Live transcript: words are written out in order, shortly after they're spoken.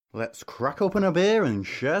Let's crack open a beer and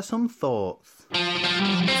share some thoughts.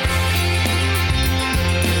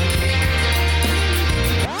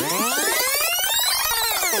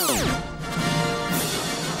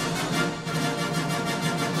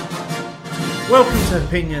 Welcome to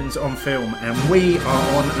Opinions on Film, and we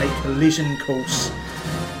are on a collision course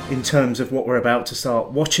in terms of what we're about to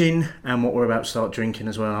start watching and what we're about to start drinking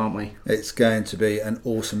as well, aren't we? It's going to be an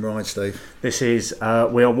awesome ride, Steve. This is,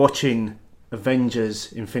 we are watching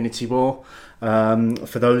Avengers Infinity War.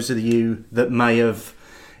 For those of you that may have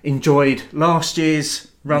enjoyed last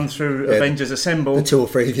year's run through Avengers Assemble, the 2 or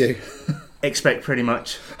 3 of you expect pretty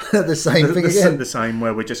much the same thing again. The same,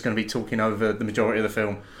 where we're just going to be talking over the majority of the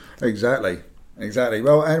film. Exactly.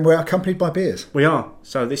 Well, and we're accompanied by beers. We are.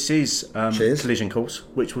 So this is Collision Course,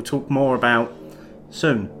 which we'll talk more about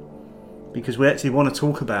soon, because we actually want to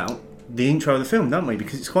talk about the intro of the film, don't we?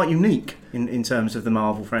 Because it's quite unique in terms of the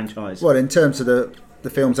Marvel franchise. Well, in terms of the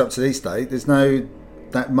films up to this date, there's no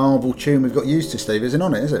that Marvel tune we've got used to, Steve, isn't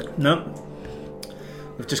on it, is it? No.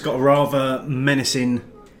 We've just got a rather menacing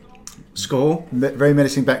score. Very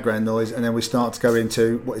menacing background noise, and then we start to go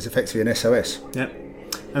into what is effectively an SOS. Yep.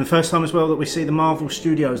 And the first time as well that we see the Marvel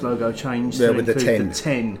Studios logo changed to with the 10. The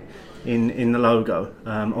 10 in the logo,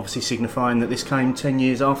 obviously signifying that this came 10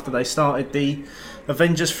 years after they started the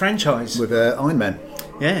Avengers franchise. With Iron Man.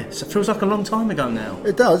 Yeah, so it feels like a long time ago now.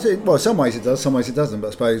 It does. Well, some ways it does, some ways it doesn't, but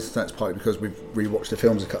I suppose that's partly because we've rewatched the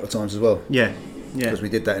films a couple of times as well. Yeah. Because we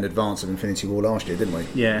did that in advance of Infinity War last year, didn't we?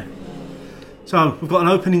 Yeah. So, we've got an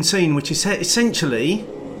opening scene which is essentially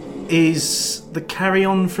is the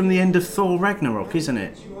carry-on from the end of Thor Ragnarok, isn't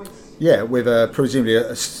it? Yeah, with presumably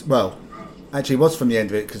actually it was from the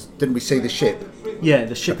end of it, because didn't we see the ship? Yeah,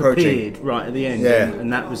 the ship approaching. Appeared right at the end, yeah.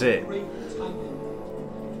 and that was it.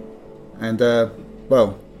 And,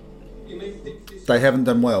 they haven't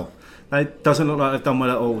done well. It doesn't look like they've done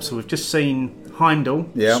well at all. So we've just seen Heimdall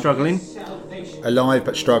struggling. Alive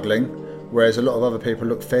but struggling, whereas a lot of other people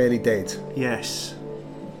look fairly dead. Yes.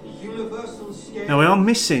 Now we are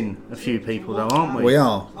missing a few people though, aren't we? We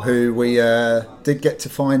are, who we did get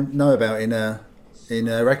to know about in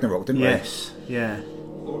Ragnarok, didn't we? Yes, yeah.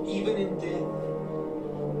 So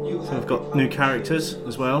we've got new characters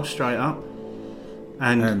as well, straight up.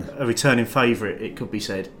 And a returning favourite, it could be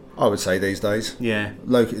said. I would say these days. Yeah.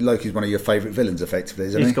 Loki's one of your favourite villains, effectively,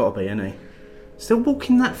 isn't he? He's got to be, isn't he? Still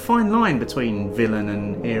walking that fine line between villain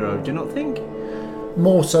and hero, do you not think?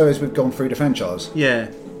 More so as we've gone through the franchise. Yeah.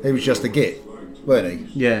 He was just a git, weren't he?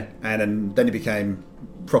 Yeah. And then he became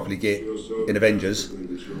properly git in Avengers.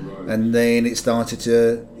 And then it started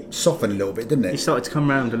to soften a little bit, didn't it? He started to come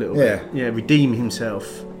round a little bit. Yeah, redeem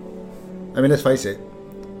himself. I mean, let's face it,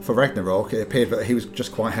 for Ragnarok, it appeared that he was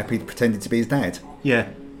just quite happy pretending to be his dad. Yeah.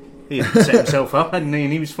 He set himself up, hadn't he?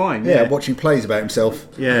 And he was fine. Yeah, watching plays about himself.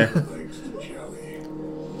 Yeah.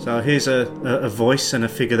 So here's a voice and a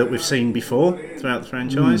figure that we've seen before throughout the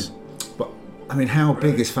franchise. But, I mean, how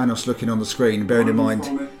big is Thanos looking on the screen, bearing in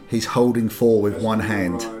mind he's holding Thor with one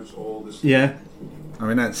hand? Yeah. I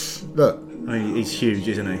mean, that's... Look. I mean, he's huge,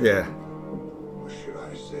 isn't he? Yeah.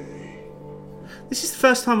 This is the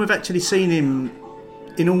first time we've actually seen him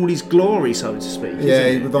in all his glory, so to speak.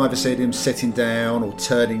 Yeah, we've either seen him sitting down or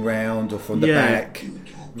turning round or from the back.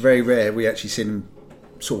 Very rare we actually seen him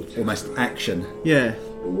sort of almost action. Yeah.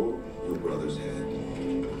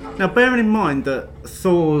 Now, bearing in mind that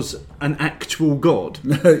Thor's an actual god,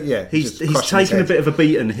 yeah, he's taken a bit of a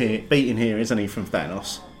beating here, isn't he, from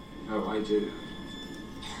Thanos? Oh, I do.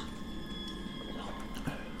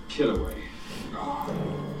 Kill away.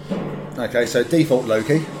 Okay, so default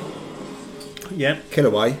Loki. Yep. Kill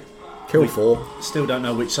away. Kill Thor. Still don't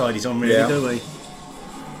know which side he's on, really, do we?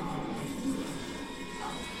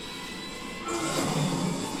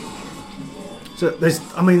 So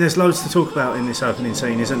there's loads to talk about in this opening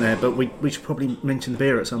scene, isn't there? But we should probably mention the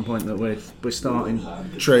beer at some point that we're starting.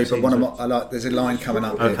 True, but there's a line coming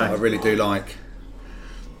up here that I really do like.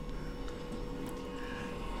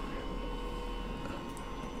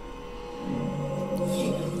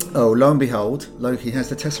 Oh, lo and behold, Loki has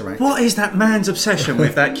the Tesseract. What is that man's obsession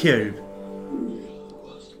with that cube?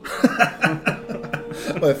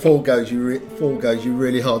 Well, Thor goes, you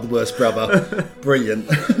really are the worst brother. Brilliant.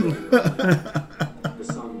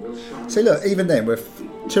 See, look, even then, we're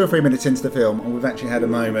 2 or 3 minutes into the film, and we've actually had a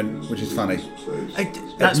moment which is funny.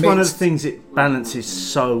 That's one of the things it balances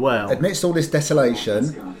so well. Amidst all this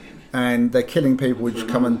desolation, and they're killing people which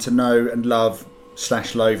come to know and love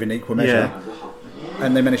 / loathe in equal measure. Yeah.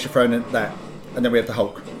 And they manage to throw in that, and then we have the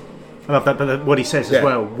Hulk. I love that, but what he says as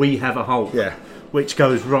well, we have a Hulk. Yeah. Which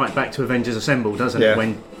goes right back to Avengers Assemble, doesn't it?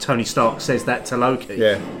 When Tony Stark says that to Loki.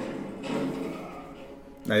 Yeah.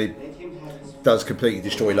 And he does completely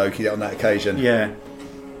destroy Loki on that occasion. Yeah.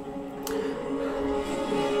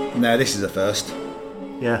 Now this is a first.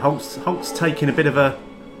 Yeah, Hulk's taking a bit of a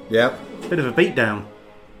beat down.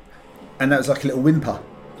 And that was like a little whimper.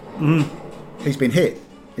 He's been hit.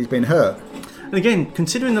 He's been hurt. And again,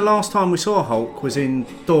 considering the last time we saw Hulk was in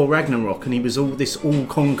Thor Ragnarok, and he was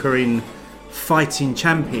all-conquering, fighting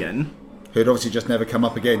champion, who'd obviously just never come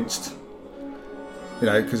up against.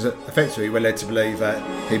 Because effectively we're led to believe that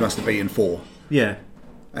he must have beaten Thor. Yeah.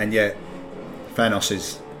 And yet Thanos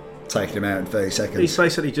is taking him out in 30 seconds. He's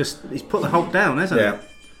basically he's put the Hulk down, hasn't he? Yeah.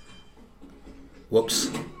 Whoops.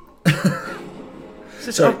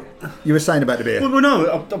 So, you were saying about the beer. Well,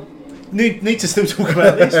 no, I need to still talk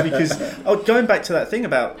about this because going back to that thing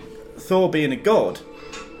about Thor being a god.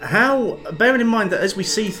 Bearing in mind that as we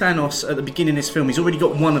see Thanos at the beginning of this film, he's already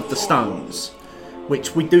got one of the stones,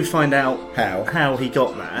 which we do find out how he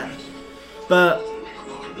got that. But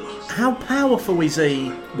how powerful is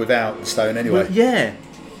he without the stone anyway? Well, yeah.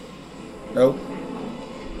 Oh.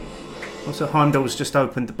 Also, Heimdall's just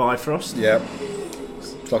opened the Bifrost. Yeah.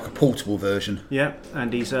 It's like a portable version. Yeah,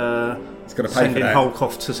 and he's going to pay sending for that. Hulk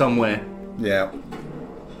off to somewhere. Yeah.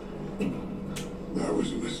 That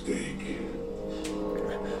was a mistake.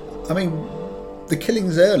 I mean, the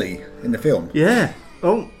killing's early in the film. Yeah.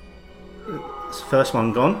 Oh, it's the first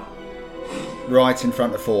one gone. Right in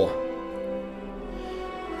front of Thor.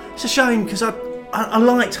 It's a shame because I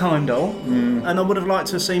liked Heimdall and I would have liked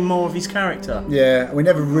to have seen more of his character. Yeah, we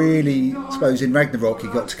never really, I suppose in Ragnarok he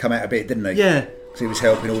got to come out a bit, didn't he? Yeah. Because he was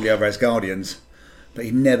helping all the other Asgardians. But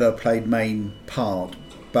he never played main part.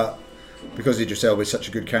 But because Idris Elba is such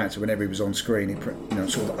a good character, whenever he was on screen, he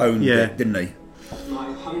sort of owned it, didn't he?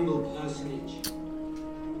 My humble personage.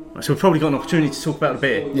 So we've probably got an opportunity to talk about a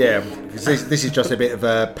bit. Yeah, because this is just a bit of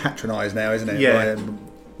a patronise now, isn't it? Yeah.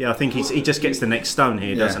 Yeah, I think he just gets the next stone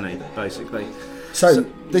here, doesn't he? Basically. So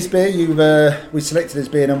this beer, we selected as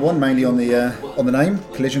beer number one mainly on the name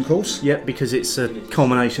Collision Course. Yeah, because it's a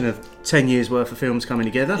culmination of 10 years worth of films coming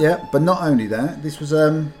together. Yeah, but not only that, this was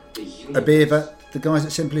a beer that the guys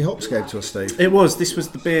at Simply Hops gave to us, Steve. It was. This was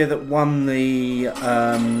the beer that won the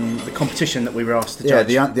competition that we were asked to judge.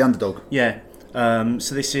 Yeah, the underdog. Yeah.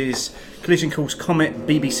 So this is Collision Course Comet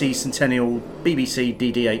BBC Centennial BBC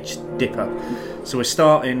DDH Dipper. So we're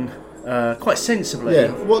starting quite sensibly.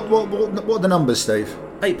 Yeah. What are the numbers, Steve?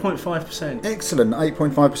 8.5%. Excellent.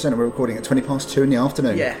 8.5%. We're recording at 2:20 in the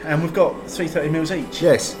afternoon. Yeah, and we've got 330ml each.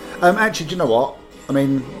 Yes. Actually, do you know what? I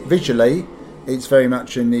mean, visually, it's very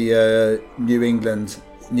much in the New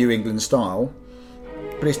England style,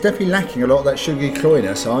 but it's definitely lacking a lot of that sugary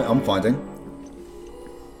cloyiness. I'm finding.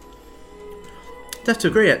 I have to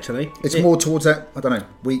agree, actually. It's more towards that, I don't know,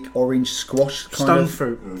 weak orange squash kind stone of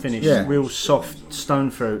fruit finish. Yeah. Real soft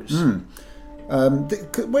stone fruits.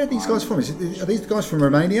 Where are these guys from? Are these the guys from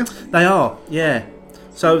Romania? They are, yeah.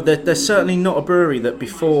 So they're certainly not a brewery that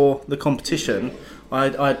before the competition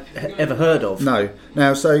I'd ever heard of. No.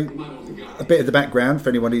 Now, so a bit of the background for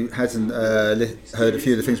anyone who hasn't heard a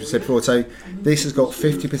few of the things we said before. So this has got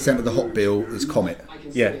 50% of the hop bill is Comet.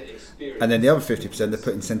 Yeah. And then the other 50% they're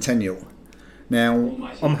putting Centennial. Now,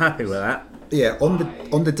 I'm happy with that. Yeah, on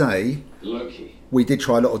the day, we did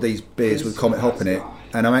try a lot of these beers with Comet hop in it,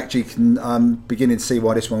 and I'm beginning to see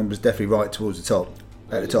why this one was definitely right towards the top,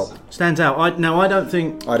 at the top. Stands out. I don't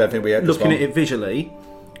think we had this looking one. at it visually,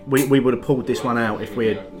 we would have pulled this one out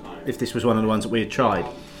if this was one of the ones that we had tried.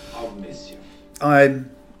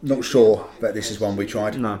 I'm not sure that this is one we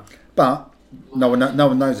tried. No, but no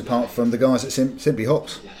one knows apart from the guys at Simply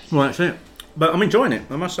Hops. Well, that's it. But I'm enjoying it.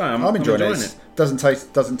 I must say, I'm enjoying it. Doesn't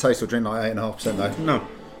taste or drink like 8.5% though. No.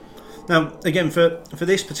 Now, again, for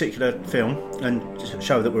this particular film and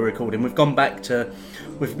show that we're recording, we've gone back to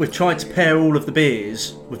we've tried to pair all of the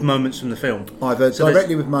beers with moments from the film. Either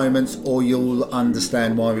directly with moments, or you'll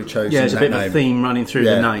understand why we've chosen. Yeah, there's a bit name. of a theme running through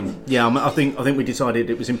the name. Yeah, I think we decided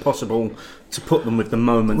it was impossible to put them with the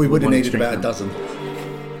moment. We would have needed about a dozen.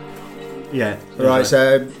 Yeah. Right.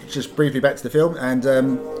 So just briefly back to the film, and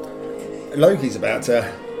Loki's about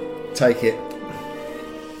to take it.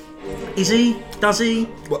 Is he? Does he?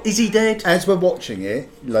 Well, is he dead? As we're watching it,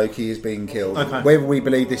 Loki is being killed. Okay. Whether we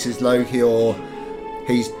believe this is Loki or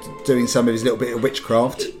he's doing some of his little bit of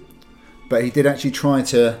witchcraft, but he did actually try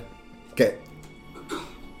to get.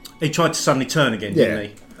 He tried to suddenly turn again, didn't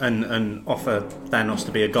he? And offer Thanos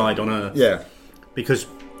to be a guide on Earth. Yeah. Because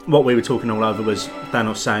what we were talking all over was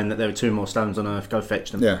Thanos saying that there were 2 more stones on Earth. Go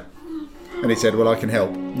fetch them. Yeah. And he said, "Well, I can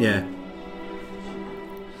help." Yeah.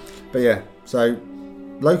 But yeah, so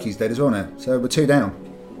Loki's dead as well now. So we're 2 down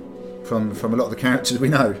from a lot of the characters we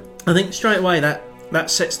know. I think straight away that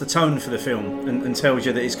sets the tone for the film and tells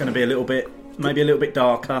you that it's going to be maybe a little bit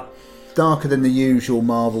darker. Darker than the usual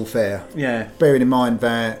Marvel fare. Yeah. Bearing in mind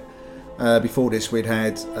that before this we'd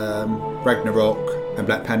had Ragnarok and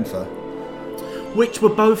Black Panther, which were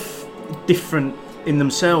both different in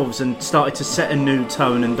themselves and started to set a new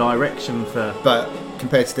tone and direction for... But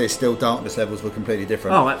compared to this, still darkness levels were completely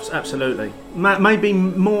different. Oh, absolutely. Maybe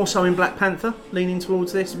more so in Black Panther, leaning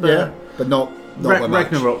towards this. But yeah, but not by much.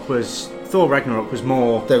 Thor Ragnarok was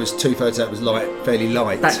more... There was 2/3 that was fairly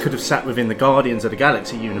light. That could have sat within the Guardians of the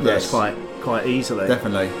Galaxy universe quite easily.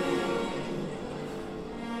 Definitely.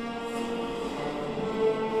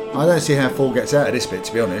 I don't see how Thor gets out of this bit,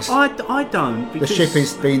 to be honest. I don't. The ship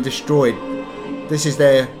is being destroyed. This is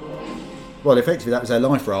their... Well, effectively, that was their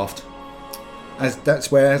life raft.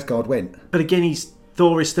 That's where Asgard went. But again,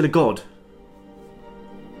 Thor is still a god.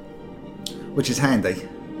 Which is handy.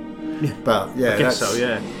 Yeah. But, yeah, I guess so,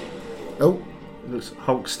 yeah. Oh. Looks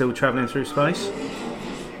Hulk's still travelling through space.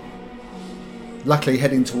 Luckily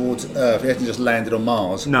heading towards Earth. He hasn't just landed on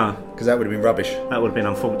Mars. No. Because that would have been rubbish. That would have been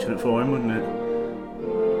unfortunate for him, wouldn't it?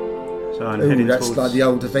 So I'm Ooh, heading that's towards... like the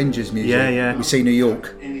old Avengers music. Yeah. We see New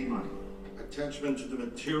York. Any money. Attachment to the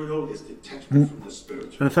material is detachment from the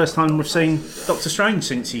spirit. And the first time we've seen Doctor Strange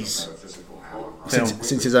since he's...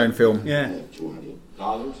 Since his own film. Yeah.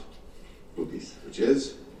 $200 rupees, which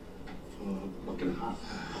is $1.5. What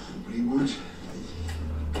do you want?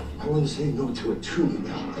 I want to say no to a tune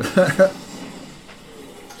now.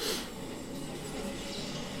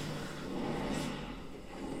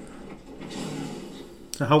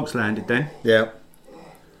 So Hulk's landed then. Yeah.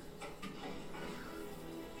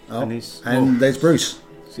 Oh, and there's Bruce.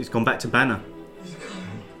 So he's gone back to Banner.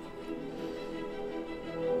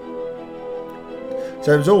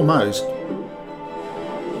 So it was almost...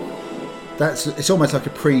 It's almost like a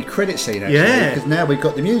pre-credit scene, actually. Yeah. Because now we've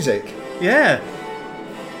got the music. Yeah.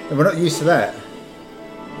 And we're not used to that.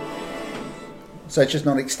 So it's just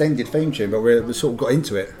not an extended theme tune, but we've sort of got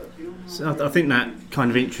into it. So I think that kind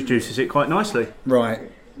of introduces it quite nicely.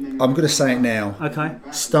 Right. I'm going to say it now. Okay.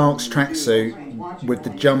 Stark's tracksuit with the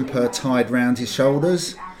jumper tied round his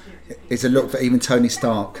shoulders is a look that even Tony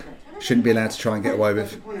Stark shouldn't be allowed to try and get away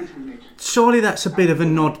with. Surely that's a bit of a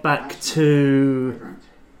nod back to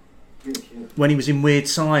when he was in Weird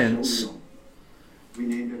Science.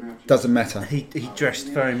 Doesn't matter. He dressed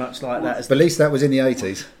very much like that. But at least that was in the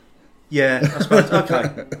 80s. Yeah, I suppose.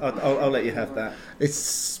 Okay, I'll let you have that.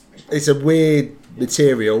 It's a weird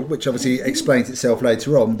material, which obviously explains itself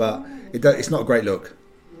later on, but it's not a great look.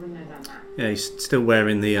 Yeah, he's still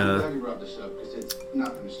wearing the...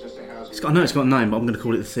 It's got a name, but I'm going to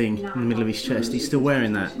call it the thing in the middle of his chest. He's still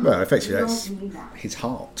wearing that. Well, effectively, that's his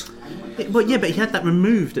heart. But he had that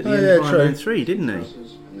removed at the end of Iron Man 3, didn't he?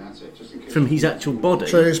 From his actual body.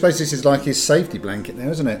 True, I suppose this is like his safety blanket now,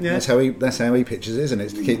 isn't it? Yeah. That's how he pictures it, isn't it?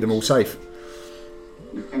 It's to keep them all safe.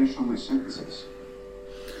 You finished all my sentences.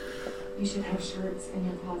 You should have shirts in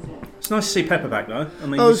your closet. It's nice to see Pepper back, though. I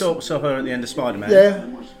mean, we saw her at the end of Spider-Man.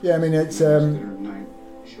 Yeah. I mean, it's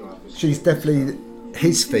she's definitely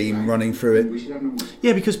his theme running through it.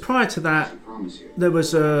 Yeah, because prior to that, there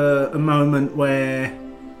was a moment where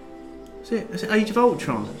is it Age of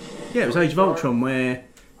Ultron? Yeah, it was Age of Ultron where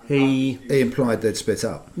he implied they'd split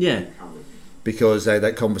up. Yeah. Because they had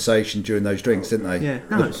that conversation during those drinks, didn't they? Yeah.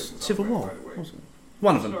 No, it's Civil War, wasn't it?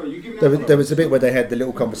 One of them. There was a bit where they had the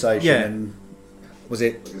little conversation, Yeah. and was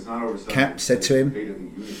it Cap said to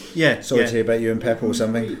him, Yeah. "Sorry to hear about you and Pepper" or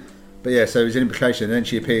something. But yeah, so it was an implication, and then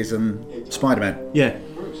she appears on Spider-Man. Yeah.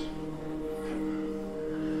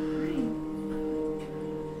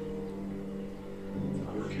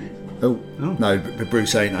 Oh. No, but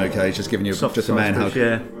Bruce ain't okay. He's just giving you just a man hug.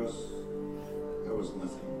 Yeah.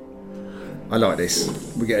 I like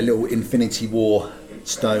this. We get a little Infinity War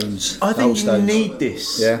stones. I think you stones. need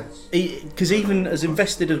this. Yeah. Because even as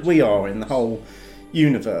invested as we are in the whole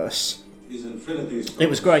universe, it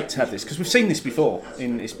was great to have this because we've seen this before.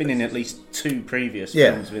 It's been in at least 2 previous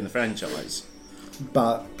films within the franchise.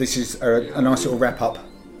 But this is a nice little wrap up,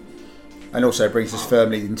 and also brings us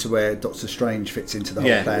firmly into where Doctor Strange fits into the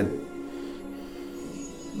whole plan.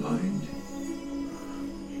 Mind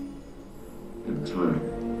and time.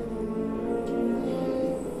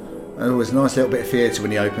 And there was a nice little bit of theatre when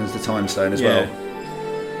he opens the time stone as well.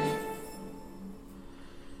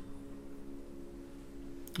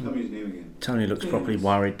 Tell me his name again. Tony looks properly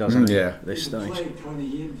worried, doesn't he? Yeah. At this stage. Tony,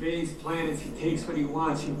 he invades planets, he takes what he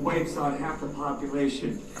wants, he wipes out half the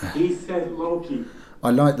population. He said Loki. I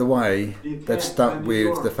like the way they've stuck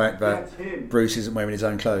with the fact that Bruce isn't wearing his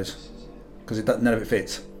own clothes, because none of it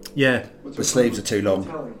fits. Yeah. The sleeves are too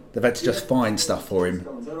long. They've had to just find stuff for him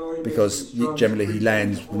because generally he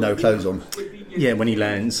lands with no clothes on. Yeah, when he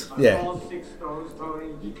lands. Yeah.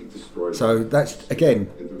 So that's, again,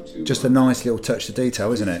 just a nice little touch to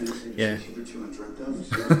detail, isn't it? Yeah.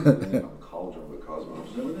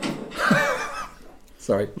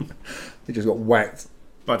 Sorry. He just got whacked.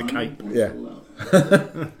 By the cape. Yeah.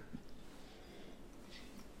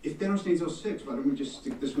 If Thanos needs 06, why don't we just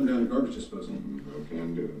stick this one down the garbage disposal?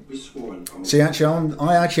 Can do. We swore. See, actually,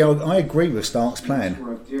 I agree with Stark's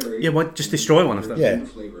plan. Yeah, why just destroy one of them? Yeah.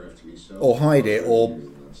 Or hide it, or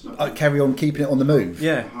carry on keeping it on the move.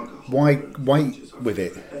 Yeah. Why wait with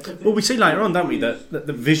it? Well, we see later on, don't we, that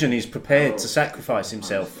the Vision is prepared to sacrifice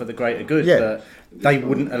himself for the greater good. Yeah. But they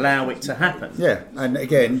wouldn't allow it to happen. Yeah, and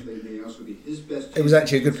again, it was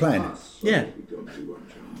actually a good plan. Yeah.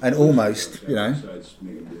 And almost, you know.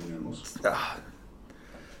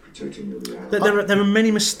 There are many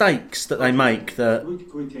mistakes that they make that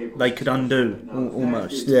they could undo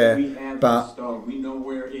almost. Yeah, but We know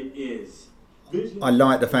where it is. I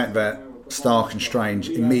like the fact that Stark and Strange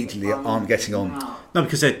immediately aren't getting on. No,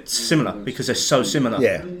 because they're similar. Because they're so similar.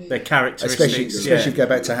 Yeah. Their characteristics. Especially if you go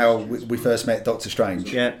back to how we first met Doctor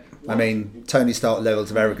Strange. Yeah. I mean, Tony Stark levels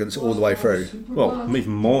of arrogance all the way through. Well,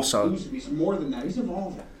 even more so. He's more than that. He's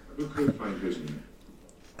evolved. We could find Vision.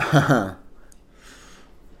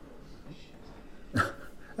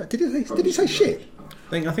 Did he say shit?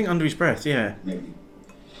 I think under his breath, yeah. Maybe.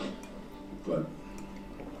 But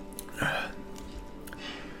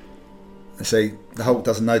See, the Hulk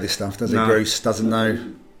doesn't know this stuff, does he? No. Bruce doesn't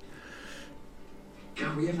know.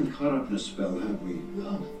 God, we haven't caught up in a spell, have we?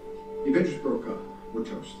 No. The Avengers broke up. We're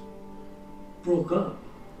toast. Broke up.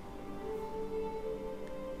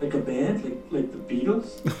 Like a band? Like the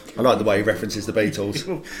Beatles? I like the way he references the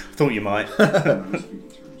Beatles. Thought you might. On speaking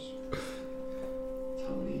terms.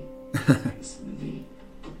 Tony, listen to me.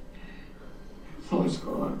 What's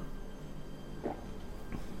going on?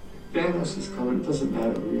 Thanos is coming. It doesn't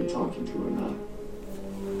matter who you're talking to or not.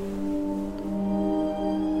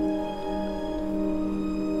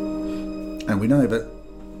 And we know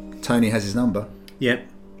that Tony has his number. Yeah.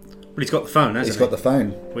 But he's got the phone, hasn't He's he? got the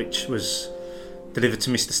phone. Which was delivered to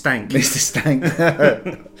Mr. Stank. Mr. Stank.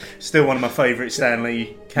 Still one of my favourite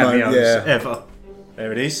Stanley cameos Yeah. ever.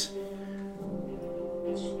 There it is.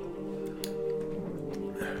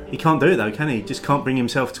 He can't do it though, can he? Just can't bring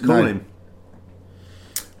himself to call No. him.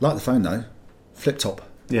 Like the phone though. Flip top.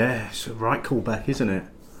 Yeah, it's a right callback, isn't it?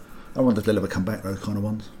 I wonder if they'll ever come back, those kind of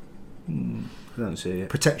ones. I don't see it.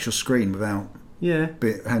 Protect your screen without Yeah.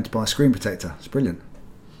 having to buy a screen protector. It's brilliant.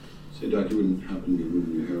 Say, Doc, you wouldn't happen to be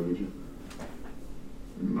moving your hair, would you?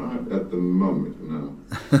 Not at the moment, no.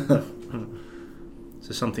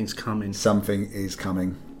 So something's coming. Something is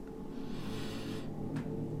coming.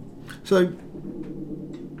 So,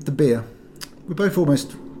 the beer. We both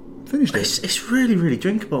almost finished it. It's really, really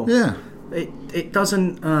drinkable. Yeah. It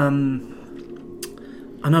doesn't.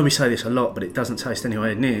 I know we say this a lot, but it doesn't taste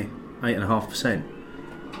anywhere near 8.5%.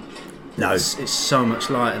 No. It's so much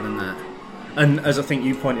lighter than that. And as I think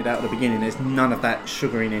you pointed out at the beginning, there's none of that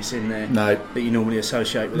sugariness in there No. that you normally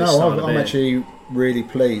associate with this style of I'm beer. actually really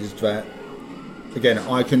pleased that, again,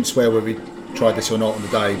 I couldn't swear whether we tried this or not on the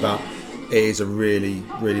day, but it is a really,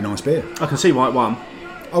 really nice beer. I can see why it won.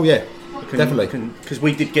 Oh, yeah, definitely. Because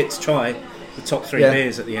we did get to try the top three Yeah.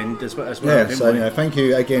 beers at the end as well. Yeah, didn't so we? thank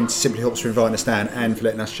you again to Simply Hops for inviting us down and for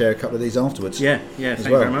letting us share a couple of these afterwards. Yeah, as thank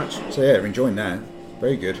well. you very much. So yeah, we're enjoying that.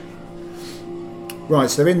 Very good. Right,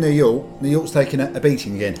 so they're in New York. New York's taking a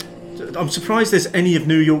beating again. I'm surprised there's any of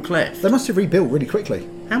New York left. They must have rebuilt really quickly.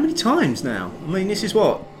 How many times now? I mean, this is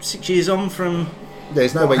what, 6 years on from...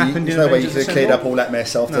 There's no What way you, happened there's in no way you Avengers could have cleared up Assemble? all that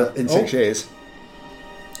mess after in 6 Oh. years.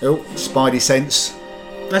 Oh, Spidey sense.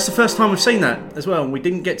 That's the first time we've seen that as well. We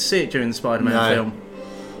didn't get to see it during the Spider-Man No. film.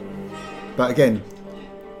 But again,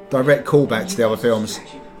 direct callback to the other films.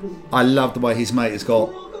 I love the way his mate has got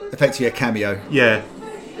effectively a cameo. Yeah.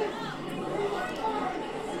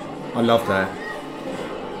 I love that.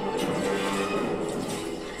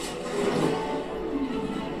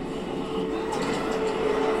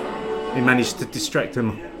 He managed to distract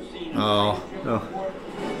him. Oh,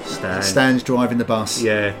 Stan. Stan's driving the bus.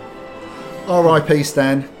 Yeah. R.I.P.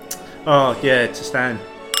 Stan. Oh, yeah, to Stan.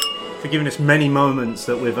 For giving us many moments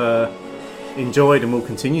that we've enjoyed and will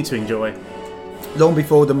continue to enjoy. Long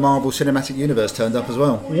before the Marvel Cinematic Universe turned up as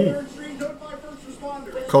well.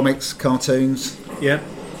 Comics, cartoons, Yeah.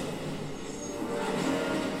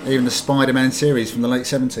 even the Spider-Man series from the late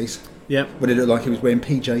 70s. Yeah. When it looked like he was wearing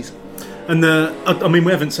PJs. And I mean,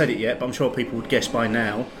 we haven't said it yet, but I'm sure people would guess by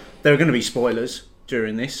now. There are going to be spoilers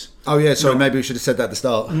during this. Oh yeah, sorry, maybe we should have said that at the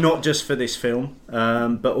start. Not just for this film,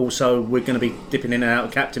 but also we're going to be dipping in and out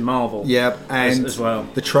of Captain Marvel. Yeah, and as well.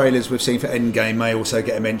 The trailers we've seen for Endgame may also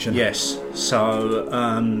get a mention. Yes, so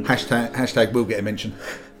hashtag will get a mention.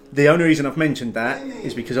 The only reason I've mentioned that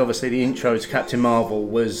is because obviously the intro to Captain Marvel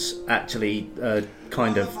was actually a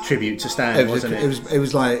kind of tribute to Stan, wasn't it? It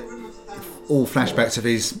was like all flashbacks of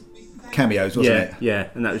his cameos, wasn't it? Yeah,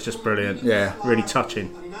 and that was just brilliant. Yeah. Really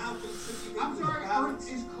touching. I'm sorry, Alex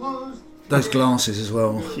is closed. Those glasses as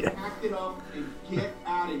well. Yeah. Pack it up and get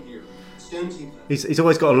out of here. He's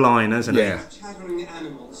always got a line, hasn't he? Yeah. Chattering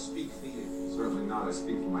animals speak for you. Certainly not. I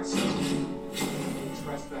speak for myself.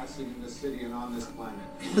 Trespassing in this city and on this planet.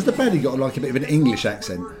 Has the baddie got like a bit of an English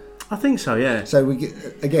accent? I think so, yeah. So we get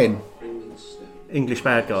again. English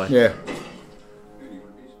bad guy. Yeah.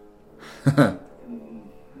 No,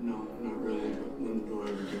 not really. When do I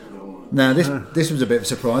ever get what I want? Now this was a bit of a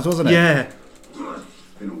surprise, wasn't it? Yeah.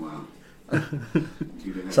 Been a while.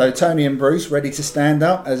 So Tony and Bruce ready to stand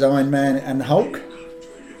up as Iron Man and Hulk,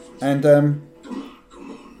 and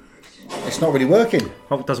it's not really working.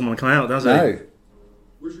 Hulk doesn't want to come out, does he? No.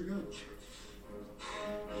 Where's your gun?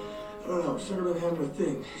 I don't know. I'm sort of having a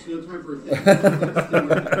thing. There's no time for a thing.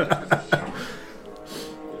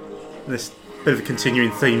 There's a bit of a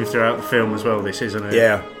continuing theme throughout the film as well, this, isn't it?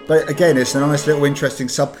 Yeah. But again, it's a nice little interesting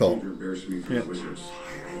subplot. You're embarrassing me for the wizards.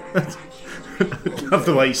 Love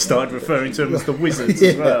the way he started referring to them as the wizards Yeah.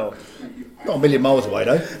 as well. Not a million miles away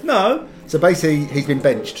though. No, So basically, he's been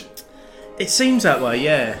benched. it seems that way,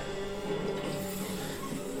 yeah.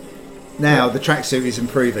 Now the tracksuit is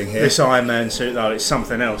improving here. This Iron Man suit, though, it's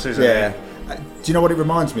something else, isn't Yeah. it? Do you know what it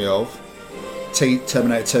reminds me of?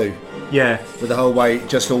 Terminator 2, Yeah. with the whole way it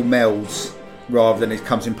just all melds rather than it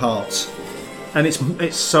comes in parts. And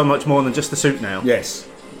it's so much more than just the suit now. Yes.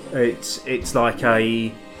 It's like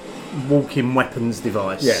a walking weapons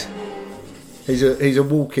device. Yeah. He's a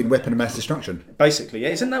walking weapon of mass destruction. Basically, yeah.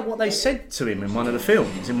 Isn't that what they said to him in one of the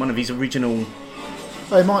films? In one of his original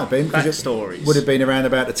Oh, it might have been because it backstories? would have been around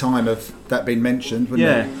about the time of that being mentioned, wouldn't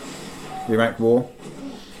Yeah. it? The Iraq War.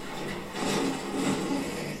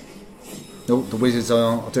 Oh, the wizards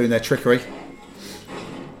are doing their trickery.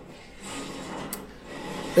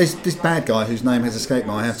 There's this bad guy whose name has escaped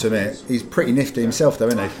me, I have to admit. He's pretty nifty himself, though,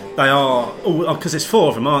 isn't he? They are. Oh, because there's 4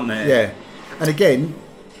 of them, aren't there? Yeah. And again,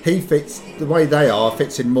 he fits, the way they are,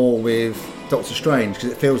 fits in more with Doctor Strange,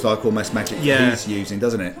 because it feels like almost magic Yeah. he's using,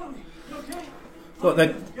 doesn't it?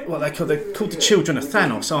 They're called the Children of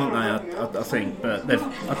Thanos, aren't they? I think, but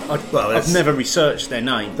I've never researched their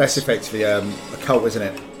name. That's effectively a cult, isn't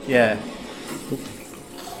it? Yeah.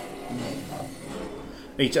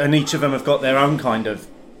 Each of them have got their own kind of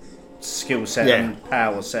skill set Yeah. and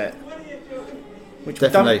power set, which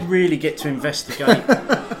Definitely. we don't really get to investigate.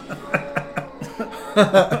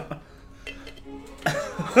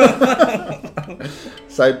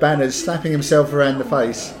 So Banner's slapping himself around the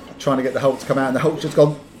face, trying to get the Hulk to come out, and the Hulk's just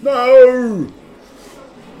gone, no!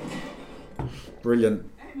 Brilliant.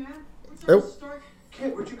 Oh,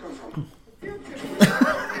 Kid, where'd you come from?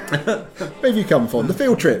 where have you come from? The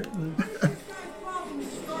field trip.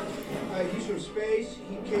 He's from space.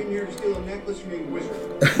 He came here to steal a necklace from a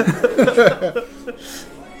wizard.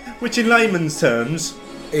 Which, in layman's terms,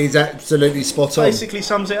 He's absolutely spot on. basically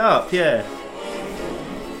sums it up. Yeah.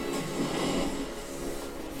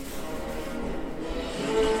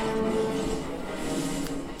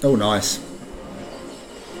 Oh, nice.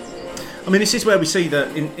 I mean, this is where we see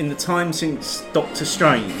that in the time since Doctor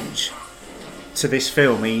Strange to this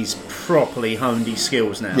film, he's properly honed his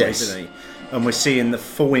skills now, Yes. isn't he? And we're seeing the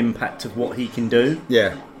full impact of what he can do.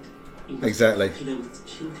 Yeah, exactly.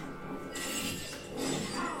 It's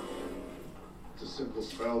a simple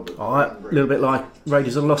spell, but A little bit like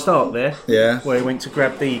Raiders of the Lost Ark there, Yeah. where he went to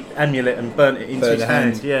grab the amulet and burnt it into Burn his the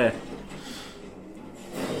hand. hand. Yeah.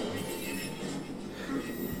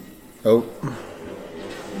 Oh,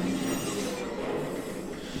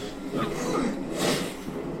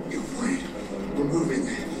 we're moving.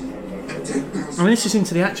 A dead mouse. I mean, this is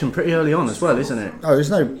into the action pretty early on as well, isn't it? oh,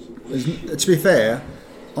 to be fair,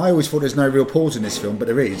 I always thought there's no real pause in this film, but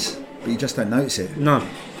there is. But you just don't notice it. No.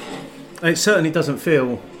 It certainly doesn't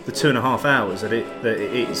feel the 2.5 hours that it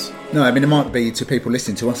is. No, I mean, it might be to people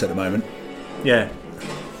listening to us at the moment. Yeah.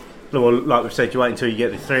 Well, like we've said, you wait until you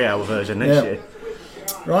get the 3-hour version next Yeah. year.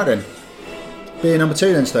 Right then. Beer number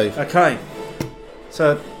 2 then, Steve. Okay.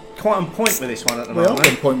 So, quite on point with this one at the We are moment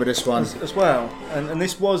on point with this one. as well. And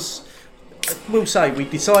this was, we'll say, we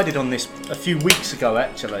decided on this a few weeks ago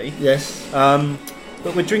actually. Yes.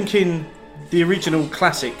 But we're drinking the original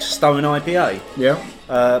classic Stone IPA. Yeah.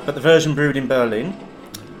 But the version brewed in Berlin,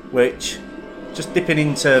 which just dipping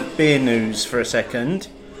into beer news for a second.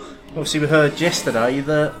 Obviously, we heard yesterday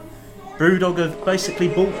that Brewdog have basically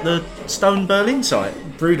bought the Stone Berlin site.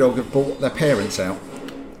 Brewdog have bought their parents out.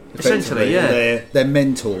 Essentially, yeah. Their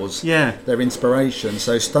mentors. Yeah. Their inspiration.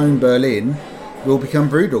 So Stone Berlin will become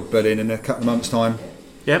Brewdog Berlin in a couple of months' time.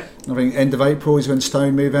 Yep. I think end of April is when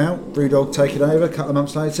Stone move out. Brewdog take it over. A couple of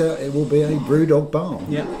months later, it will be a Brewdog bar.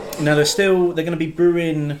 Yeah. Now they're going to be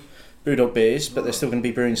brewing Brewdog beers, but they're still going to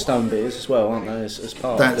be brewing Stone beers as well, aren't they? As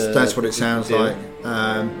part. That's what it sounds like.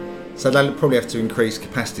 So they'll probably have to increase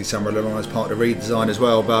capacity somewhere along as part of the redesign as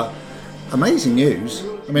well. But amazing news.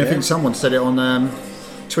 I mean, I think someone said it on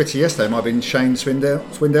Twitter yesterday. It might have been Shane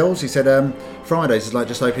Swindells. He said Fridays is like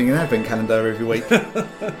just opening an advent calendar every week.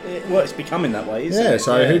 Well, it's becoming that way, isn't it?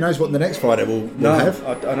 So who knows what the next Friday will have?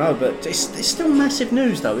 I know, but it's still massive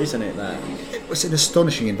news though, isn't it? That it's an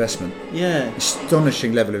astonishing investment. Yeah.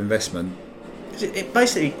 Astonishing level of investment. It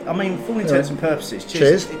basically, I mean, for all intents and purposes,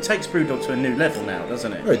 Cheers. It takes Brewdog to a new level now,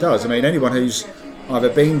 doesn't it? Well, it does. I mean, anyone who's either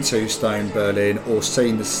been to Stone Berlin or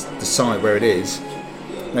seen the site where it is.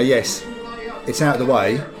 Now, yes, it's out of the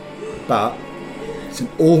way, but it's an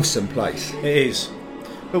awesome place. It is.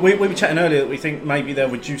 But we were chatting earlier that we think maybe they'll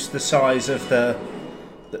reduce the size of the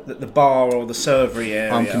bar or the servery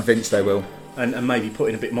area. I'm convinced they will. And maybe put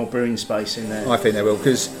in a bit more brewing space in there. I think they will,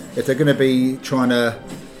 because if they're going to be trying to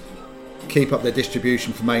keep up their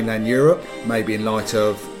distribution for mainland Europe, maybe in light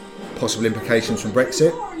of possible implications from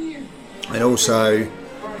Brexit, and also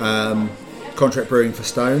contract brewing for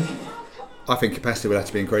Stone, I think capacity will have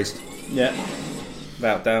to be increased. Yeah,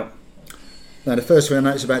 without doubt. Now, the first thing I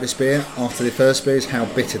noticed about this beer, after the first beer, is how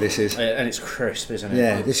bitter this is. And it's crisp, isn't it?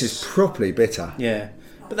 Yeah, this is properly bitter. Yeah.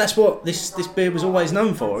 But that's what this beer was always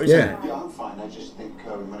known for, isn't it? Yeah, I'm fine. I just think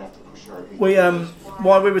we might have to push our... We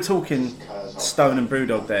while we were talking Stone and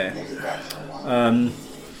Brewdog there,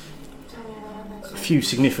 a few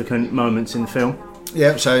significant moments in the film.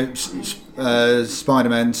 Yeah, so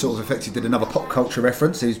Spider-Man sort of effectively did another pop culture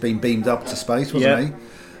reference. He's been beamed up to space, wasn't he?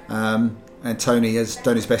 And Tony has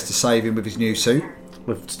done his best to save him with his new suit.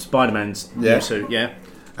 With Spider-Man's new suit, yeah.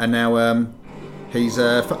 And now he's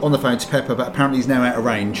on the phone to Pepper, but apparently he's now out of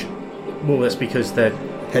range. Well, that's because they're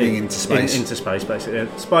heading into space. Into space, basically.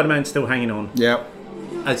 Spider-Man's still hanging on. Yeah.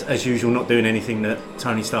 As usual, not doing anything that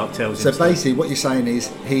Tony Stark tells him. So basically, what you're saying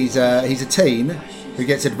is he's a teen who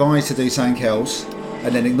gets advised to do something else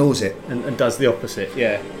and then ignores it. And does the opposite,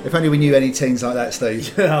 yeah. If only we knew any teens like that,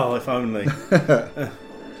 Steve. Oh, if only.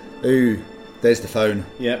 Ooh, there's the phone.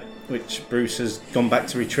 Yep, which Bruce has gone back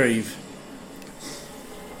to retrieve.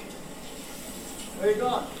 Where you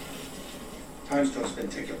gone? Time still spin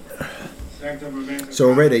ticket. So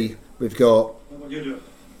already we've got What do you do?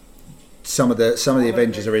 some of the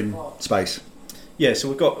Avengers are in space. Yeah, so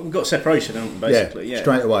we've got separation, haven't we, basically? Yeah,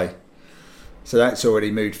 straight away. So that's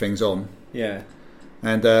already moved things on. Yeah.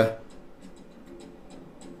 And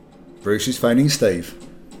Bruce is phoning Steve.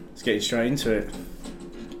 Let's get straight into it.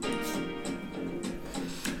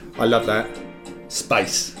 I love that.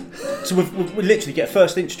 Space. So we literally get a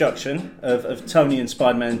first introduction of Tony and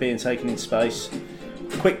Spider-Man being taken into space.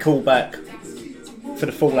 Quick callback for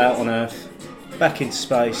the fallout on Earth. Back into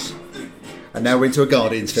space. And now we're into a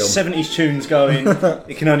Guardians film. 70s tunes going.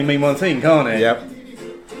 It can only mean one thing, can't it? Yep.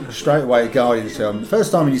 Straight away, a Guardians film. The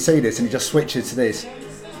first time when you see this and it just switches to this.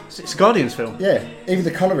 It's a Guardians film. Yeah, even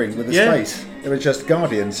the colouring with the space. It was just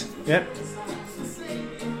Guardians. Yep.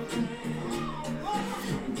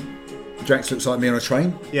 Drax looks like me on a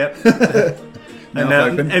train. Yep. And now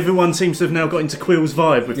everyone seems to have now got into Quill's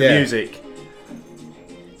vibe with the music.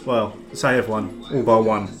 Well, say everyone. All by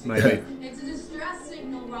one, maybe. It's a distress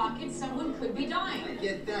signal, Rocket. Someone could be dying. I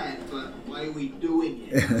get that, but why are we doing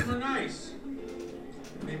it? We're nice.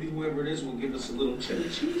 Maybe whoever it is will give us a little chili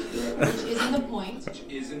cheese. Which isn't the point. Which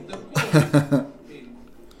isn't the point. I mean,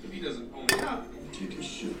 if he doesn't own it up, take a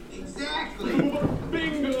shit. Exactly.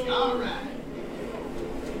 Bingo. All right.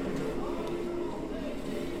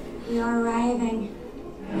 We are arriving.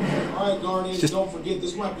 Alright, Guardians, don't forget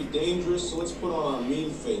this might be dangerous, so let's put on our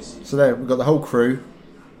mean faces. So there, we've got the whole crew.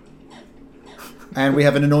 And we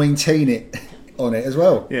have an annoying teen on it as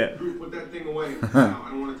well. Yeah. Groot, put that thing away. Now,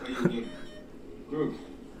 I don't want to tell you again. Groot.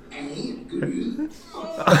 Hey, Groot.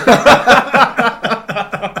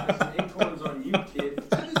 Acorns on you, kid.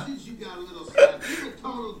 Ever since you got a little stuff, you're a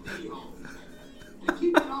total d-hole. And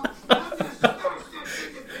keep it off. I'm going to smash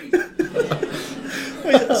that thing in the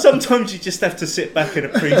face. Sometimes you just have to sit back and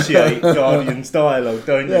appreciate Guardians dialogue,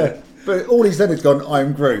 don't you? Yeah, but all he's done is gone,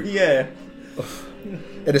 I'm Groot. Yeah.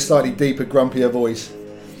 In a slightly deeper, grumpier voice.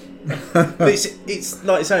 But it's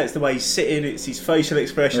like I say, it's the way he's sitting, it's his facial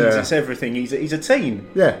expressions, it's everything. He's a teen.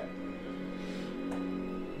 Yeah.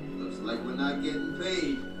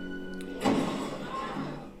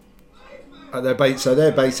 They're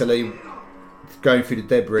basically going through the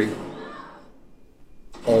debris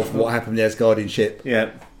of what happened to the Asgardian ship.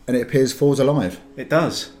 Yeah. And it appears Thor's alive. It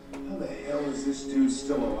does. How the hell is this dude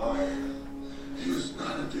still alive? He's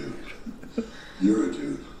not a dude. You're a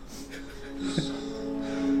dude. This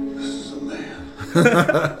is a man.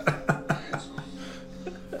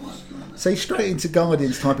 See, straight into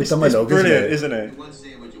Guardians type of It's dialogue, brilliant, isn't it? One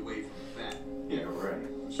sandwich away from fat. Yeah, right.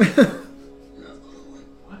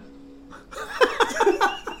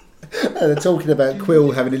 They're talking about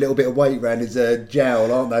Quill having a little bit of weight around his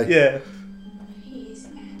jowl, aren't they? Yeah. He is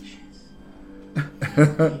anxious.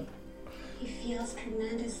 He feels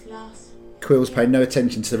tremendous loss. Quill's paying no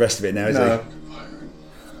attention to the rest of it now, is he?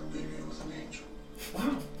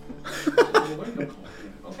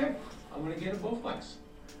 Okay, I'm gonna get a Bowflex.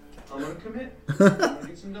 I'm gonna commit. I'm gonna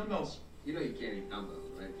get some dumbbells. You know you can't eat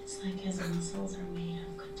dumbbells, right? It's like his muscles are made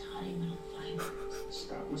of Katati metal fibers.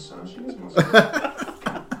 Stop massaging his muscles.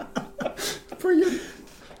 Brilliant.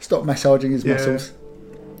 Stop massaging his muscles.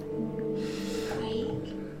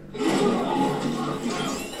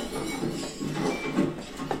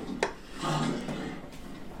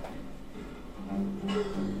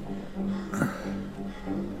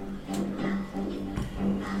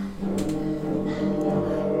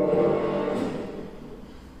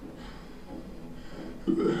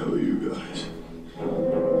 Who the hell are you guys?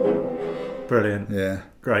 Brilliant. Yeah.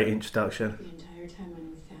 Great introduction.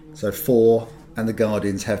 So Thor and the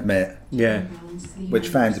Guardians have met. Yeah. Which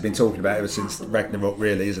fans have been talking about ever since Ragnarok,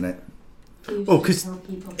 really, isn't it? Well, because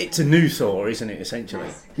it's a new Thor, isn't it, essentially?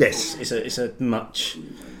 Yes. It's a much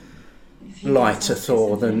lighter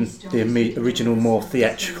Thor than the original, more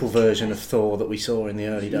theatrical version of Thor that we saw in the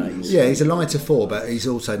early days. Yeah, he's a lighter Thor, but he's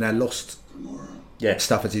also now lost Yeah.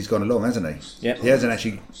 stuff as he's gone along, hasn't he? Yeah. He hasn't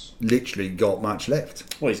actually literally got much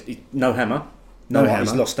left. Well, no hammer. No eye.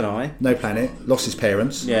 He's lost an eye. No planet. Lost his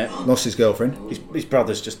parents. Yeah. Lost his girlfriend. His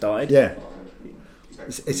brother's just died. Yeah.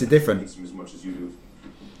 It's a different. As much as you do.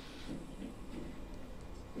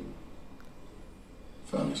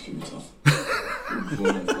 Families can be tough.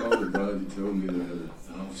 Before my father died, he told me that I had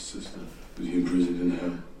a half sister who was imprisoned in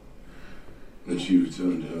hell. Then she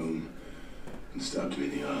returned home and stabbed me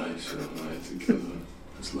in the eye, so I had to kill her.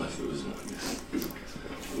 That's life that was not good.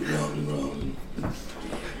 Round and round, and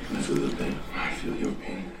I feel the pain. I feel your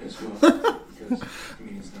pain as well. Because,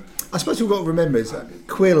 I suppose we've got to remember is that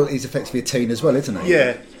Quill is effectively a teen as well, isn't he?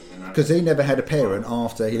 Yeah. Because he never had a parent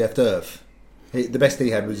after he left Earth. The best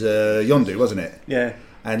he had was Yondu, wasn't it? Yeah.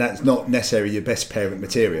 And that's not necessarily your best parent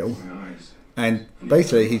material. And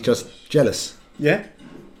basically, he's just jealous. Yeah.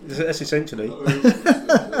 That's essentially.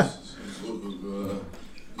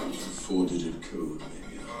 Four-digit code,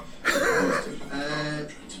 maybe.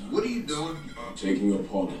 What are you doing? Taking your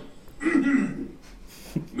pod.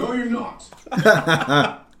 No, you're not.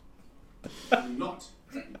 You're not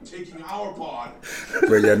taking our pod.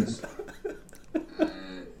 Brilliant.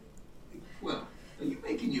 Well, are you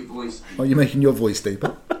making your voice? Are you making your voice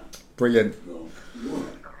deeper? Brilliant. No, you are.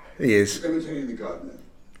 He is. Imitating the godman.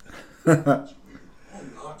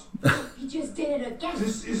 I'm not. You just did it again.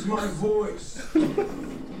 This is my voice.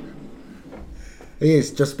 He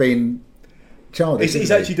is just being childish.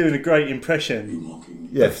 He's actually doing a great impression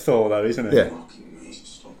of Thor, though, isn't he? Yeah.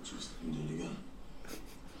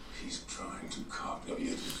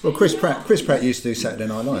 Well, Chris Pratt used to do Saturday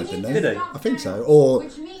Night Live, didn't he? Did he? I think so. Or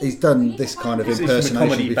he's done this kind of He's from a impersonation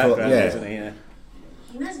comedy before. background, Yeah. isn't he? Yeah.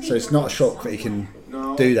 So it's not a shock that he can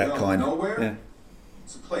do that kind. Nowhere? Yeah.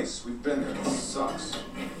 It's a place. We've been there. It sucks.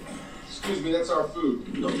 Excuse me, that's our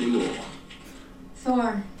food. Nothing more.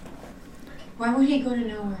 Thor, why would he go to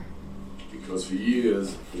nowhere? Because for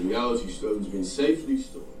years, the reality stone's been safely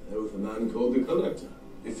stored there with a man called the Collector.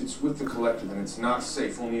 If it's with the Collector, then it's not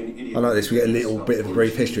safe. Only an idiot. I like this. We get a little bit of a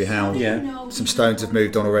brief history how some stones have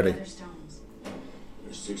moved on already. There's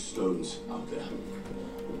 6 stones out there.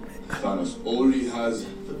 Thanos already has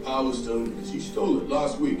the Power Stone because he stole it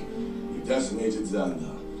last week. He decimated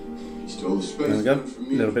Xandar. He stole the Space There we go. Stone from A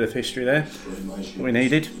me. little bit of history there. Destroyed my ship. What we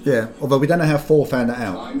needed. Yeah, although we don't know how Thor found that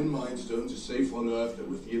out. Time and Mind Stones are safe on Earth, but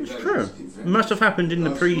with the It's Avengers, true. It must have happened in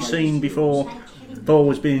the pre-scene before Thor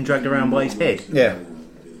was being dragged around by his head. Yeah.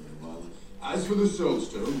 As for the Soul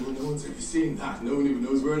Stone, well, no one's ever seen that. No one even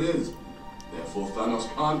knows where it is. Therefore, Thanos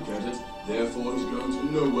can't get it. Therefore, he's going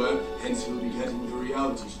to nowhere. Hence, he'll be getting the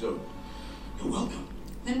Reality Stone. You're welcome.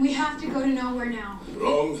 Then we have to go to nowhere now.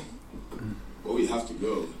 Wrong. Well, we have to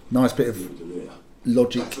go. Nice bit of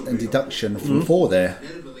logic and deduction from Thor there.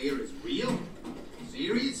 Nidavellir is real?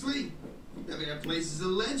 Seriously? I mean, That place is a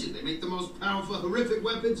legend. They make the most powerful, horrific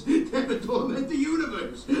weapons to ever torment the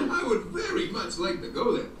universe. I would very much like to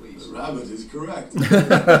go there, please. The rabbit is correct.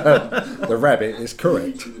 The rabbit is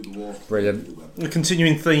correct. Brilliant. A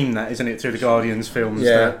continuing theme, that, isn't it, through the Guardians films?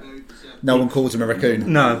 Yeah. No one calls him a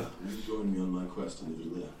raccoon. No. Join me on my quest to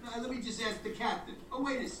live there. Let me just ask the captain. Oh,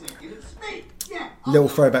 wait a second. It's me. Yeah. Little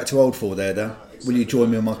throwback to Old Four there, though. Will you join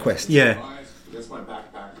me on my quest? Yeah. That's my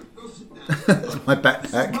backpack. That's my This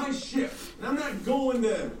is backpack. my ship, and I'm not going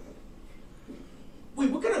there. Wait,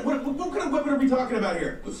 what kind of weapon are we talking about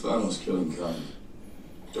here? The Thanos killing kind.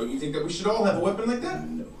 Don't you think that we should all have a weapon like that?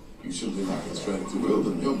 No. You simply lack the strength to wield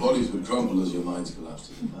them. Your bodies would crumble as your minds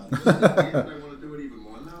collapsed in I want to do it even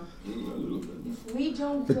more now. A little bit. We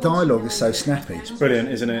don't The dialogue is so snappy. It's brilliant,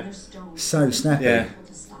 isn't it? So snappy. Yeah.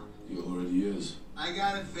 He already is. I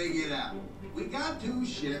got it figured out. We got 2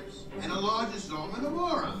 ships and a large assortment of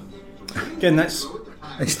morons. Again, that's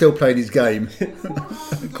He's still playing his game.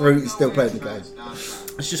 Groot is still playing the game.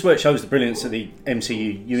 it's just where it shows the brilliance of the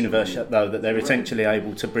MCU universe, though, that they're essentially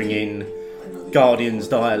able to bring in Guardians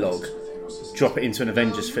dialogue, drop it into an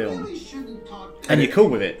Avengers film, and you're cool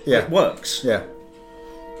with it. Yeah. It works. Yeah.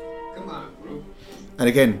 Come on, Groot. And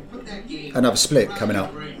again, Put that game another split coming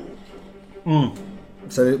up.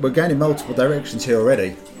 So we're going in multiple directions here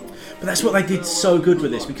already. But that's what they did so good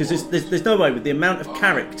with this, because there's no way, with the amount of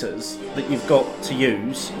characters that you've got to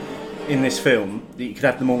use in this film, that you could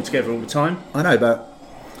have them all together all the time. I know, but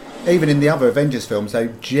even in the other Avengers films, they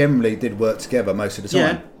generally did work together most of the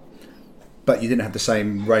time. Yeah. But you didn't have the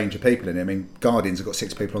same range of people in it. I mean, Guardians have got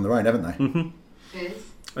 6 people on their own, haven't they?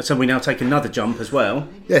 Mm-hmm. So we now take another jump as well.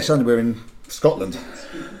 Yes, only we're in Scotland.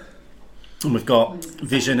 And we've got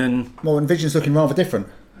Vision and Well, and Vision's looking rather different.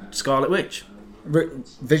 Scarlet Witch.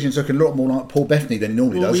 Vision's looking a lot more like Paul Bettany than he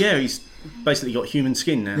normally Well, does. yeah, he's basically got human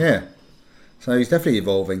skin now. Yeah. So he's definitely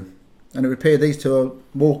evolving. And it would appear these two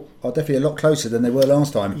are definitely a lot closer than they were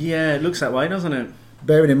last time. Yeah, it looks that way, doesn't it?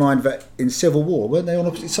 Bearing in mind that in Civil War, weren't they on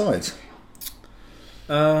opposite sides?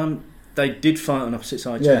 They did fight on opposite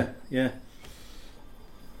sides. Yeah. Yeah.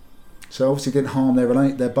 So obviously didn't harm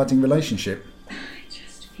their budding relationship. I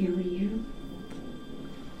just feel you.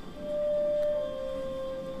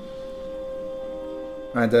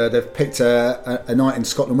 And they've picked a night in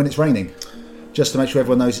Scotland when it's raining, just to make sure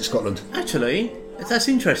everyone knows it's Scotland. Actually, that's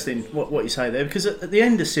interesting what you say there, because at the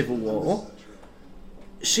end of Civil War,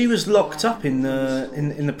 she was locked up in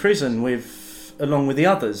the prison along with the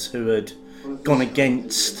others who had gone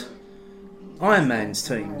against Iron Man's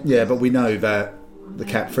team. Yeah, but we know that the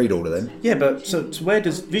Cap freed all of them. Yeah, but so where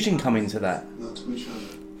does Vision come into that?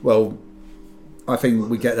 Well, I think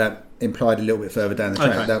we get that implied a little bit further down the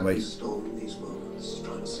track, Okay. don't we? Storming these moments,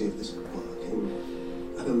 trying to see if this would work.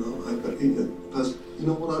 And I don't know. You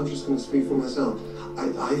know what? I'm just going to speak for myself. I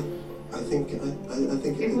think it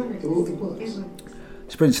works.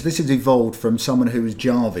 Sprints, this has evolved from someone who was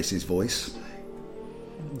Jarvis's voice,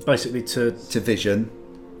 Basically to Vision,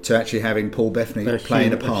 to actually having Paul Bettany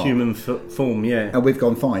playing a part. A human form, yeah. And we've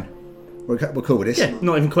gone fine. We're cool with this. Yeah,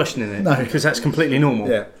 not even questioning it. No. Because that's completely normal.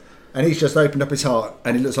 Yeah. And he's just opened up his heart,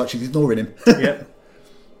 and it looks like she's ignoring him. Yeah.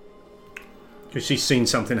 Because she's seen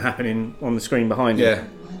something happening on the screen behind her. Yeah.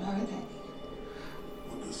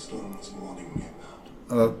 What the storm was warning me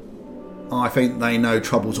about. I think they know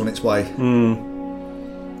trouble's on its way.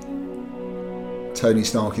 Tony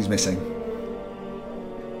Stark is missing.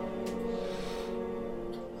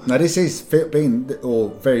 Now this is being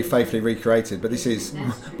very faithfully recreated, but this is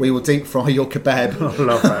we will deep fry your kebab. I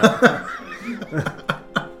love that.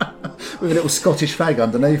 With a little Scottish flag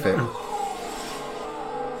underneath it.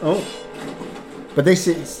 Oh. But this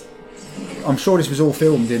is, I'm sure this was all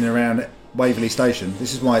filmed in and around Waverley Station.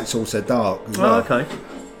 This is why it's all so dark as well. Oh, okay.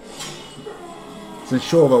 So I'm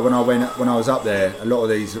sure that when I was up there, a lot of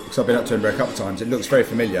these, because I've been up to Edinburgh a couple of times, it looks very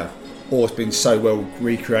familiar, or it's been so well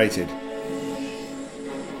recreated.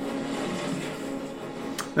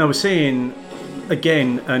 Now we're seeing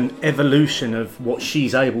again an evolution of what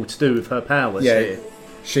she's able to do with her powers here.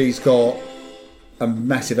 She's got a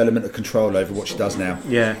massive element of control over what she does now.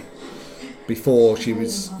 Yeah. Before she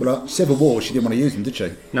was, Civil War, she didn't want to use them, did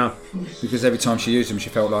she? No. Because every time she used them, she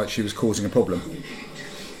felt like she was causing a problem.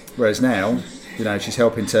 Whereas now, she's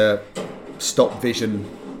helping to stop Vision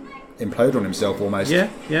implode on himself almost. Yeah,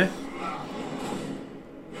 yeah.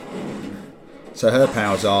 So her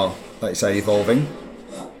powers are, like you say, evolving.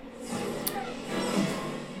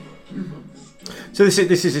 So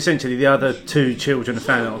this is essentially the other 2 children of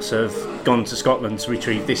Thanos have gone to Scotland to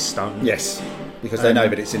retrieve this stone. Yes, because they know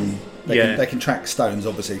that it's in. They can track stones,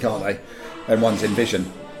 obviously, can't they? And one's in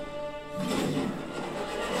Vision.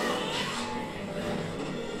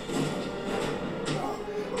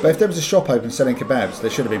 But if there was a shop open selling kebabs, there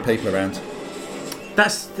should have been people around.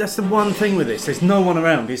 That's the one thing with this. There's no one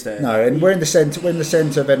around, is there? No, and we're in the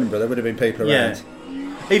centre of Edinburgh. There would have been people around.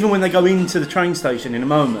 Yeah. Even when they go into the train station in a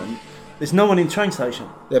moment, there's no one in the train station.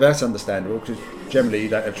 Yeah, but that's understandable because generally you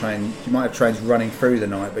don't have trains. You might have trains running through the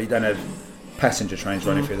night, but you don't have passenger trains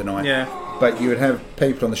running through the night. Yeah. But you would have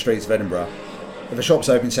people on the streets of Edinburgh. If a shop's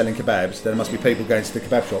open selling kebabs, then there must be people going to the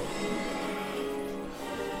kebab shop.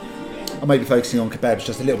 I may be focusing on kebabs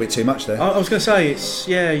just a little bit too much there. I was going to say,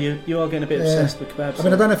 you are getting a bit obsessed with kebabs. I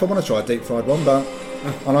mean, I don't know if I want to try a deep fried one, but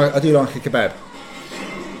I do like a kebab.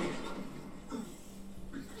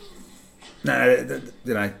 No,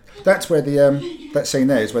 you know, that's where that scene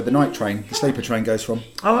there is where the night train, the sleeper train goes from.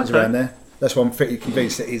 Oh, okay. It's around there. That's why I'm pretty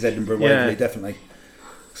convinced it is Edinburgh Waverley, definitely.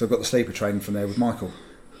 Because I've got the sleeper train from there with Michael.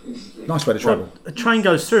 Nice way to travel. Well, a train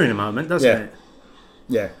goes through in a moment, doesn't it?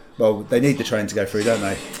 Yeah. Well, they need the train to go through, don't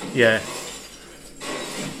they? Yeah.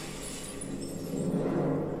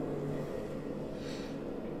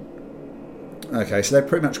 Okay, so they're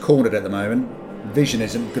pretty much cornered at the moment. Vision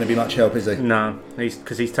isn't going to be much help, is he? No,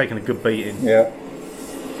 because he's taken a good beating. Yeah.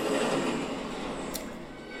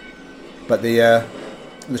 But the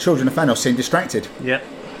children of Thanos seem distracted. Yeah.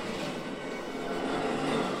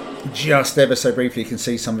 Just ever so briefly, you can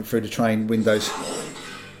see something through the train windows.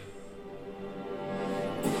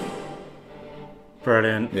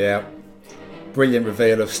 Brilliant. Yeah. Brilliant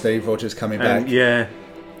reveal of Steve Rogers coming back. Yeah.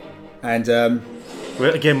 And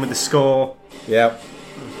again with the score. Yeah.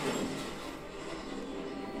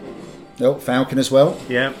 Oh, Falcon as well.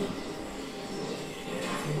 Yeah.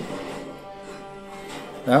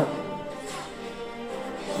 Oh.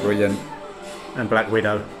 Brilliant. And Black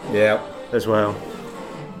Widow. Yeah. As well.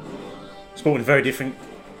 Sporting a very different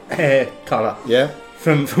hair colour. Yeah.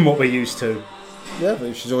 From what we're used to. Yeah,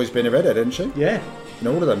 but she's always been a redhead, hasn't she? Yeah. In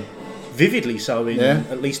all of them. Vividly so in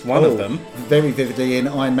at least one of them. Very vividly in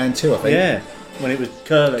Iron Man 2, I think. Yeah. When it was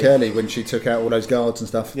Curly. Curly, when she took out all those guards and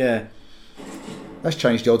stuff. Yeah. That's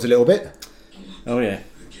changed the odds a little bit. Oh, yeah.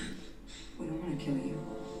 We don't want to kill you,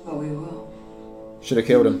 but we will. Should have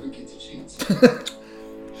killed him.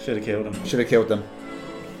 Should have killed him. Should have killed them.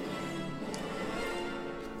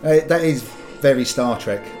 That is very Star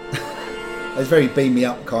Trek. There's very beam me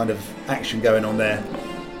up kind of action going on there.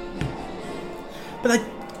 But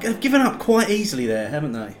they've given up quite easily there,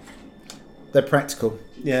 haven't they? They're practical.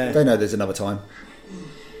 Yeah. They know there's another time.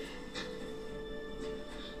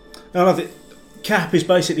 I love it. Cap is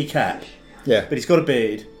basically Cap. Yeah. But he's got a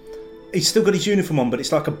beard. He's still got his uniform on, but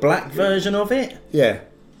it's like a black version of it. Yeah.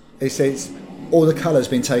 It's all the colour's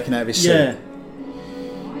been taken out of his suit. Yeah.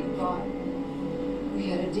 I thought we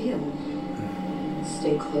had a deal.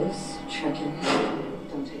 Stay close, check in.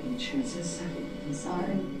 Don't take any chances. I'm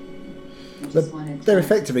sorry. They're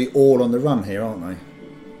effectively all on the run here, aren't they?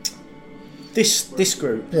 This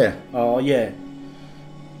group? Yeah. Oh, yeah.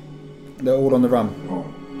 They're all on the run.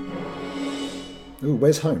 Ooh,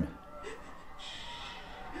 where's home?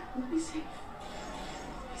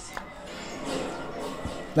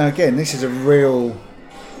 Now again, this is a real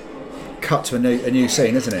cut to a new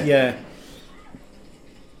scene, isn't it? Yeah.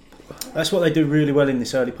 That's what they do really well in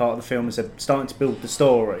this early part of the film, is they're starting to build the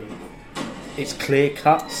story. It's clear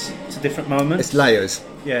cuts to different moments. It's layers.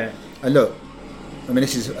 Yeah. And look, I mean,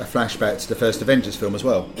 this is a flashback to the first Avengers film as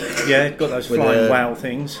well. Yeah, got those flying wow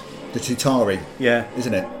things. The Chitauri. Yeah.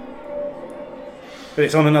 Isn't it? But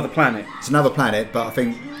it's on another planet. It's another planet, but I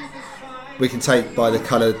think we can take by the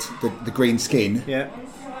coloured, the green skin. Yeah.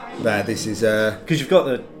 That this is because you've got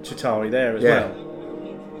the Chitauri there as well,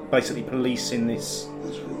 basically policing this.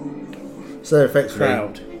 So they're effectively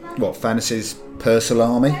crowd. What, Thanos' personal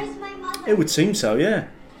army? It would seem so, yeah.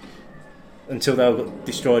 Until they all got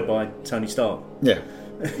destroyed by Tony Stark. Yeah.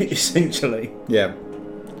 Essentially. Yeah.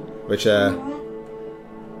 Which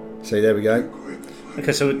see, there we go.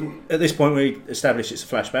 Okay, so at this point we establish it's a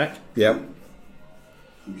flashback. Yeah.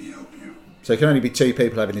 So it can only be two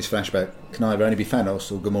people having this flashback. It can either only be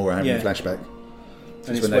Thanos or Gamora having a flashback.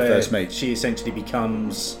 And it's when where they first meet. She essentially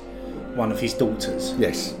becomes one of his daughters.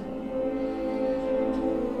 Yes.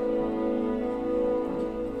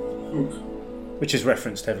 Which is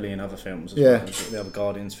referenced heavily in other films as Yeah. well. The other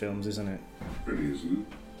Guardians films, isn't it?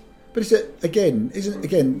 But is it again?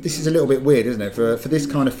 This is a little bit weird, isn't it? For this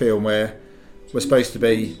kind of film where we're supposed to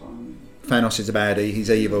be Thanos is a baddie, he's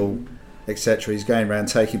evil, etc. He's going around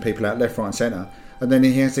taking people out left, right, and centre, and then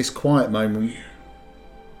he has this quiet moment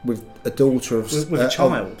with a daughter of with a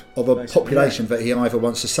child of a population that he either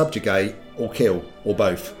wants to subjugate or kill or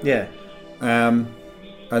both. Yeah.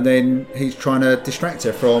 And then he's trying to distract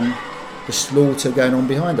her from the slaughter going on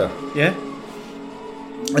behind her. Yeah.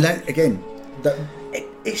 And that again,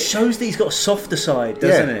 it shows that he's got a softer side,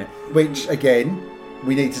 doesn't it? Which again,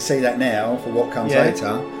 we need to see that now for what comes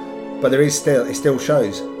later. But it still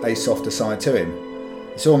shows a softer side to him.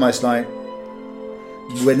 It's almost like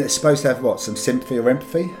when it's supposed to have what, some sympathy or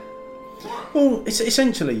empathy. Well, it's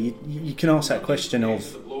essentially you can ask that question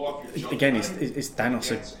of, again, is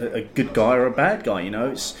Thanos a good guy or a bad guy? You know,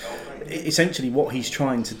 it's essentially what he's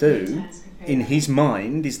trying to do in his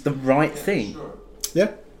mind is the right thing.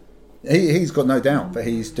 Yeah, he's got no doubt that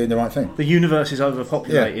he's doing the right thing. The universe is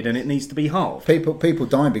overpopulated and it needs to be halved. People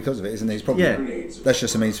dying because of it, isn't it? It's probably that's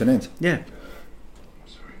just a means to an end. Yeah.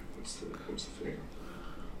 Sorry, what's the figure?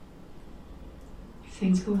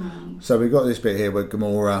 Things go wrong. So we've got this bit here where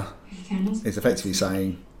Gamora is effectively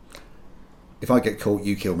saying, if I get caught,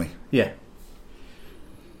 you kill me. Yeah.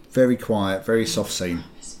 Very quiet, very soft scene.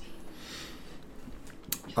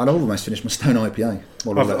 I'd almost finished my Stone IPA.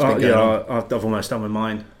 I've almost done with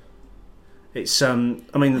mine. It's I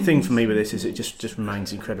mean, the thing for me with this is it just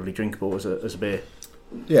remains incredibly drinkable as a beer.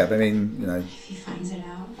 Yeah, but I mean, you know. If he finds it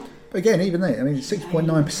out. Again, even there, I mean,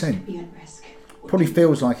 6.9%. Probably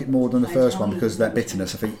feels like it more than the first one because of that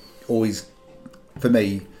bitterness. I think always, for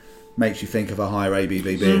me, makes you think of a higher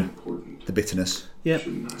ABV beer. The bitterness. Yep.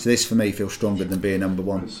 So this for me feels stronger than beer number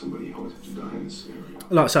one.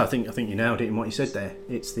 Like I say, I think you nailed it in what you said there.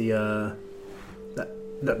 It's the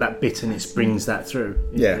that bitterness brings that through.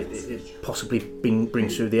 It possibly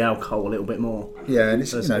brings through the alcohol a little bit more. Yeah, and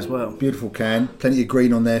it's as well. Beautiful can, plenty of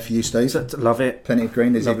green on there for you, Steve. Love it. Plenty of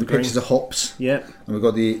green. There's Love even the green. pictures of hops. Yeah, and we've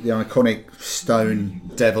got the iconic stone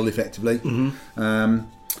devil, effectively. Mm-hmm.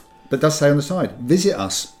 But it does say on the side, visit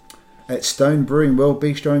us at Stone Brewing World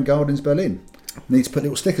Bistro and Gardens, Berlin. Need to put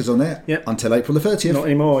little stickers on there until April the 30th. Not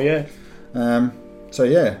anymore, yeah. So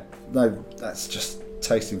yeah, no, that's just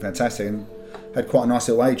tasting fantastic, and had quite a nice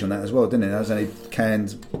little age on that as well, didn't it? That was only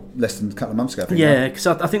canned less than a couple of months ago, I think. Yeah, because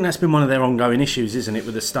I think that's been one of their ongoing issues, isn't it,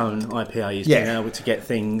 with the Stone IPA, is being able to get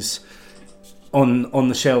things on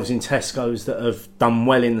the shelves in Tesco's that have done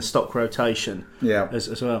well in the stock rotation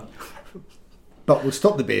as well. But we'll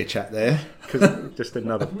stop the beer chat there. Because just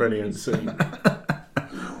another brilliant scene.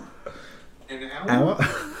 An hour? Are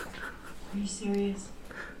you serious?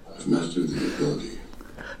 I've mastered the ability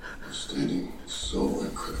of standing so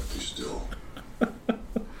incredibly still that I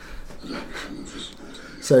become invisible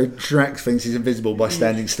to you. So Drax thinks he's invisible by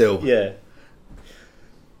standing still. Yeah.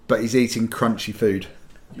 But he's eating crunchy food.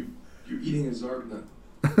 You're eating a Zargnut.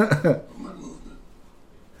 My movement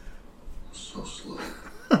was so slow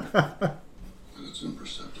that it's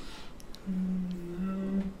imperceptible.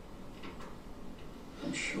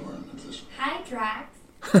 I'm sure I'm invisible. Hi, Drax.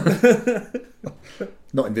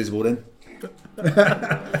 Not invisible then.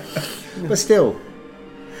 But still.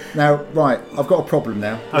 Now, right, I've got a problem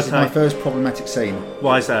now. This is my first problematic scene.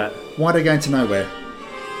 Why is that? Why are they going to nowhere?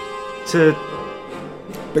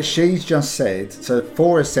 But she's just said, so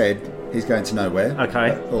Thor has said he's going to nowhere.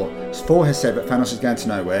 Okay. Or Thor has said that Thanos is going to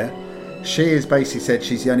nowhere. She has basically said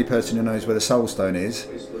she's the only person who knows where the Soul Stone is.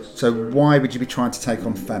 So why would you be trying to take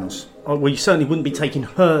on Thanos? Oh, well, you certainly wouldn't be taking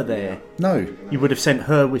her there. No. You would have sent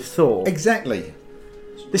her with Thor. Exactly.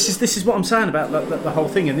 This is what I'm saying about the whole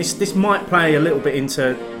thing, and this might play a little bit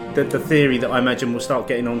into the theory that I imagine we'll start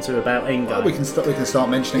getting onto about Endgame. Well, we can start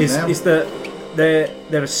mentioning it now. Is that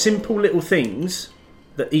there are simple little things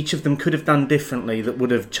that each of them could have done differently that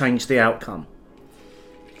would have changed the outcome.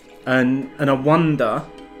 And I wonder,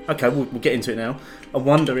 okay, we'll get into it now. I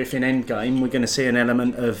wonder if in Endgame we're going to see an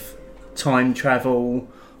element of time travel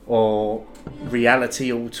or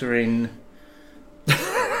reality altering.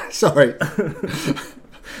 Sorry.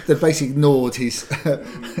 They basically ignored his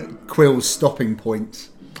Quill's stopping points.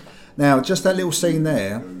 Now, just that little scene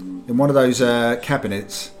there, in one of those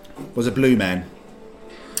cabinets, was a blue man.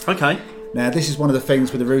 Okay. Now, this is one of the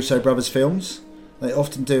things with the Russo brothers films. They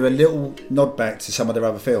often do a little nod back to some of their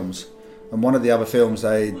other films. And one of the other films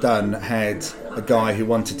they'd done had a guy who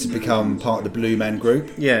wanted to become part of the Blue Man group.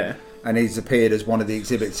 Yeah. And he's appeared as one of the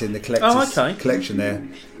exhibits in the collection there.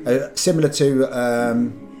 Similar to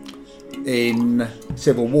in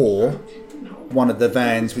Civil War, one of the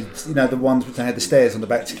vans with, you know, the ones which had the stairs on the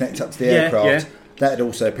back to connect up to the aircraft. That had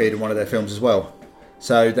also appeared in one of their films as well.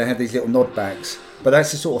 So they have these little nod backs. But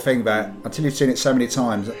that's the sort of thing that, until you've seen it so many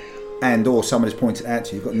times and or someone has pointed it out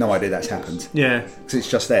to you, you've got no idea that's happened. Yeah. Because it's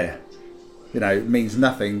just there. You know, it means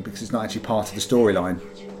nothing because it's not actually part of the storyline.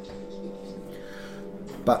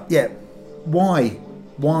 But yeah, why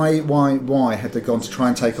had they gone to try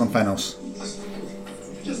and take on Thanos?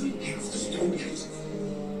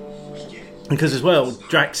 Because as well,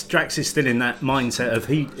 Drax is still in that mindset of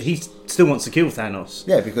he still wants to kill Thanos.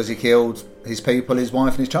 Yeah, because he killed his people, his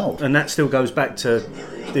wife and his child. And that still goes back to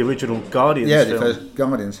the original Guardians Yeah, film. the first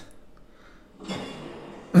Guardians.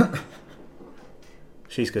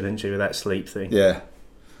 She's good, isn't she, with that sleep thing? Yeah.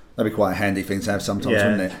 That'd be quite a handy thing to have sometimes,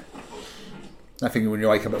 Yeah. wouldn't it? I think when you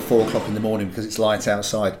wake up at 4 o'clock in the morning because it's light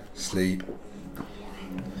outside, sleep.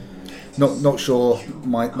 Not sure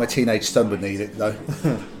my teenage son would need it though.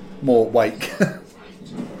 More wake.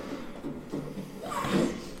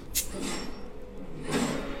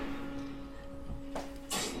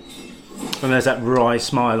 And there's that wry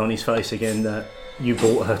smile on his face again that you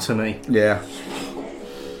brought her to me. Yeah.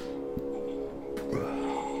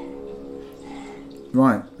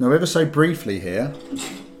 Right, now ever so briefly here,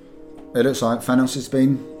 it looks like Thanos has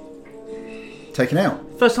been taken out.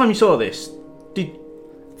 First time you saw this,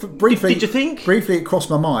 briefly, did you think? Briefly it crossed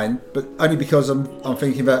my mind, but only because I'm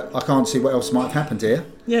thinking that I can't see what else might have happened here.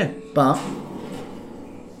 Yeah. But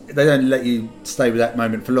they don't let you stay with that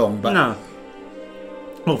moment for long. But no.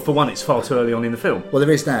 Well, for one, it's far too early on in the film. Well,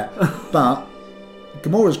 there is that. But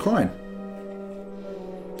Gamora's crying.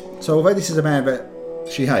 So although this is a man that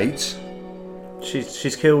she hates,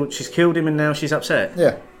 she's killed him, and now she's upset.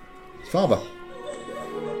 Yeah, his father.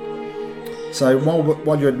 So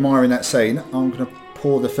while you're admiring that scene, I'm going to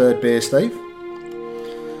pour the third beer, Steve.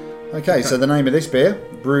 Okay, so the name of this beer,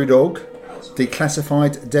 Brewdog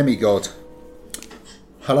Declassified Demigod.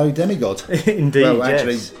 Hello, Demigod. Indeed, well,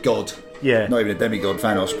 actually, yes. God. Yeah. Not even a demigod,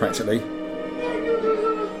 Thanos, practically.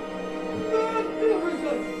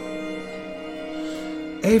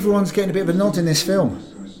 Everyone's getting a bit of a nod in this film.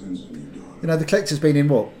 You know, the Collector's been in,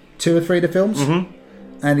 what, 2 or 3 of the films? Mm-hmm.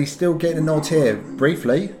 And he's still getting a nod here,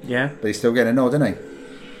 briefly. Yeah. But he's still getting a nod, isn't he?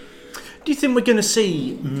 Do you think we're going to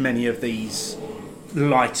see many of these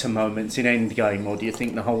lighter moments in Endgame, or do you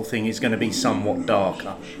think the whole thing is going to be somewhat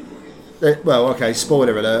darker? Well, okay,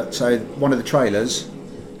 spoiler alert. So one of the trailers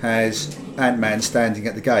has Ant-Man standing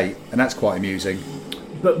at the gate, and that's quite amusing.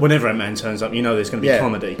 But whenever Ant-Man turns up, you know there's going to be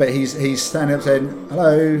comedy. But he's standing up saying,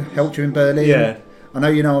 "Hello, helped you in Berlin. Yeah. I know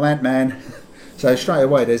you know I'm Ant-Man." So straight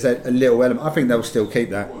away, there's a little element. I think they'll still keep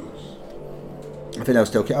that. I think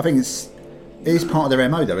it is part of their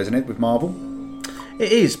MO, though, isn't it, with Marvel?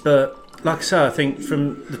 It is, but like I say, I think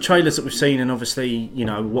from the trailers that we've seen, and obviously, you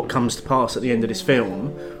know, what comes to pass at the end of this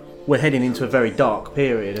film, we're heading into a very dark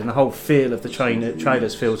period, and the whole feel of the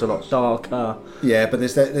trailers feels a lot darker. Yeah, but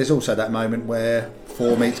there's also that moment where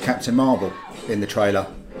Thor meets Captain Marvel in the trailer,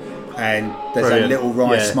 and there's Brilliant. that little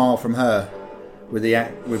wry Yeah. smile from her with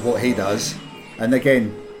what he does, and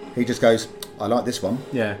again he just goes, "I like this one."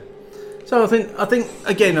 Yeah. So I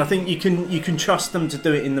think you can trust them to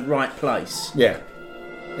do it in the right place. Yeah,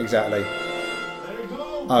 exactly.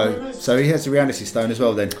 Oh, so he has the reality stone as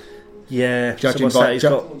well then. Yeah. Judging so what's by that? He's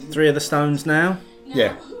got 3 of the stones now.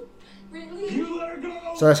 Yeah.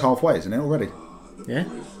 So that's halfway, isn't it, already? Yeah.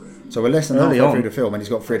 So we're less than Early halfway on. through the film and he's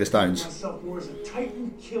got 3 of the stones.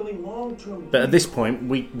 But at this point,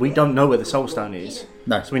 we don't know where the Soul Stone is.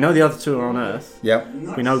 No. So we know the other 2 are on Earth. Yep.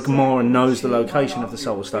 We know Gamora knows the location of the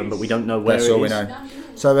Soul Stone, but we don't know where That's it all we is. know.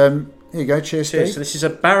 So here you go. Cheers, Cheers. Steve. So this is a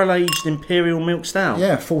barrel-aged Imperial Milk Stout.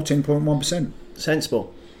 Yeah, 14.1%.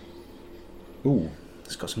 Sensible. Ooh.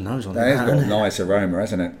 It's got some nose on That it. has got a hasn't it? nice aroma,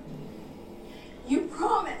 hasn't it? You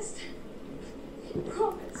promised. You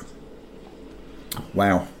promised.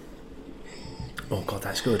 Wow. Oh God,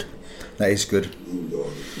 that's good. That is good.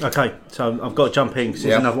 Okay, so I've got to jump in because it's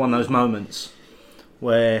Yep. another one of those moments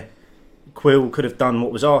where Quill could have done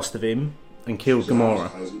what was asked of him and killed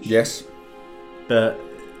Gamora. Yes. But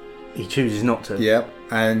he chooses not to. Yep.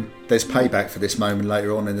 And there's payback for this moment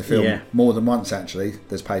later on in the film. Yeah. More than once, actually.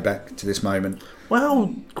 There's payback to this moment.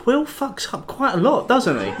 Well, Quill fucks up quite a lot,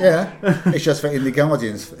 doesn't he? Yeah. It's just that in the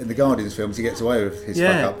Guardians films, he gets away with his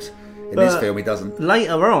fuck-ups. In this film, he doesn't.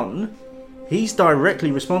 Later on, he's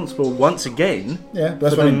directly responsible once again Yeah,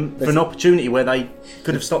 that's for, what for an opportunity where they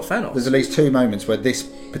could have stopped Thanos. There's at least 2 moments where this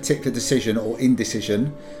particular decision or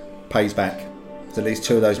indecision pays back. There's at least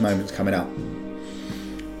 2 of those moments coming up.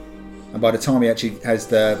 And by the time he actually has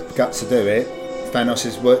the guts to do it, Thanos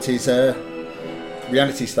has worked his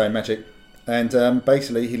reality stone magic. And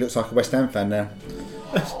basically, he looks like a West Ham fan now.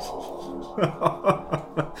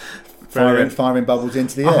 firing bubbles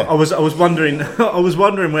into the air. I was wondering I was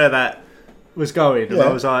wondering where that was going. And Yeah.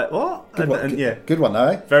 I was like, what? Good one, yeah. good one though,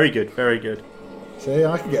 eh? Very good, very good. See,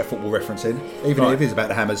 I can get a football reference in, even Right. if it's about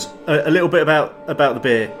the Hammers. A little bit about the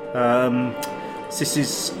beer. This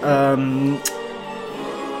is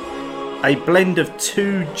a blend of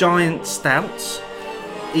 2 giant stouts,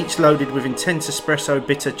 each loaded with intense espresso,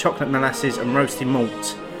 bitter chocolate molasses and roasted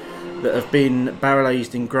malt that have been barrel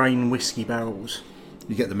aged in grain whiskey barrels.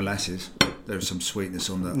 You get the molasses. There was some sweetness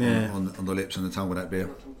on the on the lips and the tongue with that beer.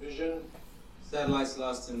 Satellites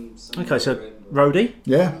lost in some Okay, so Rhodey.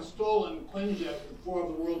 Yeah. Stolen Quinjet, four of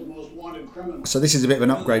the world's most wanted criminals. So this is a bit of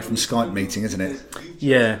an upgrade from Skype meeting, isn't it?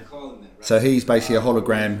 Yeah. So he's basically a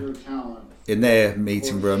hologram in their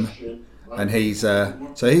meeting room, and he's so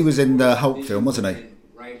he was in the Hulk film, wasn't he?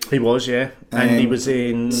 He was, yeah, and he was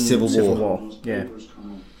in Civil War. Yeah.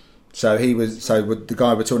 So he was. So the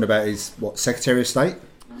guy we're talking about is what, Secretary of State?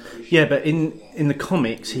 Yeah, but in the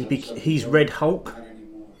comics, he's Red Hulk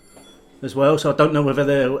as well. So I don't know whether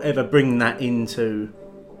they'll ever bring that into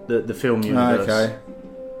the film universe. Okay.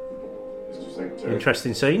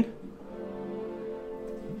 Interesting scene.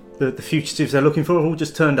 The fugitives they're looking for have all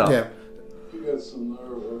just turned up. Yeah. You got some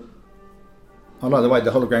nerve. I like the way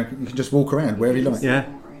the hologram, you can just walk around wherever you like. Yeah.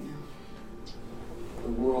 The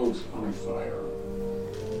world's on fire.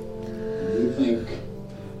 You think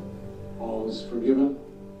all is forgiven?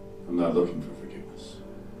 I'm not looking for forgiveness,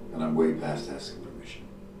 and I'm way past asking permission.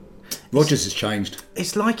 Rogers has changed.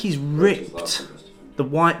 It's like he's ripped the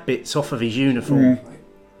white bits off of his uniform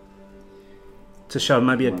to show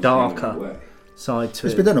maybe a darker side to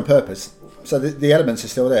It's it. been done on purpose. So the elements are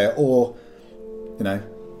still there, or, you know,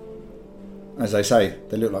 as they say,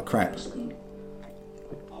 they look like crap.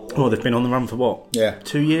 Well, they've been on the run for what? Yeah.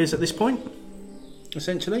 2 years at this point,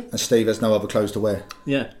 essentially. And Steve has no other clothes to wear.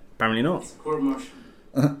 Yeah, apparently not.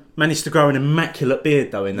 Uh-huh. Managed to grow an immaculate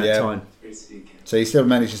beard though in that time. So he still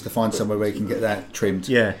manages to find somewhere where he can get that trimmed.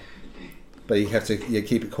 Yeah. But you have to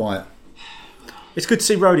keep it quiet. It's good to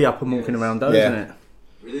see Rhodey up and walking around though, isn't it?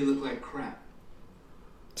 Really look like crap.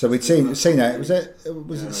 So we'd seen that. Was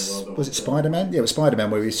it Spider-Man? Yeah, it was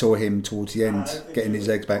Spider-Man where we saw him towards the end getting his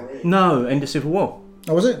legs back. No, end of Civil War.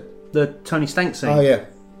 Oh, was it? The Tony Stank scene. Oh yeah.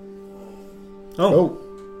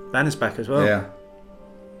 Oh. Banner's back as well. Yeah.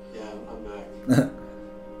 Yeah, I'm back.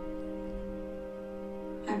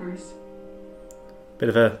 Hi, Bruce. Bit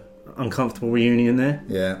of a uncomfortable reunion there.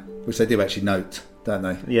 Yeah, which they do actually note, don't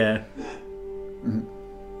they? Yeah. Mm-hmm.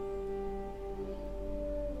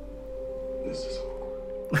 This is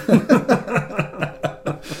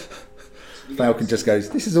Falcon just goes,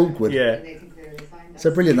 "This is awkward." Yeah. So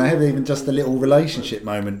brilliant. They have even just a little relationship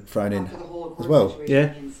moment thrown in as well.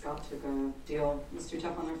 Yeah. Scott took a deal. Mr.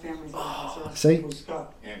 Tough on our families. See? Who's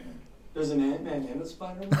Scott? Ant-Man. There's an Ant-Man and a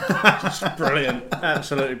Spider-Man. Brilliant.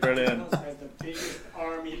 Absolutely brilliant. Has the biggest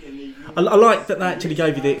army in the universe. I like that they actually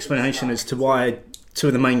gave you the explanation as to why two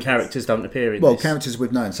of the main characters don't appear in Well, this. characters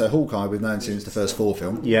we've known. So Hawkeye we've known since the first 4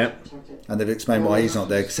 film. Yeah. And they've explained why he's not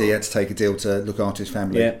there because he had to take a deal to look after his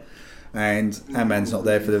family. Yeah. And Ant-Man's not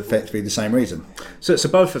there for effectively the same reason. So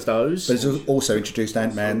both of those. But it's also introduced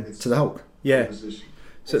Ant-Man to the Hulk. Yeah.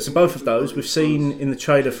 So both of those we've seen in the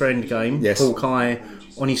trailer for Endgame. Yes. Hawkeye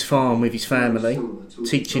on his farm with his family,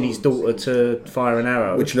 teaching his daughter to fire an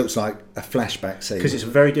arrow. Which looks like a flashback scene. Because it's a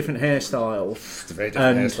very different hairstyle. It's a very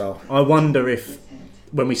different hairstyle. I wonder if,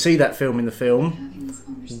 when we see that film in the film,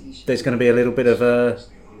 there's going to be a little bit of a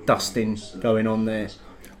dusting going on there.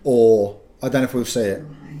 Or, I don't know if we'll see it.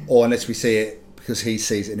 Or unless we see it because he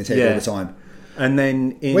sees it in his head all the time. And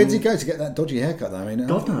then where did he go to get that dodgy haircut though? I mean,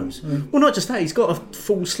 God knows. Well, not just that, he's got a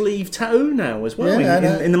full sleeve tattoo now as well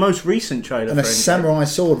in the most recent trailer. And a samurai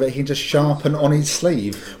sword that he can just sharpen on his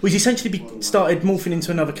sleeve. Well, he's essentially started morphing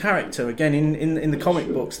into another character again. In the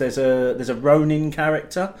comic books, there's a Ronin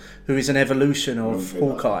character who is an evolution of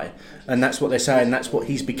Hawkeye, and that's what they're saying. That's what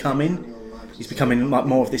he's becoming. He's becoming like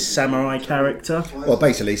more of this samurai character. Well,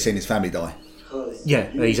 basically, he's seen his family die. Yeah,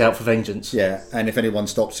 he's out for vengeance. Yeah, and if anyone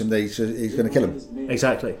stops him, he's going to kill him.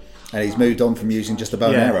 Exactly. And he's moved on from using just a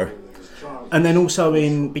bow and arrow. And then also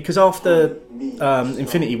because after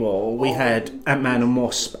Infinity War, we had Ant-Man and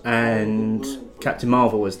Wasp and Captain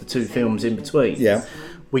Marvel as the 2 films in between. Yeah.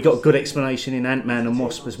 We got a good explanation in Ant-Man and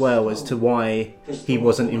Wasp as well as to why he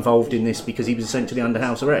wasn't involved in this, because he was essentially under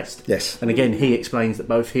house arrest. Yes. And again, he explains that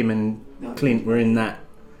both him and Clint were in that.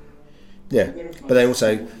 Yeah, but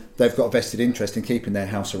they've got a vested interest in keeping their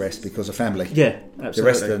house arrest because of family. Yeah, absolutely. The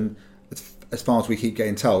rest of them, as far as we keep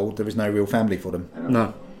getting told, there is no real family for them.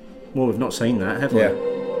 No. Well, we've not seen that, have we? Yeah.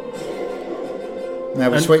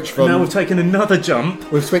 Now we've taken another jump.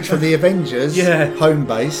 We've switched from the Avengers home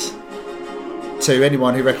base to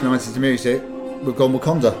anyone who recognises the music. We've gone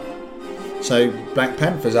Wakanda. So Black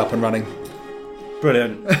Panther's up and running.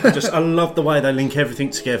 Brilliant. I love the way they link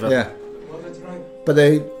everything together. Yeah. But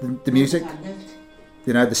the music,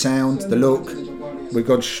 you know, the sound, the look, we've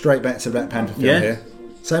gone straight back to the Black Panther film here.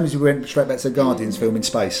 Same as we went straight back to the Guardians film in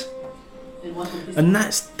space. And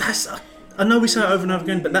that's I know we say it over and over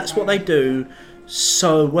again, but that's what they do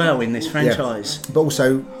so well in this franchise. Yeah. But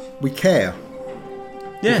also, we care.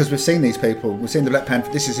 Yeah. Because we've seen these people. We've seen the Black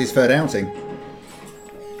Panther. This is his third outing.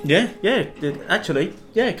 Yeah. Actually,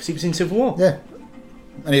 because he was in Civil War. Yeah.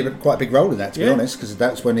 And he had quite a big role in that, to be Yeah. honest, because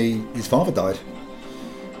that's when his father died.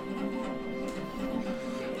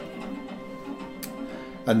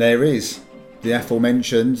 And there is the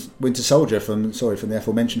aforementioned Winter Soldier from the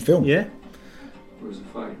aforementioned film. Yeah. Where's the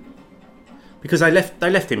fight? Because they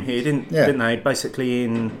left him here, didn't they?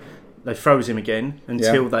 Basically, they froze him again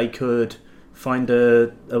until they could find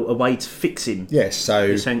a way to fix him. Yes, so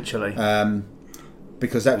essentially,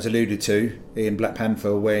 because that was alluded to in Black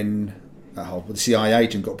Panther when the CIA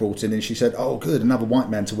agent got brought in, and she said, "Oh, good, another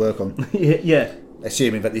white man to work on." yeah.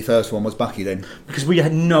 Assuming that the first one was Bucky, then, because we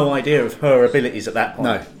had no idea of her abilities at that point.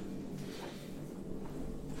 No.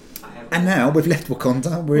 And now we've left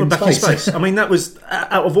Wakanda. We're back in space. I mean, that was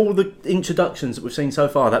out of all the introductions that we've seen so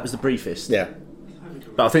far, that was the briefest. Yeah.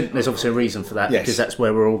 But I think there's obviously a reason for that, because that's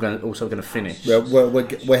where we're all also going to finish.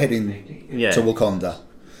 We're heading to Wakanda.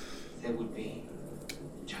 There would be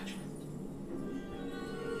judgment.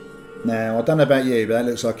 Now, I don't know about you, but that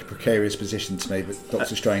looks like a precarious position to me that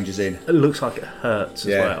Doctor Strange is in. It looks like it hurts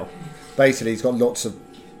as well. Basically, he's got lots of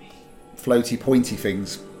floaty, pointy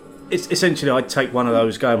things. It's essentially, I'd take one of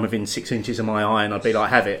those going within 6 inches of my eye, and I'd be like,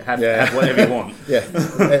 have whatever you want. Yeah,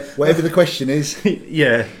 whatever the question is.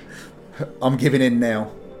 Yeah, I'm giving in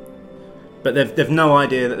now. But they've no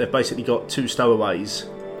idea that they've basically got 2 stowaways.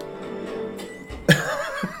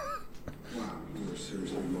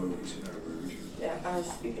 Yeah,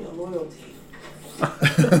 speaking of loyalty.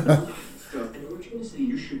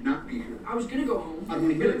 You should not be here. I was gonna go home, I wanna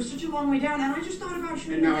but hear it was such a long way down, and I just thought about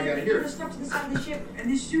shooting. And now I gotta hear it. Stuck to the side of the ship, and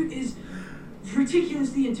this suit is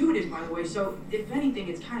ridiculously intuitive, by the way. So, if anything,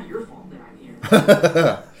 it's kind of your fault that I'm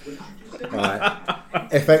here.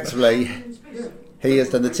 Right. Effectively, he has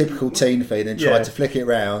done the typical teen thing and tried to flick it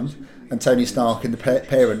round, and Tony Stark, in the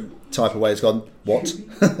parent type of way, has gone, "What?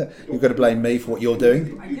 You're going to blame me for what you're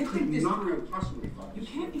doing?" I did think this through. You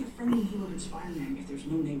can't be a friendly neighborhood Spider-Man if there's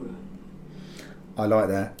no neighborhood. I like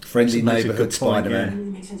that. Friendly neighbourhood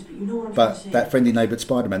Spider-Man. Makes sense, but you know what I'm But trying to say. that friendly neighbourhood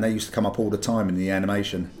Spider-Man, they used to come up all the time in the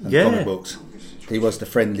animation and comic books. He was the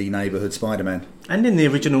friendly neighbourhood Spider-Man. And in the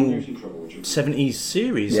original 70s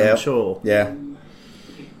series, I'm sure. Yeah.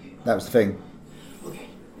 That was the thing. Okay,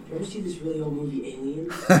 you ever see this really old movie,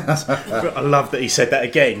 Aliens? I love that he said that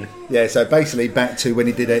again. Yeah, so basically back to when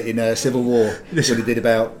he did it in Civil War, when he did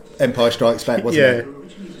about Empire Strikes Back, wasn't it?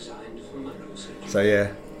 So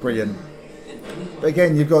yeah, brilliant. But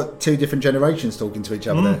again, you've got 2 different generations talking to each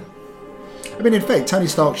other there. I mean, in fact, Tony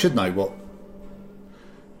Stark should know what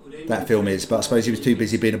that film is, but I suppose he was too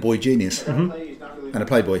busy being a boy genius and a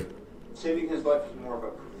playboy. Saving his life is more of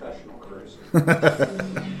a professional curse.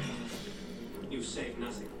 You save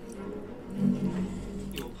nothing.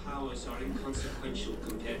 Your powers are inconsequential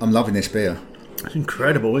compared. I'm loving this beer. It's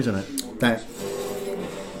incredible, isn't it?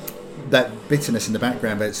 That bitterness in the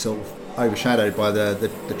background, but it's sort of overshadowed by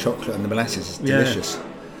the chocolate and the molasses. It's delicious.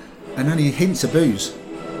 And only hints of booze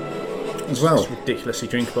as well. It's ridiculously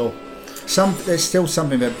drinkable. There's still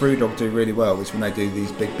something that Brewdog do really well, is when they do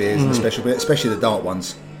these big beers and the special beers, especially the dark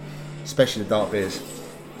ones, especially the dark beers.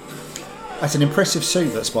 That's an impressive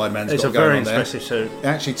suit that Spider-Man's got going on there. It's a very impressive suit. It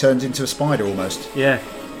actually turns into a spider almost. Yeah.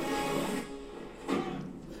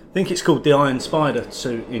 I think it's called the Iron Spider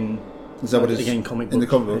suit in comic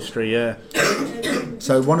book history, yeah.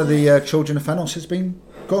 So one of the children of Thanos has been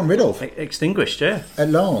gotten rid of. Extinguished, yeah. At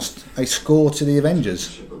last. A score to the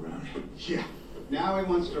Avengers. Yeah. Now he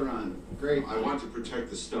wants to run. Great. I want to protect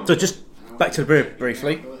the stone. So just back to the beer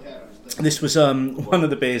briefly. This was one of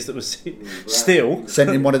the beers that was still sent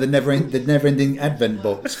in one of the never-ending Advent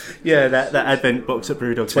box. Yeah, that Advent box at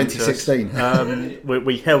Brewdog 2016.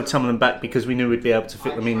 We held some of them back because we knew we'd be able to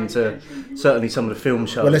fit them into certainly some of the film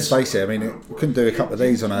shows. Well, let's face it. I mean, we couldn't do a couple of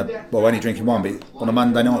these on only drinking one, but on a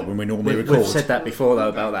Monday night when we normally record. We've said that before though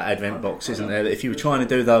about that Advent box, isn't there? That if you were trying to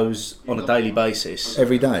do those on a daily basis,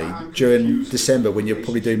 every day during December when you're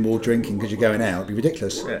probably doing more drinking because you're going out, it'd be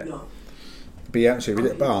ridiculous. Yeah. It'd be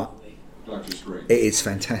absolutely ridiculous. But it is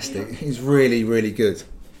fantastic. It's really, really good.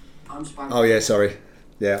 Oh yeah, sorry.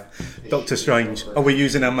 Yeah. Doctor Strange. Are we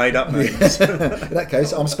using our made up names? In that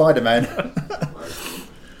case, I'm Spider-Man.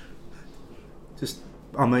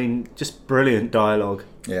 Just brilliant dialogue.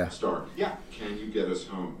 Yeah. Stark. Yeah. Can you get us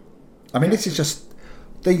home? I mean, this is just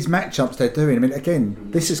these matchups they're doing. I mean,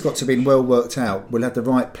 again, this has got to be well worked out. We'll have the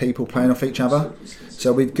right people playing off each other.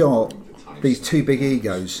 So we've got these 2 big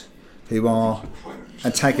egos who are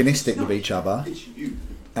antagonistic with each other,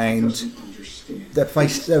 and they're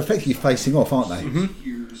effectively facing off, aren't they?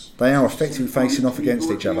 Mm-hmm. They are effectively facing off against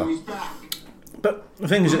each other. But The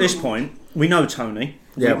thing is, at this point, we know Tony.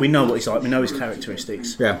 Yeah. We know what he's like. We know his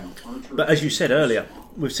characteristics. Yeah. But as you said earlier,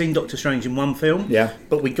 we've seen Doctor Strange in one film. Yeah.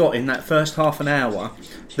 But we got in that first half an hour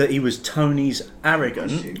that he was Tony's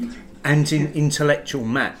arrogant and an intellectual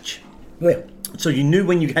match. Yeah. So you knew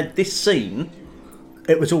when you had this scene,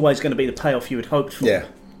 it was always going to be the payoff you had hoped for. Yeah.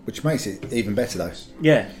 Which makes it even better, though.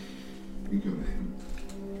 Yeah. You go to him.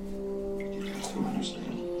 You guys don't understand.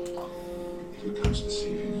 If it comes to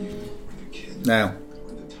saving you or the kid, Now,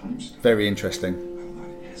 very interesting.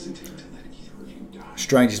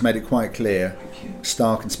 Strange has made it quite clear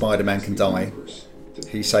Stark and Spider-Man can die.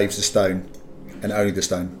 He saves the stone, and only the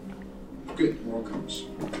stone. good, more comes.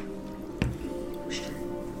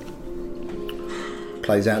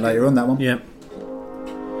 Plays out later on, that one. Yeah.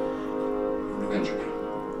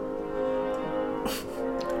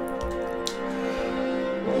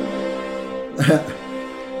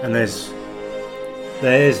 And there's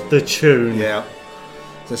the tune. Yeah.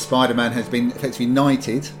 So Spider-Man has been effectively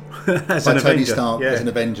knighted as by an Tony Avenger, Stark yeah. as an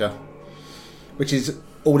Avenger, which is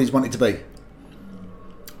all he's wanted to be.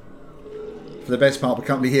 For the best part of a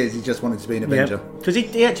couple of years, he just wanted to be an Avenger. Because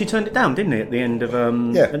he actually turned it down, didn't he? At the end of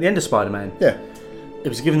at the end of Spider-Man. Yeah. It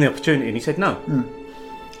was given the opportunity, and he said no.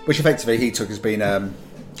 Which effectively he took as being a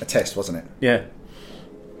test, wasn't it? Yeah.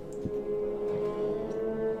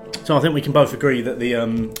 So I think we can both agree that the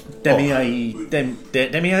demi-aged,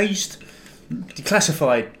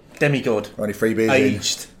 declassified demigod, only 3 beers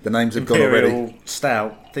aged, in. The names have gone Imperial already.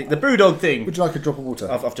 Stout, the BrewDog thing. Would you like a drop of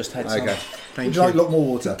water? I've just had some. Okay. Thank Would you like a lot more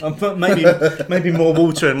water? Maybe more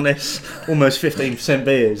water and less almost 15%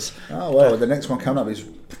 beers. Oh well, the next one coming up is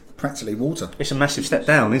practically water. It's a massive step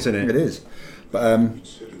down, isn't it? It is. But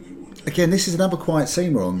again, this is another quiet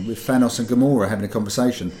scene we're on with Thanos and Gamora having a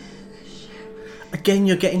conversation. Again,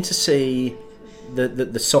 you're getting to see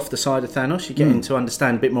the softer side of Thanos. You're getting to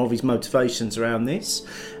understand a bit more of his motivations around this.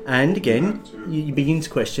 And again, you begin to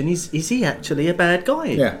question, is he actually a bad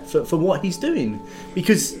guy for what he's doing?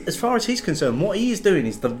 Because as far as he's concerned, what he is doing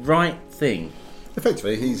is the right thing.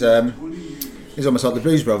 Effectively, he's almost like the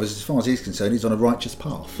Blues Brothers. As far as he's concerned, he's on a righteous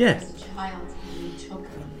path. Yeah.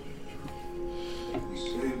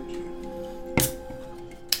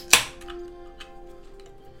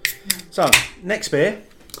 So, next beer.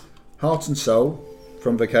 Heart and Soul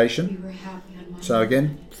from Vacation. So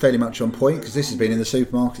again, fairly much on point because this has been in the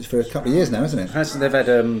supermarkets for a couple of years now, hasn't it? They've had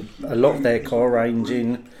a lot of their core range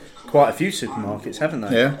in quite a few supermarkets, haven't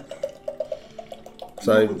they? Yeah.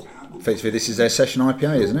 So, effectively, this is their session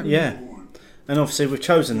IPA, isn't it? Yeah. And obviously we've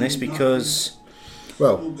chosen this because...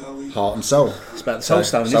 Well, Heart and Soul. It's about the Soul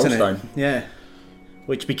Stone, isn't Soulstone. it? Yeah.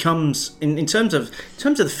 Which becomes, in terms of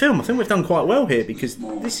the film, I think we've done quite well here because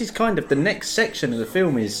this is kind of the next section of the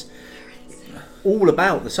film is all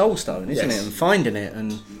about the Soul Stone, isn't it? And finding it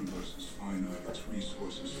and...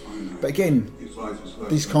 But again,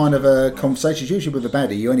 these kind of conversations, usually with a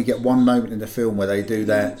baddie, you only get one moment in the film where they do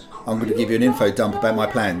that, I'm going to give you an info dump about my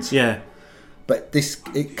plans. Yeah. But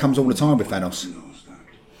it comes all the time with Thanos.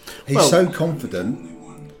 He's so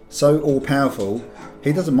confident, so all-powerful,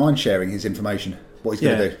 he doesn't mind sharing his information, what he's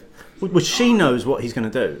going to do. Well, she knows what he's going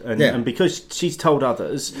to do, and because she's told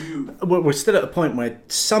others, we're still at a point where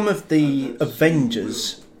some of the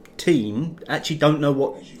Avengers team actually don't know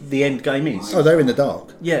what the end game is. Oh, they're in the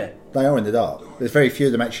dark. Yeah. They are in the dark. There's very few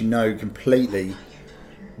of them actually know completely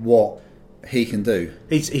what he can do.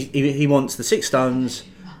 He wants the 6 stones,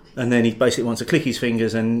 and then he basically wants to click his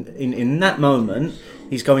fingers, and in that moment,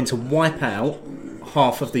 he's going to wipe out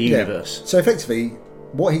half of the universe. Yeah. So effectively,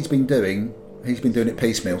 what he's been doing it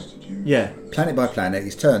piecemeal. Yeah. Planet by planet,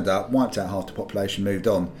 he's turned up, wiped out half the population, moved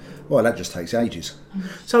on. Well, that just takes ages.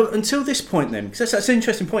 So until this point then, because that's an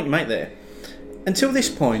interesting point you make there, until this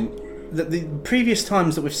point, the previous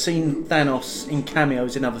times that we've seen Thanos in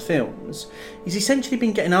cameos in other films, he's essentially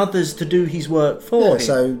been getting others to do his work for him.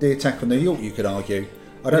 So the attack on New York, you could argue.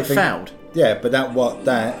 I don't think failed. Yeah, but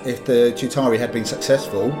if the Chitauri had been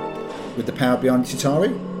successful with the power behind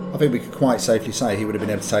Chitauri, I think we could quite safely say he would have been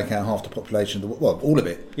able to take out half the population of the world, all of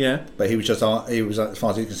it. Yeah. But he was as far as he was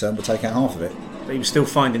concerned, would take out half of it. But he was still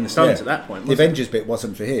finding the stones at that point. The Avengers bit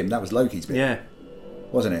wasn't for him; that was Loki's bit. Yeah.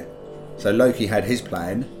 Wasn't it? So Loki had his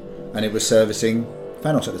plan, and it was servicing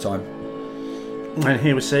Thanos at the time. And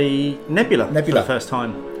here we see Nebula for the first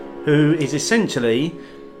time, who is essentially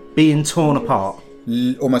being torn apart.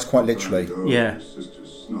 Almost quite literally. Yeah.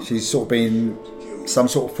 She's sort of been some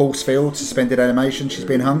sort of force field, suspended animation. She's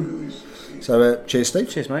been hung. So cheers, Steve.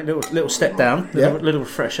 Cheers, mate. Little step down. Little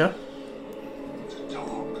refresher.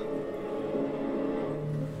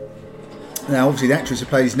 Now, obviously, the actress who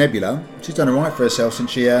plays Nebula, she's done alright for herself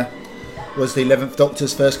since she was the 11th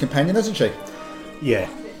Doctor's first companion, hasn't she? Yeah.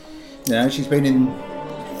 You know, she's been in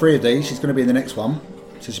 3 of these. She's going to be in the next one.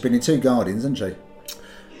 So she's been in 2 Guardians, hasn't she?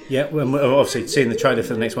 Yeah, well, obviously seeing the trailer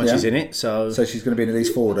for the next one, she's in it. So she's going to be in at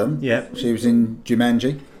least 4 of them. Yeah. She was in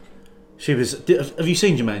Jumanji. She was. Have you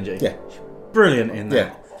seen Jumanji? Yeah. Brilliant in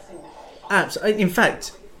that. Yeah. In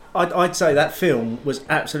fact, I'd say that film was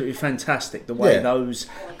absolutely fantastic. The way those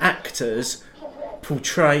actors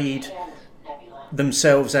portrayed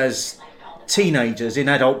themselves as teenagers in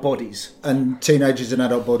adult bodies. And teenagers in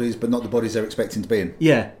adult bodies, but not the bodies they're expecting to be in.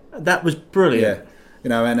 Yeah, that was brilliant. Yeah. You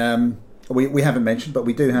know, and we haven't mentioned, but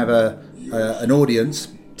we do have an audience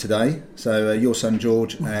today. So your son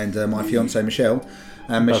George and my fiancée Michelle.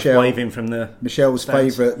 And Michelle, waving from the Michelle's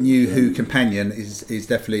favourite new Who companion is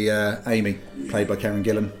definitely Amy, played by Karen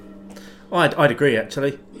Gillan. I'd agree,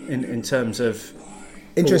 actually, in terms of...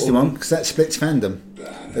 Interesting one, because that splits fandom.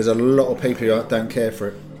 There's a lot of people who don't care for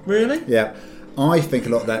it. Really? Yeah. I think a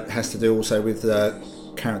lot of that has to do also with the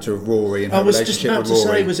character of Rory and her I was relationship just about with to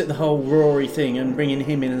Rory. say, was it the whole Rory thing and bringing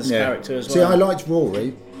him in as a character as well? See, I liked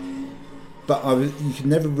Rory, but you could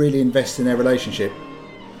never really invest in their relationship.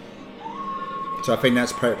 So I think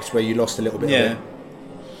that's perhaps where you lost a little bit of it.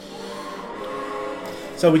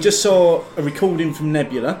 So we just saw a recording from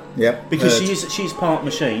Nebula. Yep. Because she's part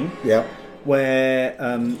machine. Yep. Where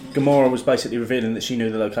Gamora was basically revealing that she knew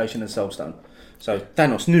the location of Soulstone. So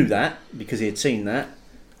Thanos knew that because he had seen that,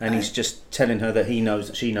 and he's just telling her that he knows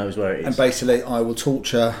that she knows where it is. And basically, I will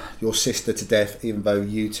torture your sister to death, even though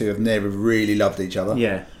you two have never really loved each other.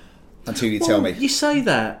 Yeah. Until you tell me. You say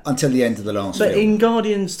that. Until the end of the last film. But in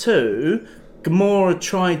Guardians 2, Gamora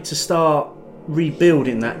tried to start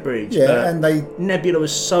rebuilding that bridge. Yeah, but and Nebula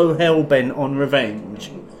was so hell bent on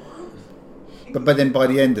revenge. But then by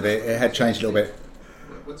the end of it, it had changed a little bit.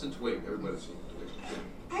 What's its weight? Everybody's seen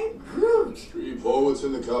Hey, Groot! 3 forwards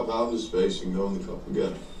in the cup, out into space, you can go in the cup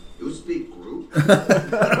again. You speak Groot?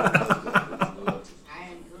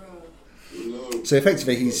 So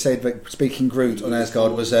effectively, he said that speaking Groot on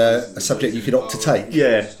Asgard was a subject you could opt to take.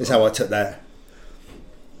 Yeah. Is how I took that.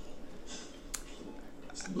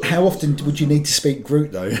 How often would you need to speak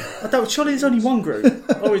Groot, though? I don't. Surely there's only one Groot,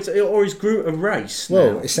 or is Groot a race?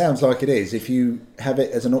 Well, now? it sounds like it is. If you have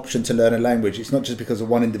it as an option to learn a language, it's not just because of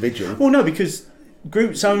one individual. Well, no, because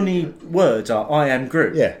Groot's only words are "I am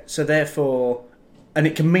Groot." Yeah. So therefore, and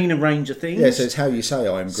it can mean a range of things. Yeah. So it's how you say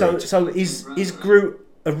 "I am Groot." So is Groot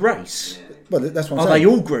a race? Well, that's what I'm saying. Are they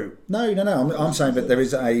all Groot? No. I'm saying that there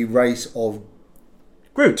is a race of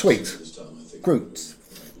Groot. Tweets. Groots.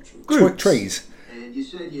 Trees. You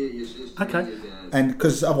said your sister. Okay. And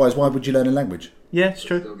because otherwise, why would you learn a language? Yeah, it's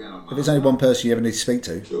true. If there's only one person you ever need to speak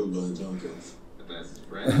to. Killed by a dark elf.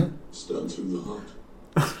 Stabbed through the heart.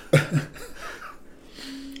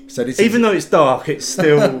 So this even though it's dark, it's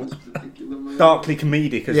still darkly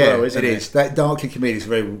comedic as well, isn't it? It is. That darkly comedic is a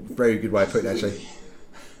very, very good way of putting it, actually.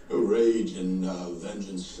 A rage and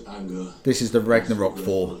vengeance, anger. This is the Ragnarok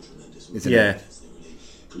 4, isn't it?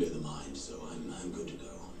 Clear the mind, so I'm good to go.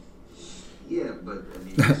 Yeah, but I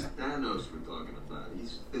mean, it's Thanos we're talking about.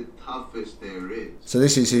 He's the toughest there is. So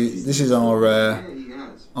this is our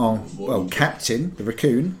captain, the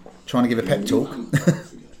raccoon, trying to give a pep talk.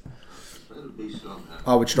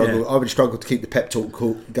 I would struggle. Yeah. I would struggle to keep the pep talk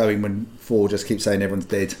going when Thor just keeps saying everyone's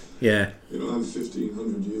dead. Yeah. You know, I'm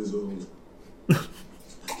 1,500 years old.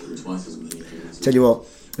 Twice as many years. Tell you what,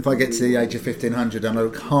 if I get to the age of 1,500 and I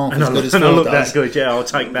look half as good as Thor does, look that good, yeah, I'll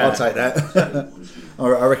take that. I'll take that.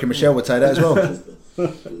 I reckon Michelle would take that as well.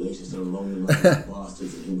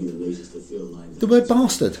 The word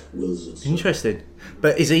bastard. Interesting.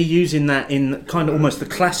 But is he using that in kind of almost the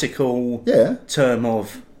classical term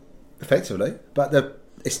of... Effectively. But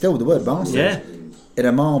it's still the word bastard. Yeah. In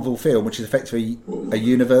a Marvel film, which is effectively a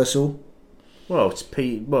universal... Well, it's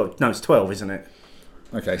 12, isn't it?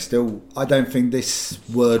 Okay, still, I don't think this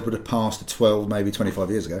word would have passed the 12, maybe 25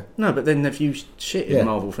 years ago. No, but then they've used shit in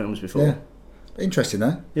Marvel films before. Yeah. Interesting,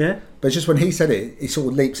 though. Yeah. But it's just when he said it, he sort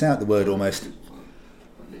of leaps out the word almost.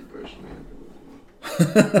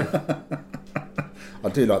 I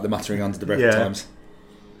do like the muttering under the breath at times.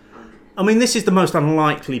 I mean, this is the most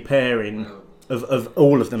unlikely pairing of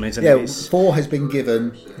all of them, isn't it? Yeah, Thor has been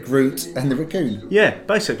given Groot and the raccoon. Yeah,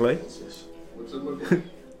 basically.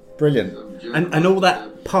 Brilliant. And all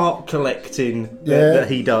that part collecting that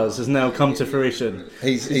he does has now come to fruition.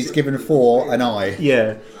 He's given Thor an eye.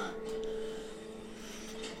 Yeah.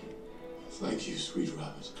 Thank you, sweet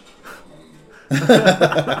rabbit.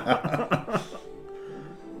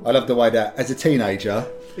 I love the way that, as a teenager,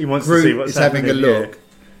 he wants Groot to see what's is having a happening, look,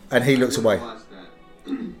 and he looks away.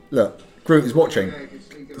 Look, Groot is watching.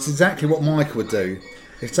 It's exactly what Michael would do.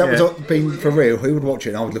 If that was been for real, he would watch it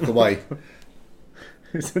and I would look away.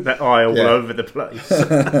 That eye all over the place. I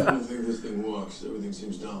don't think this thing works. Everything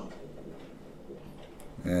seems dark.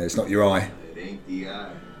 It's not your eye. It ain't the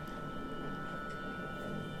eye.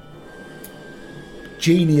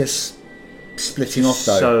 Genius splitting off,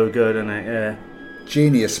 though. So good, isn't it? Yeah.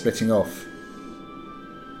 Genius splitting off.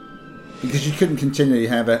 Because you couldn't continually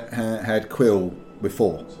have had Quill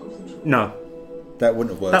before. No. That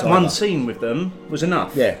wouldn't have worked. That either. one scene with them was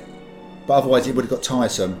enough. Yeah. But otherwise it would have got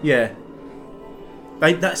tiresome. Yeah.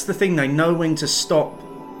 That's the thing, they know when to stop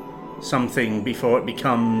something before it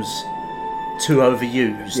becomes too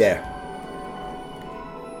overused. Yeah.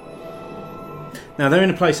 Now, they're in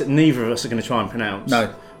a place that neither of us are going to try and pronounce.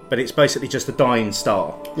 No. But it's basically just a dying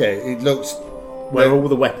star. Yeah, it looks... Where all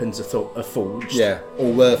the weapons are forged. Yeah,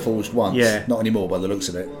 or were forged once. Yeah. Not anymore by the looks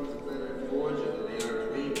of it.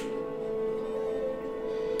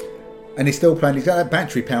 And he's still playing. He's got that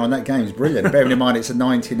battery power on that game. It's brilliant. Bearing in mind it's a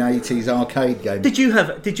 1980s arcade game. Did you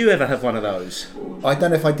ever have one of those? I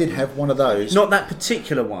don't know if I did have one of those. Not that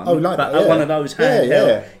particular one. Oh, like but that, yeah. one of those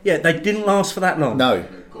handheld. Yeah. They didn't last for that long. No.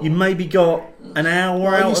 You maybe got an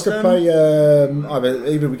hour out of them. I used to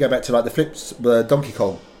play. Even we go back to like the Donkey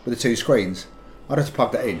Kong with the two screens. I'd have to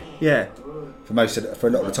plug that in. Yeah. For a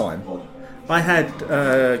lot of the time. I had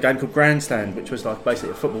a game called Grandstand, which was like basically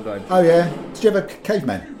a football game. Oh yeah. Did you have a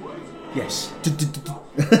Caveman? Yes.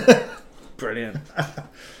 Brilliant.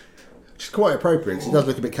 Which is quite appropriate, because it does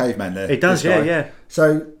look a bit caveman there. It does, yeah.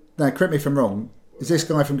 So, now, correct me if I'm wrong, is this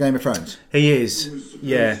guy from Game of Thrones? He is,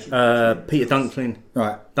 yeah. Peter Dinklage.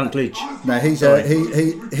 Right. Dinklage. No, he's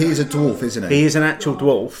he's a dwarf, isn't he? He is an actual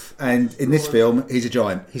dwarf. And in this film, he's a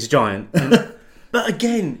giant. He's a giant. But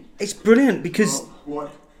again, it's brilliant, because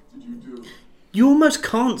What did you do? you almost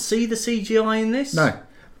can't see the CGI in this. No.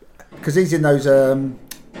 Because he's in those...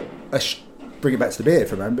 bring it back to the beer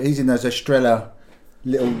for a moment, but he's in those Estrella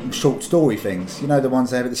little short story things. You know, the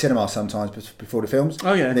ones they have at the cinema sometimes before the films?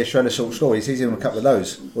 Oh, yeah. The Estrella short stories. He's in a couple of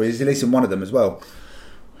those. Or he's at least in one of them as well.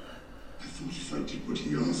 I think if I did what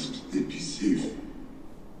he asked, they'd be safe.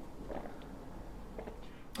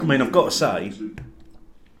 I mean, I've got to say,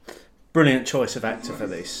 brilliant choice of actor for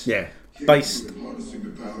this. Yeah. Based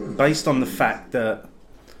on the fact that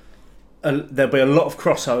there'll be a lot of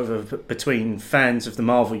crossover between fans of the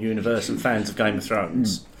Marvel Universe and fans of Game of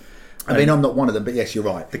Thrones. I mean, I'm not one of them, but yes, you're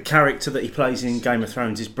right. The character that he plays in Game of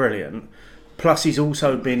Thrones is brilliant. Plus, he's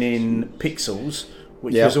also been in Pixels,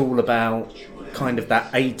 which was all about kind of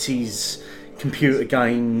that 80s computer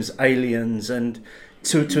games, aliens, and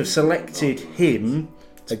to have selected him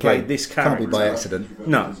to play this character... Can't be by accident.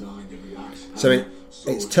 No. So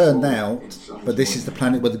it's turned out, but this is the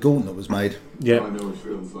planet where the Gauntlet was made. Yeah.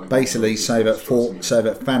 Basically, so that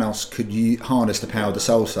Thanos could harness the power of the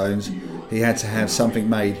Soul Stones, he had to have something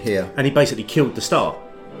made here. And he basically killed the star.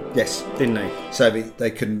 Yes. Didn't he? So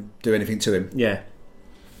they couldn't do anything to him. Yeah.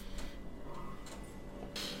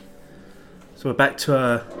 So we're back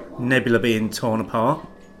to Nebula being torn apart.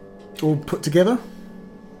 All put together?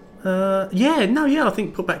 I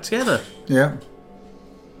think put back together. Yeah.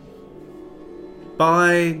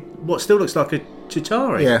 By what still looks like a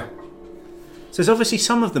Chitauri. Yeah. So there's obviously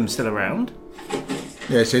some of them still around.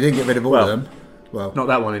 Yeah, so he didn't get rid of all of them. Well, not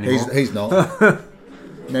that one anymore. He's not.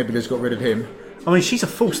 Nebula's got rid of him. I mean, she's a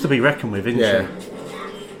force to be reckoned with, isn't she?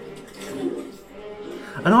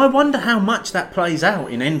 And I wonder how much that plays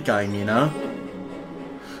out in Endgame, you know?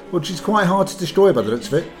 Well, she's quite hard to destroy by the looks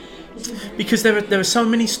of it. Because there are so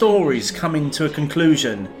many stories coming to a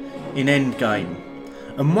conclusion in Endgame.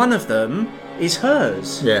 And one of them is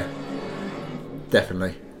hers. Yeah.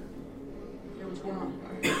 Definitely.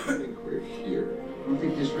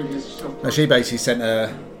 Now, she basically sent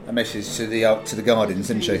a message to the Guardians,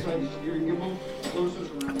 didn't she?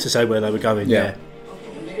 To say where they were going, yeah.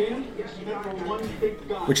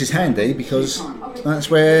 Which is handy because that's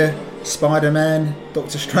where Spider-Man,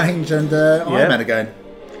 Doctor Strange and Iron Man are going.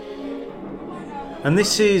 And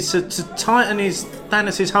this is... Titan is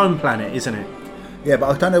Thanos' home planet, isn't it? Yeah,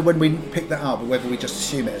 but I don't know when we pick that up or whether we just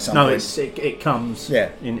assume it at some point. No, it comes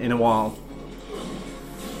in a while.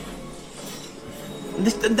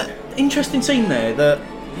 That interesting scene there that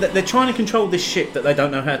they're trying to control this ship that they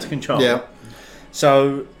don't know how to control. Yeah.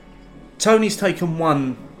 So Tony's taken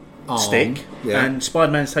one stick yeah. and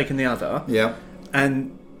Spider-Man's taken the other. Yeah.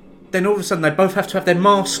 And then all of a sudden they both have to have their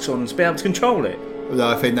masks on to be able to control it. Well,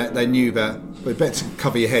 I think that they knew that. But better to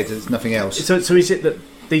cover your head. There's nothing else. So is it that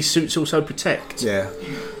these suits also protect? Yeah.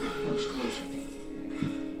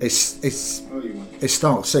 It's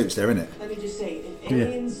Stark suits there, isn't it? Let me just say, if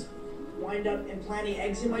aliens wind up implanting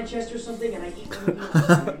eggs in my chest or something, and I eat one of those.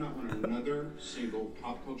 I'm not on another single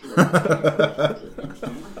pop culture reference.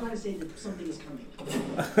 I'm trying to say that something is coming.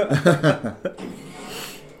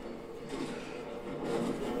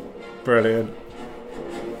 Brilliant.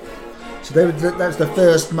 So that was the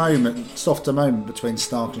first moment, softer moment between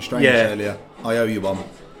Stark and Strange earlier. I owe you one.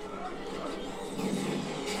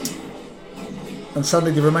 And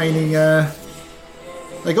suddenly the remaining...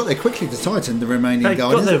 they got there quickly to Titan, the remaining They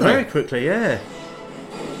Guardians. got there very quickly, yeah.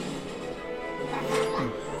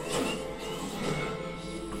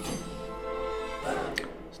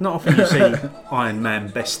 It's not often you see Iron Man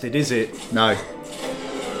bested, is it? No.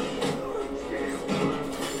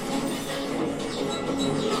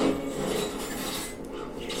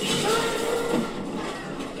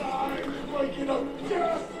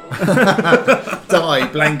 Die,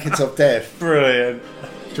 blanket of death. Brilliant.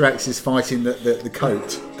 Drax is fighting the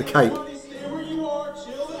coat, the cape.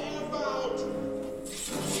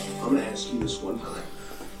 I'm gonna ask you this one time.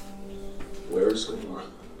 Where is Gamora?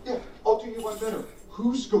 Yeah, I'll do you one better.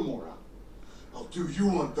 Who's Gamora? I'll do you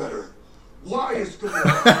one better. Why is Gamora?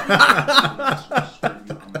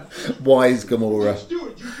 Why is Gamora? Let's do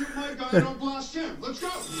it. You shoot my guy and I'll blast him. Let's go.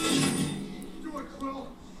 Do it, Quill.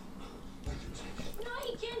 No,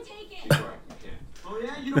 he can't take it. Oh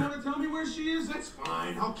yeah? You don't want to tell me where she is? That's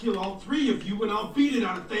fine. I'll kill all three of you and I'll beat it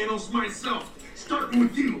out of Thanos myself. Starting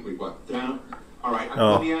with you. Wait, what? Down? All right,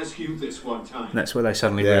 let me ask you this one time. That's where they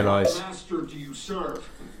suddenly realise. What master do you serve?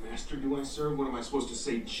 Master do I serve? What am I supposed to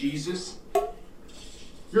say? Jesus?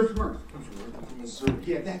 You're from Earth. I'm from Earth. I'm from this Earth.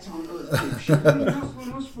 Yeah, that's on Earth. What else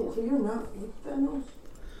on Earth for? So you're not with Thanos?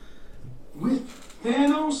 With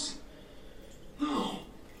Thanos? No.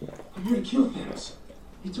 I'm here to kill Thanos.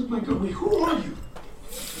 He took my gun. Wait, who are you?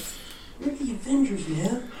 You're the Avengers,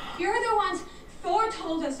 man. You're the ones Thor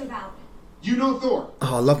told us about. You know Thor.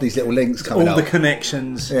 Oh, I love these little links coming All up. the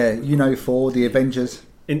connections. Yeah, you know Thor, the Avengers.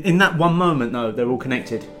 In that one moment, though, they're all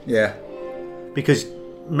connected. Yeah. Because,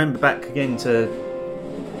 remember back again to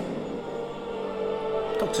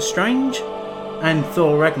Doctor Strange and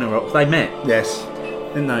Thor Ragnarok, they met. Yes.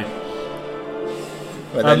 Didn't they?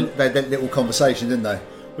 Well, they had that little conversation, didn't they?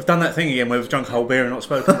 We've done that thing again where we've drunk a whole beer and not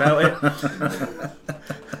spoken about it.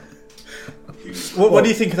 What do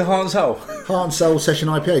you think of the Heart and Soul? Heart and Soul Session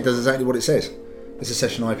IPA does exactly what it says. It's a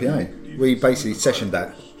Session IPA. We basically sessioned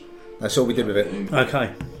that. That's all we did with it.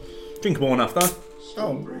 Okay. Drinkable enough, though.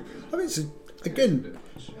 Oh, I mean, again,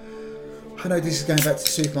 I know this is going back to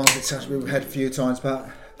supermarkets as we've had a few times, but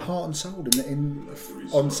Heart and Soul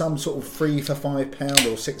on some sort of 3 for £5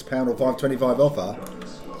 or £6 or $5.25 offer.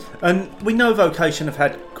 And we know Vocation have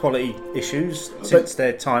had quality issues since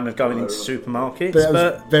their time of going into supermarkets, But it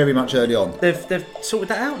was very much early on. They've sorted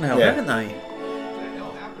that out now, haven't they?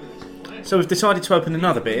 So we've decided to open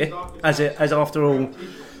another beer, as after all,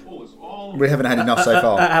 we haven't had enough so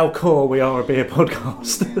far. At our core, we are a beer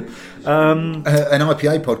podcast. An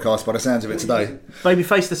IPA podcast, by the sounds of it today.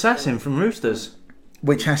 Babyfaced Assassin from Roosters.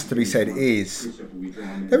 Which has to be said is...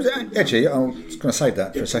 Actually, I was going to save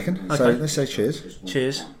that for a second. Okay. So let's say cheers.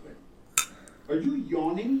 Cheers. Are you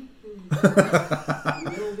yawning?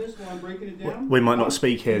 We might not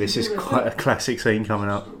speak here. This is quite a classic scene coming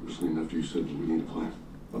up. After you said we need a plan.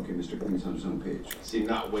 Okay, Mr. Green's on his own page. See,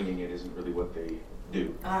 not winging it isn't really what they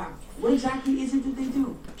do. What exactly is it that they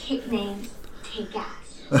do? Kick names, take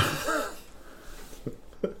ass.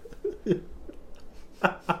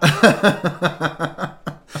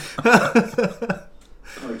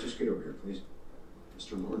 Alright, just get over here, please.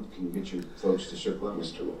 Mr. Lord, can you get your folks to circle up?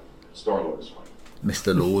 Mr. Lord. Star-Lord is fine.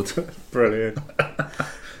 Mr. Lord. Brilliant.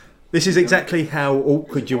 This is exactly how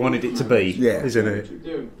awkward you wanted it to be, isn't it?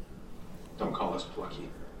 Dude, don't call us plucky.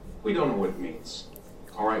 We don't know what it means.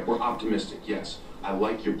 Alright, we're optimistic, yes. I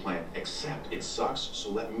like your plan, except it sucks, so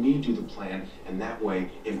let me do the plan, and that way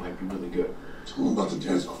it might be really good. It's all about the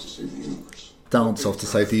dance off to save the universe. Dance off to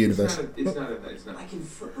save the universe. It's not. Like in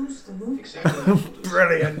Footloose, the movie? Exactly.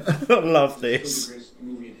 Brilliant. I love this. The greatest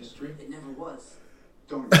movie in history. It never was.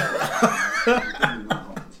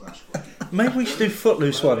 Maybe we should do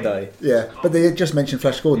Footloose one day. Yeah, but they just mentioned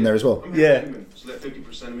Flash Gordon there as well. Yeah. So that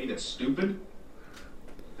 50% of me that's stupid,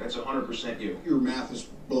 that's 100% you. Your math is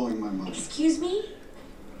blowing my mind. Excuse me?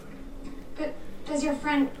 But does your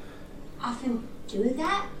friend often do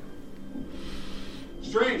that?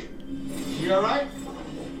 Strange. You alright?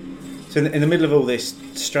 So in the middle of all this,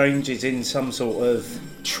 Strange is in some sort of...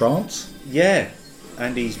 trance? Yeah.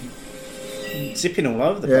 And he's zipping all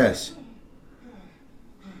over the place.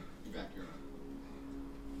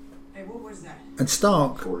 Hey, what was that? And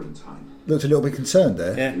Stark Forward in time. looked a little bit concerned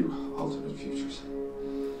there. Yeah. Alternate futures.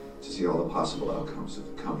 To see see all the possible outcomes of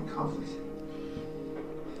the coming conflict.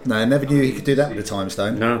 No, I never knew he could do that with the time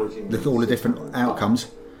stone. No. Look at all the different outcomes.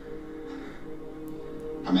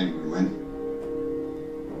 How many we win?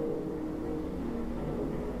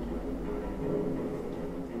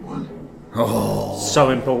 One. Oh, so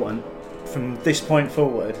important. From this point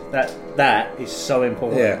forward, that is so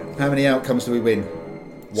important. Yeah. How many outcomes do we win?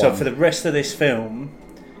 So One. for the rest of this film,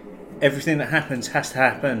 everything that happens has to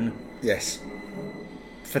happen. Yes.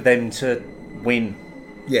 For them to win.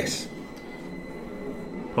 Yes.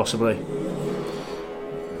 Possibly.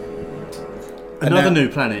 Another new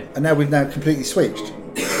planet. And now we've completely switched.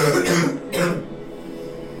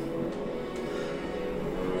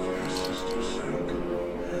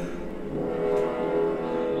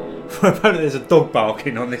 Apparently there's a dog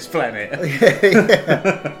barking on this planet.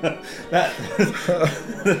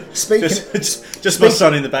 Just my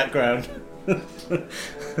son in the background.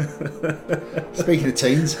 Speaking of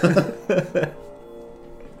teens.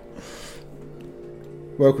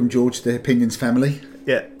 Welcome, George, to the Opinions family.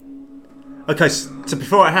 Yeah. Okay, so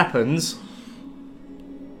before it happens...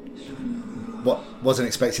 Wasn't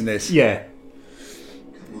expecting this. Yeah.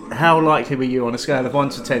 How likely were you on a scale of 1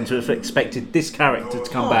 to 10 to have expected this character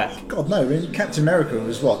to come back? God, no. I mean, Captain America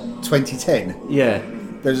was, 2010? Yeah.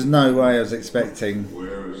 There's no way I was expecting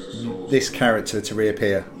this character to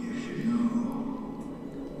reappear.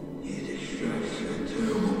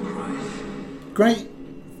 Great.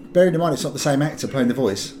 Bearing in mind it's not the same actor playing the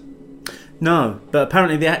voice. No, but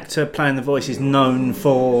apparently the actor playing the voice is known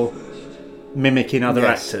for mimicking other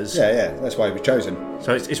actors. Yeah, that's why he was chosen.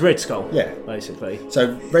 So it's Red Skull, yeah, basically.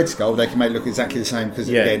 So Red Skull they can make look exactly the same because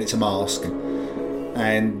again it's a mask,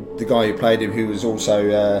 and the guy who played him, who was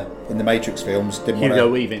also in the Matrix films,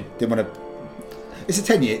 Hugo Weaving. Didn't want to. It's a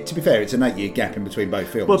 10-year. To be fair, it's an 8-year gap in between both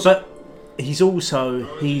films. Well, but he's also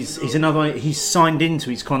he's another. He's signed into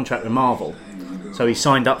his contract with Marvel, so he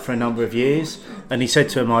signed up for a number of years, and he said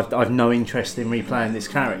to him, "I've no interest in replaying this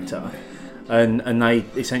character." And they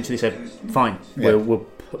essentially said, "Fine, we'll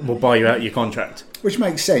buy you out your contract." Which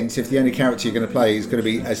makes sense if the only character you're going to play is going to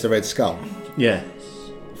be as the Red Skull. Yeah.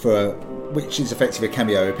 Which is effectively a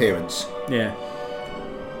cameo appearance. Yeah.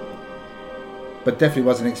 But definitely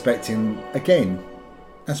wasn't expecting again.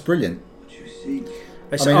 That's brilliant.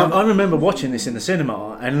 I remember watching this in the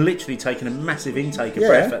cinema and literally taking a massive intake of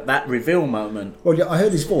breath at that reveal moment. Well, I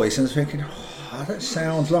heard his voice and I was thinking, that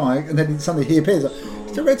sounds like, and then suddenly he appears.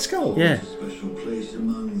 It's the Red Skull. Yeah. Special place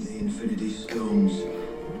among the Infinity Stones.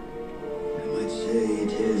 I might say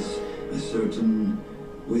it is a certain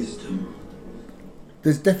wisdom.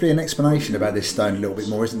 There's definitely an explanation about this stone a little bit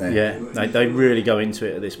more, isn't there? Yeah, they really go into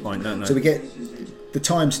it at this point, don't they? So we get the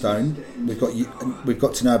Time Stone. We've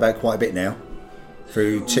got to know about quite a bit now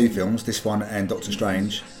through 2 films, this one and Doctor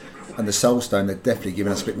Strange, and the Soul Stone. They're definitely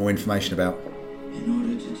giving us a bit more information about. In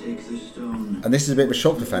order to take the stone. And this is a bit of a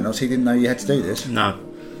shock for Thanos. He didn't know you had to do this. No.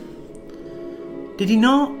 Did he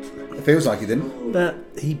not? It feels like he didn't. But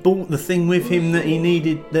he brought the thing with him that he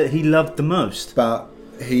needed, that he loved the most. But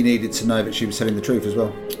he needed to know that she was telling the truth as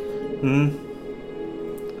well.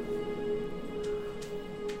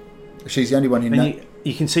 She's the only one who knows.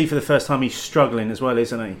 You can see for the first time he's struggling as well,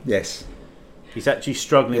 isn't he? Yes. He's actually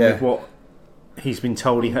struggling with what he's been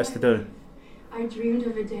told he has to do. I dreamed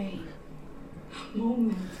of a day, a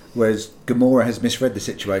moment. Whereas Gamora has misread the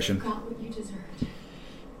situation. Got what you deserved.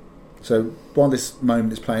 So while this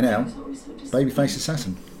moment is playing out, Babyface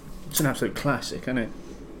Assassin. It's an absolute classic, isn't it?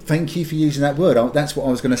 Thank you for using that word. That's what I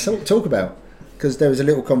was going to talk about. Because there was a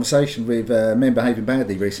little conversation with Men Behaving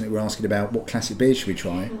Badly recently. We were asking about what classic beers should we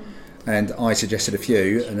try. And I suggested a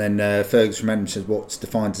few. And then Fergus from Adam said what's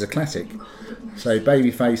defined as a classic. So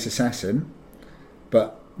Babyface Assassin.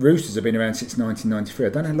 But Roosters have been around since 1993. I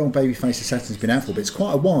don't know how long Babyface Assassin's been out for, but it's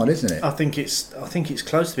quite a while, isn't it? I think it's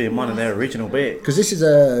close to being one of their original beers. Because this is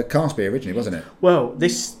a cask beer originally, wasn't it? Well,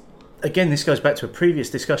 this goes back to a previous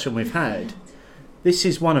discussion we've had. This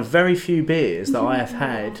is one of very few beers that I have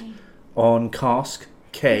had on cask,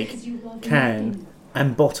 keg, can,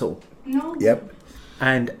 and bottle. Yep.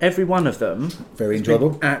 And every one of them very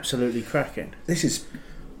enjoyable. Absolutely cracking. It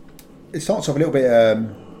starts off a little bit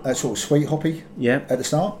sort of sweet hoppy. Yeah. At the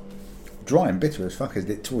start, dry and bitter as fuck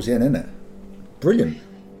towards the end, isn't it? Brilliant.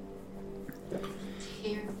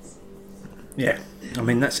 Yeah. I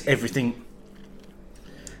mean that's everything.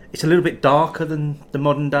 It's a little bit darker than the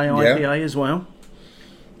modern day IPA as well.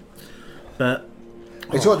 But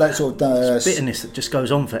it's got that sort of bitterness that just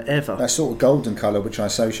goes on forever. That sort of golden colour which I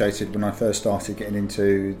associated when I first started getting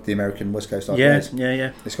into the American West Coast IPAs.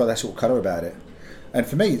 Yeah. It's got that sort of colour about it. And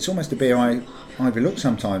for me, it's almost a beer I overlook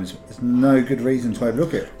sometimes. There's no good reason to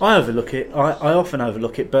overlook it. I overlook it. I often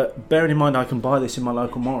overlook it, but bearing in mind I can buy this in my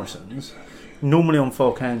local Morrison's, normally on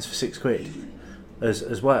 4 cans for £6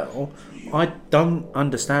 as well. I don't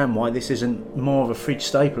understand why this isn't more of a fridge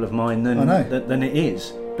staple of mine than it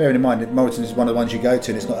is. Bearing in mind that Morrison's is one of the ones you go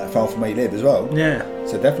to and it's not that far from where you live as well. Yeah.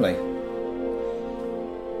 So definitely.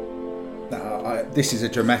 This is a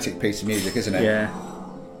dramatic piece of music, isn't it? Yeah.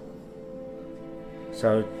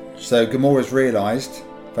 So Gamora's realised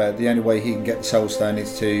that the only way he can get the Soul Stone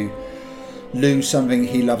is to lose something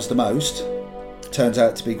he loves the most. Turns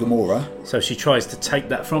out to be Gamora. So she tries to take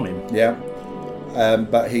that from him. Yeah.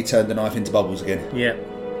 But he turned the knife into bubbles again. Yeah.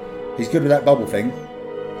 He's good with that bubble thing.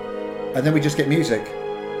 And then we just get music.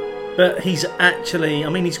 But he's actually... I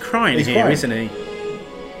mean, he's crying here, isn't he?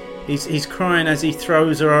 He's crying as he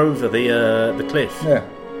throws her over the cliff. Yeah.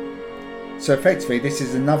 So effectively, this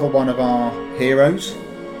is another one of our heroes.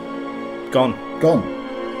 Gone.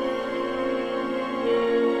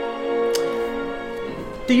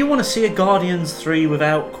 Do you want to see a Guardians 3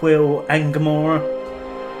 without Quill and Gamora?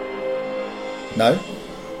 No.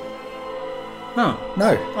 No,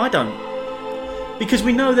 I don't. Because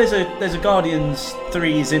we know there's a Guardians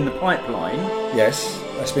 3 in the pipeline. Yes,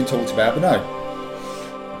 that's been talked about, but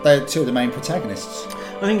no. They're two of the main protagonists.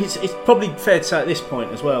 I think it's probably fair to say at this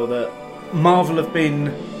point as well that Marvel have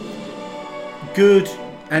been good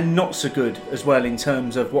and not so good as well in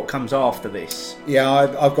terms of what comes after this. Yeah,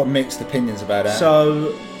 I've got mixed opinions about that.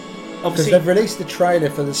 So, obviously... Because they've released the trailer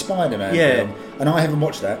for the Spider-Man film, and I haven't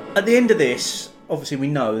watched that. At the end of this, obviously we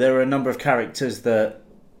know there are a number of characters that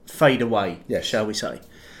fade away, shall we say.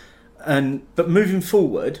 But moving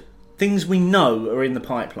forward, things we know are in the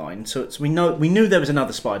pipeline. So we knew there was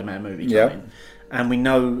another Spider-Man movie coming, and we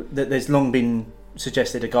know that there's long been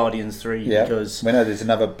suggested a Guardians 3 because we know there's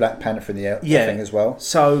another Black Panther in the thing as well.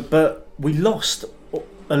 So, but we lost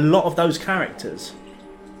a lot of those characters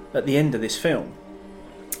at the end of this film.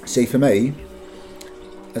 See, for me,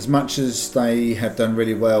 as much as they have done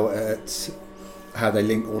really well at how they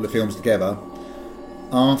link all the films together,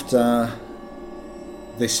 after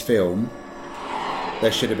this film,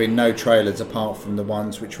 there should have been no trailers apart from the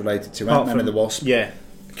ones which related to Ant-Man and the Wasp,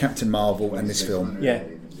 Captain Marvel, and this film. Yeah.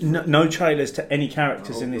 No trailers to any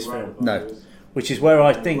characters in this film. No. Which is where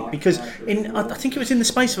I think, because I think it was in the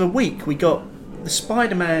space of a week, we got the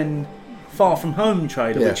Spider-Man Far From Home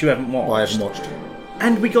trailer, which you haven't watched. I haven't watched.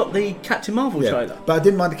 And we got the Captain Marvel trailer. But I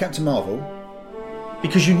didn't mind the Captain Marvel.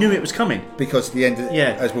 Because you knew it was coming. Because at the end,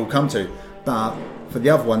 as we'll come to. But for the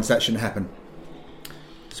other ones, that shouldn't happen.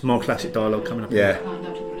 Some more classic dialogue coming up. Yeah. Found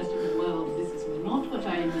out to the rest of the world, this is not what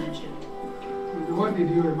I imagined. What did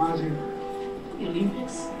you imagine? The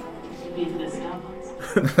Olympics? Being the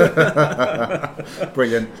Starbucks?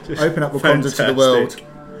 Brilliant. Open up Wakanda to the world.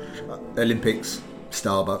 Olympics,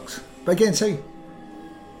 Starbucks. But again, see,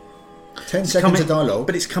 10 seconds of dialogue.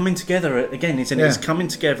 But it's coming together again, isn't it? It's coming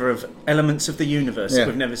together of elements of the universe that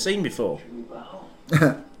we've never seen before.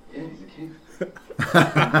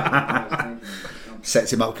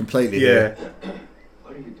 Sets him up completely. Yeah.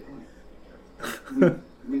 What are you doing?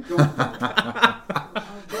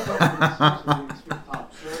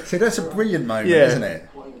 See, that's a brilliant moment, isn't it?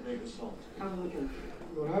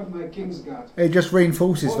 It just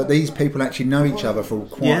reinforces that these people actually know each other for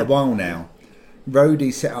quite a while now.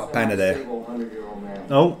 Rhodey set up Banner there.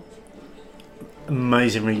 Oh,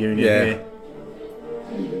 amazing reunion here.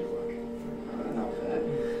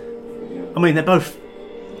 I mean, they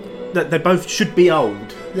both should be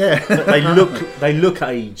old. Yeah, but they look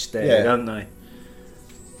aged there, don't they?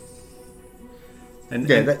 And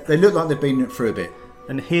they look like they've been through a bit.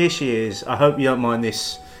 And here she is. I hope you don't mind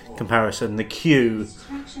this comparison. The Q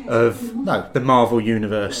of the Marvel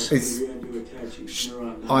universe.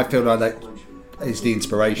 I feel like that is the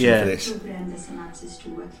inspiration for this.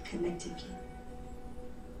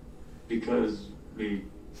 Because we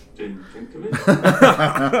didn't think of it.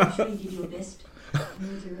 Sure you did your best.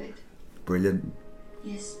 You'll do it. Brilliant.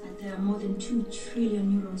 Yes, but there are more than 2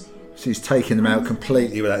 trillion neurons here. She's taken them out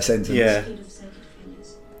completely with that sentence. Yeah.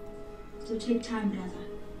 So take time, brother.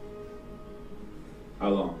 How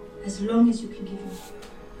long? As long as you can give me.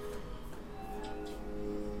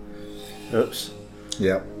 Oops.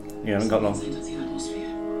 Yeah. You haven't got long.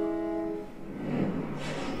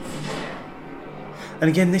 And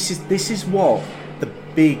again, this is what the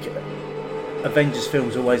big Avengers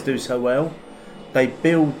films always do so well. They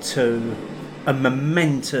build to a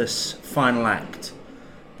momentous final act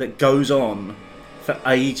that goes on for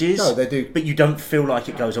ages. No, they do. But you don't feel like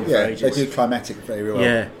it goes on for ages. Yeah, they do climatic very well.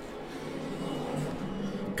 Yeah.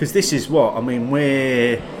 Because this is what, I mean,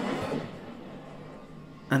 we're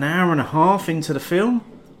an hour and a half into the film.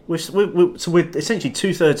 We're essentially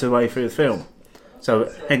 2/3 of the way through the film.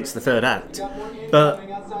 So hence the third act. But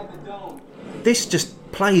this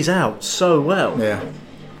just plays out so well. Yeah.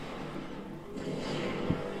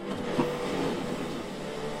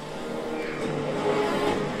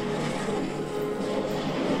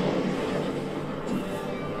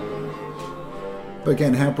 But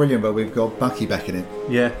again, how brilliant that we've got Bucky back in it.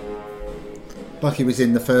 Yeah. Bucky was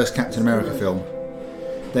in the first Captain America film.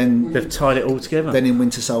 Then they've tied it all together. Then in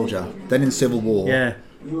Winter Soldier. Then in Civil War. Yeah.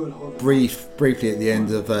 Briefly at the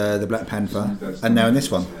end of the Black Panther. And now in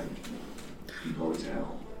this one.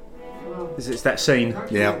 It's that scene.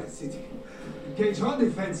 Yeah. Engage all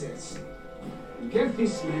defenses. Give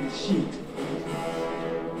this man a shield.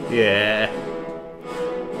 Yeah.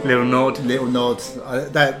 Little nod.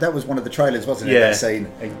 That was one of the trailers, wasn't it? Yeah. That scene.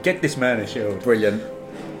 And get this man a shield. Brilliant.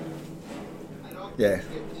 Yeah.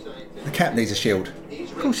 The Cap needs a shield.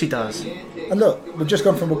 Of course he does. And look, we've just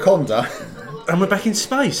gone from Wakanda. And we're back in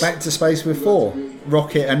space. Back to space with Thor,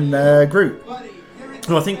 Rocket and Groot.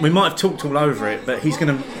 Well, I think we might have talked all over it, but he's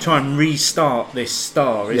going to try and restart this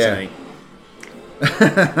star, isn't he?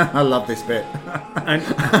 I love this bit. And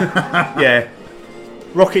yeah.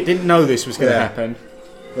 Rocket didn't know this was going to happen.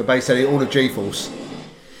 But basically all of G-Force.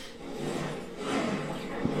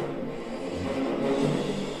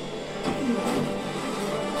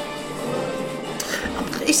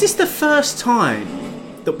 Is this the first time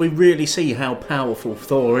that we really see how powerful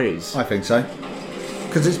Thor is? I think so.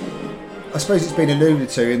 Because I suppose it's been alluded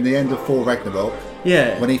to in the end of Thor Ragnarok.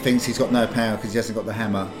 Yeah. When he thinks he's got no power because he hasn't got the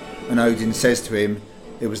hammer. And Odin says to him,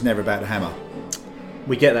 it was never about the hammer.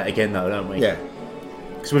 We get that again though, don't we? Yeah.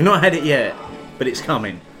 Because we've not had it yet, but it's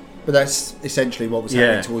coming. But that's essentially what was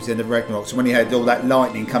happening towards the end of Ragnarok. So when he had all that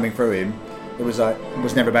lightning coming through him, it was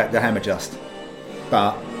never about the hammer just.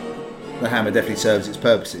 But the hammer definitely serves its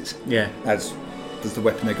purposes. Yeah. As does the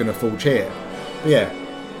weapon they're going to forge here. But yeah,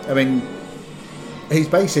 I mean, he's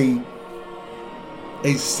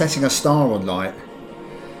setting a star on light.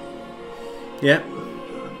 Yeah.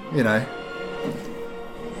 You know.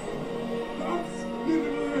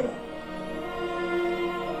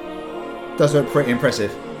 Does look pretty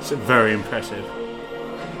impressive. It's very impressive.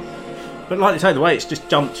 But like you say, the way it's just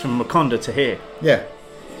jumped from Wakanda to here. Yeah.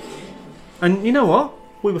 And you know what?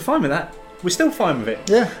 We were fine with that. We're still fine with it.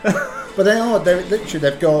 Yeah. But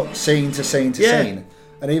they've got scene to scene to scene.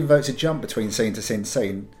 And even though it's a jump between scene to scene to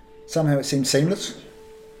scene, somehow it seems seamless.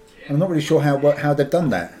 And I'm not really sure how they've done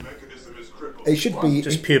that. It should be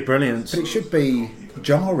just pure brilliance. But it should be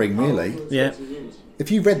jarring, really. Yeah.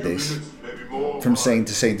 If you read this from scene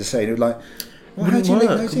to scene to scene, it would like, well, how do you link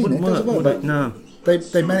those in? It doesn't work. But no.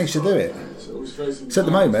 They managed to do it. So at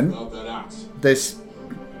the moment, there's,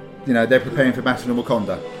 they're preparing for battle in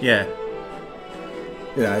Wakanda. Yeah.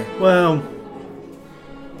 Well,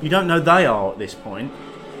 you don't know they are at this point.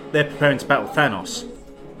 They're preparing to battle Thanos.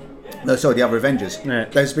 No, sorry, the other Avengers. Yeah.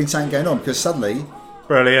 There's been something going on because suddenly.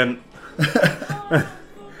 Brilliant.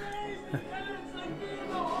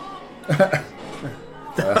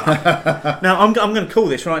 Now I'm going to call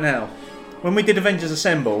this right now. When we did Avengers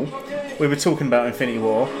Assemble, we were talking about Infinity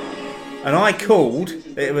War, and I called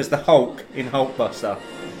it was the Hulk in Hulkbuster.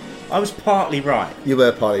 I was partly right. You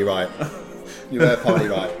were partly right.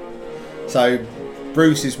 So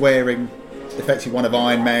Bruce is wearing effectively one of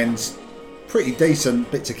Iron Man's pretty decent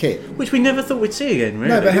bits of kit, which we never thought we'd see again.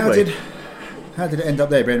 Really, no, but how did it end up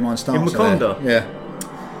there? Bearing in mind Stark's in Wakanda. Yeah.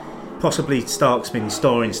 Possibly Stark's been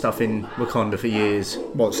storing stuff in Wakanda for years.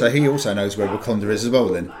 What? So he also knows where Wakanda is as well,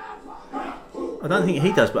 then? I don't think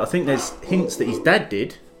he does, but I think there's hints that his dad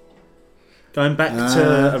did. Going back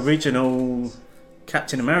to original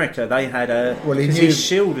Captain America, they had because his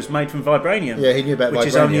shield was made from vibranium. Yeah, he knew about which vibranium.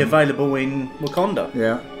 Is only available in Wakanda.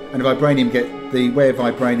 Yeah, and vibranium where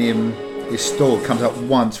vibranium is stored comes up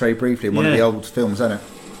once very briefly in one of the old films, isn't it?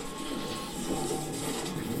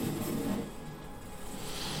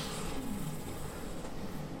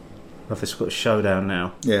 I've just got a showdown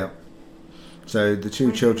now. Yeah. So the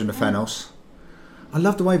two children of Thanos. I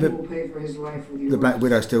love the way that the Black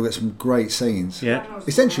Widow still gets some great scenes. Yeah.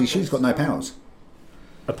 Essentially, she's got no powers.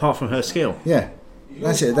 Apart from her skill. Yeah.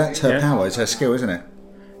 That's it. That's her power. It's her skill, isn't it?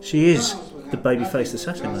 She is the baby-faced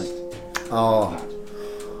assassin, mate. Oh,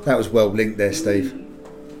 that was well linked there, Steve.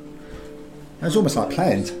 That was almost like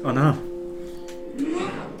planned. I know.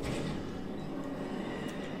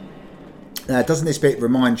 Doesn't this bit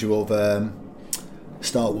remind you of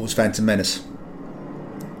Star Wars Phantom Menace?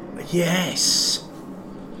 Yes.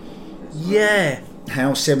 Yeah.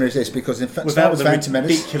 How similar is this? Because in fact, without Star Wars Phantom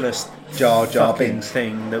Menace, ridiculous Jar Jar Binks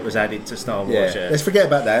thing that was added to Star Wars. Yeah. Let's forget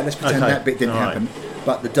about that. Let's pretend that bit didn't happen.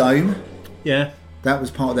 But the dome, Yeah. that was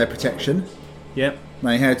part of their protection. Yep.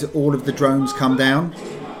 They had all of the drones come down.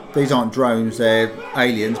 These aren't drones; they're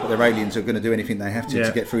aliens, but they're aliens who are going to do anything they have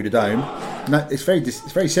to get through the dome. No, it's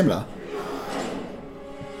very similar.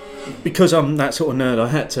 Because I'm that sort of nerd, I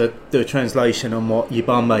had to do a translation on what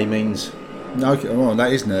Yibame means. No, well,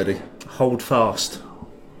 that is nerdy. Hold fast.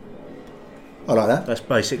 I like that. That's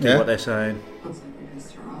basically what they're saying.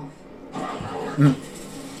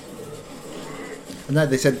 And then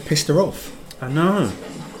they said pissed her off. I know.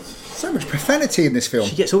 So much profanity in this film.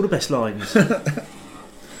 She gets all the best lines.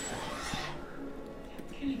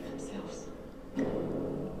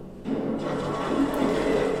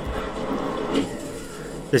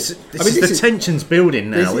 The tension's building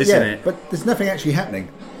now, isn't it? But there's nothing actually happening.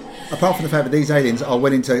 Apart from the fact that these aliens are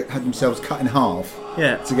willing to have themselves cut in half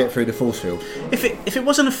to get through the force field. If it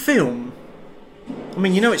wasn't a film, I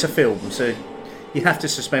mean, you know it's a film, so you have to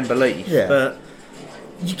suspend belief. Yeah. But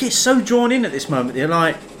you get so drawn in at this moment, you're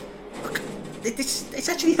like, it's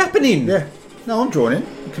actually happening. Yeah. No, I'm drawn in.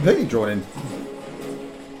 I'm completely drawn in.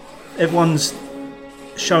 Everyone's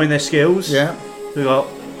showing their skills. Yeah. We've got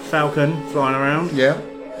Falcon flying around. Yeah.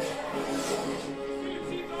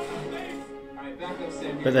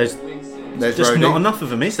 But there's just Rhodey. not enough of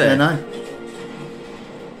them, is there? Yeah, no.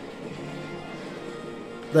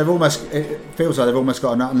 It feels like they've almost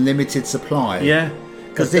got an unlimited supply. Yeah.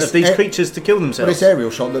 Because these creatures to kill themselves. But this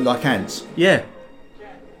aerial shot looked like ants. Yeah.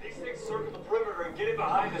 These things circle the perimeter and get it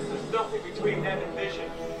behind us. There's nothing between them and vision.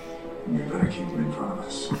 We better keep them in front of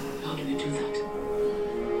us. How do we do that?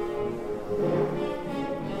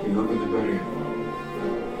 We open the barrier.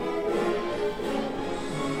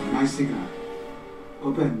 My signal.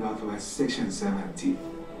 Open Northwest Section 17.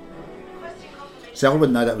 See, I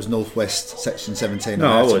wouldn't know that was Northwest Section 17.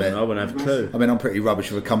 No, I wouldn't have a clue. I mean, I'm pretty rubbish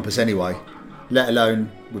with a compass anyway. Let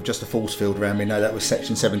alone with just a force field around me. No, that was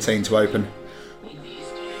Section 17 to open.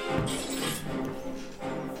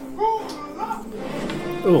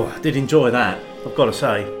 Oh, I did enjoy that, I've got to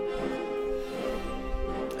say.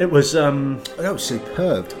 It was that was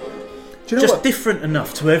superb. Do you know just what? different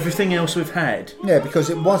enough to everything else we've had. Yeah, because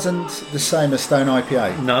it wasn't the same as Stone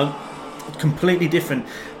IPA. No, completely different.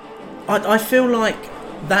 I feel like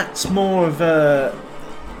that's more of a...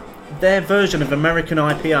 Their version of American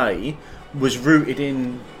IPA was rooted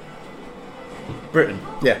in Britain.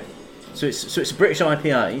 Yeah. So it's a British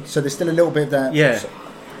IPA. So there's still a little bit of that... Yeah.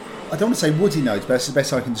 I don't want to say woody notes, but that's the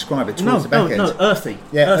best I can describe it. Towards the back end. No, earthy.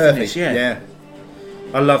 Yeah, Earthiness, earthy. yeah.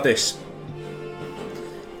 I love this.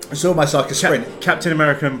 It's almost like a sprint. Captain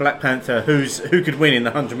America and Black Panther, who could win in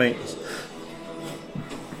the 100 metres?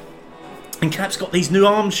 And Cap's got these new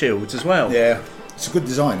arm shields as well. Yeah, it's a good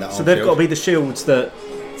design, that So they've got to be the shields that...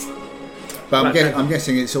 But I'm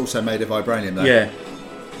guessing it's also made of vibranium, though. Yeah.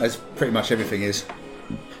 As pretty much everything is.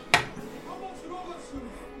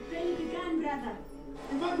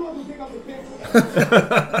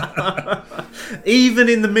 Even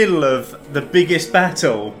in the middle of the biggest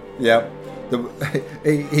battle. Yeah.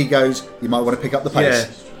 He goes, you might want to pick up the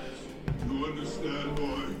pace. You understand,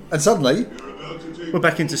 boy? And suddenly... We're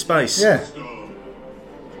back into space. Yeah.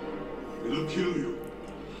 It'll kill you.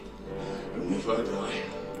 And if I die...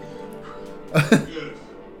 yes.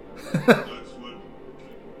 That's what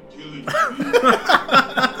killing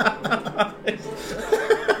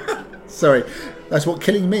Sorry. That's what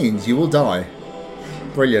killing means. You will die.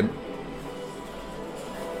 Brilliant.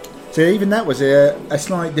 So even that was a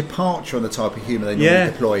slight departure on the type of humour they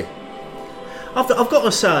normally deploy. I've got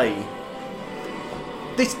to say,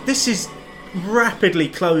 this is rapidly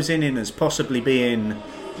closing in as possibly being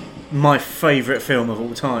my favourite film of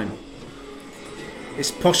all time.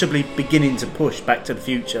 It's possibly beginning to push Back to the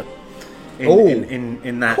Future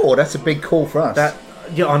in that. Oh, that's a big call for us.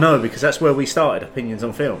 Yeah, I know, because that's where we started Opinions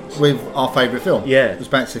on Films. With our favourite film. Yeah. It was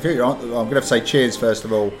Back to the Future. I'm going to have to say cheers first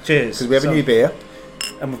of all. Cheers. Because we have a new beer.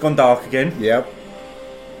 And we've gone dark again. Yep.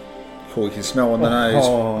 Oh, you can smell on the nose.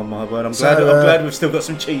 Oh my word! I'm glad we've still got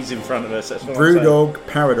some cheese in front of us. That's what Brewdog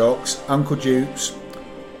Paradox Uncle Duke's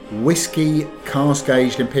whiskey cask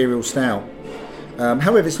aged Imperial Stout.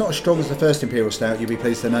 However, it's not as strong as the first Imperial Stout. You'll be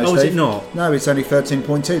pleased to know. Oh, Steve. is it not? No, it's only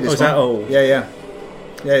 13.2. This is that all? Yeah.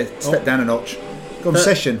 Step down a notch. Gone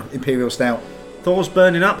session Imperial Stout. Thor's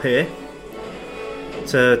burning up here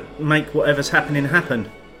to make whatever's happening happen.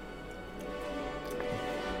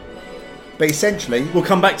 But essentially, we'll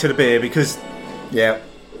come back to the beer because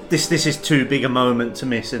this is too big a moment to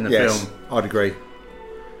miss in the film. I'd agree.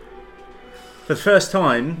 For the first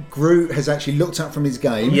time, Groot has actually looked up from his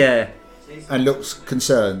game. Yeah. And looks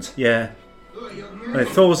concerned. Yeah.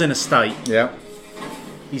 Thor's in a state. Yeah.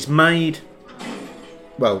 He's made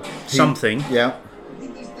something. Yeah.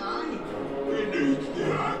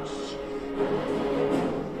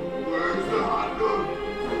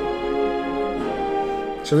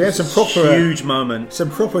 So we have some proper huge moment, some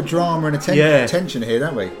proper drama and tension here,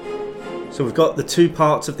 don't we? So we've got the two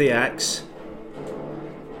parts of the axe.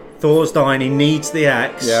 Thor's dying. He needs the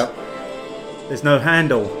axe. Yeah. There's no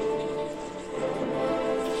handle.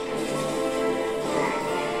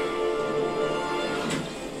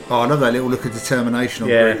 Oh, I love that little look of determination on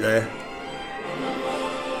Groot there.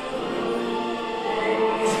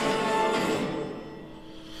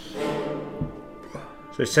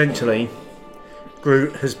 So essentially,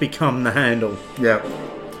 Groot has become the handle. Yeah.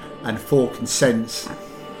 And Thor can sense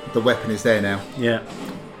the weapon is there now. Yeah.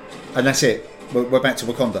 And that's it. We're back to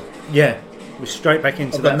Wakanda. Yeah. We're straight back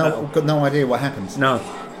into that battle. I've got no idea what happens. No.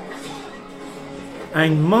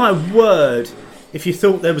 And my word, if you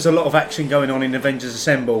thought there was a lot of action going on in Avengers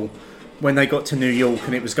Assemble when they got to New York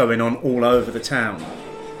and it was going on all over the town.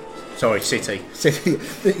 Sorry, city. City.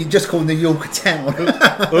 You just called New York a town.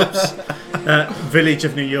 Oops. Village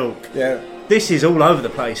of New York. Yeah. This is all over the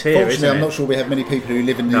place here, Fortunately, isn't it? I'm not sure we have many people who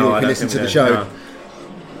live in New York who listen to the show. No.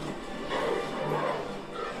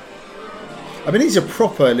 I mean, these are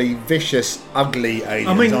properly vicious, ugly aliens.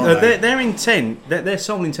 I mean, aren't they? their intent, their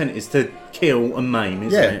sole intent is to kill and maim,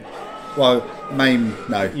 isn't it? Well, maim,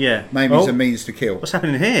 no. Yeah. Maim is a means to kill. What's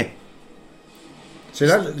happening here? So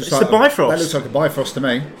that looks it's like the Bifrost. That looks like a Bifrost to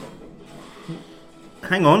me.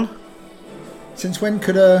 Hang on. Since when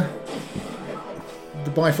could the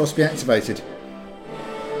Bifrost be activated?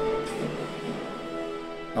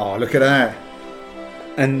 Oh, look at that.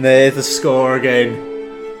 And there's the score again.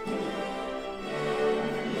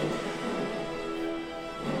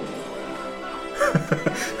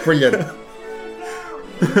 Brilliant.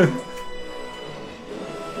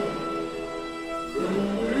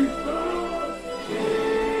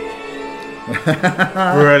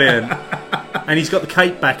 Brilliant. And he's got the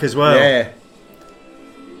cape back as well. Yeah.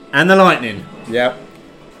 And the lightning. Yep.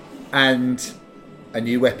 And a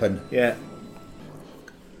new weapon. Yeah.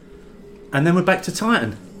 And then we're back to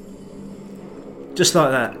Titan. Just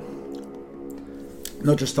like that.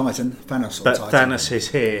 Not just Titan, Thanos. But Titan. Thanos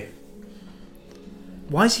is here.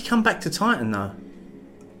 Why has he come back to Titan though?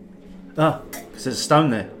 Oh, because there's a stone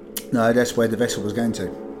there. No, that's where the vessel was going to.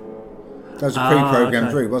 That was a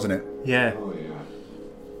pre-programmed route, wasn't it? Yeah. Oh, yeah.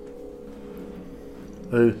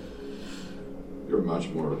 Who? You're much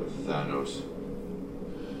more of a Thanos.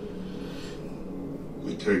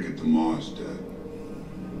 We take it to Mars, Dad.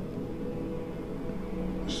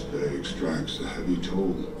 This day extracts a heavy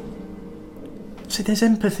toll. See, there's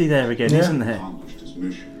empathy there again, isn't there? Accomplished his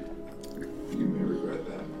mission. You may regret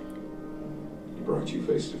that. He brought you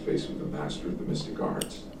face to face with the master of the mystic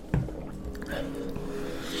arts.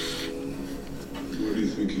 Where do you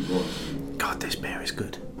think he brought you? God, this beer is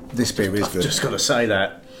good. This beer is good. I've just got to say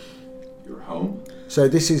that. Your home? So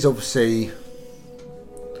this is obviously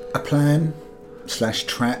a plan /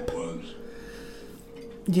 trap.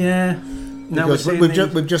 Yeah. Now Because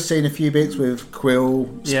we've just seen a few bits with Quill,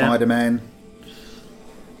 Yeah. Spider-Man.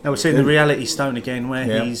 Now we're seeing the Reality Stone again, where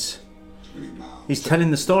he's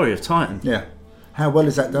telling the story of Titan. Yeah. How well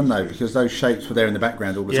is that done though? Because those shapes were there in the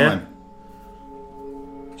background all the time.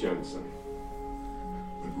 Jensen.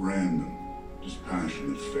 But random,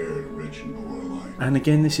 dispassionate, fair to rich and poor alike. And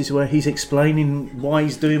again, this is where he's explaining why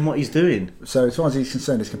he's doing what he's doing. So as far as he's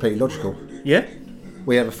concerned, it's completely logical. Yeah.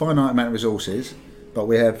 We have a finite amount of resources, but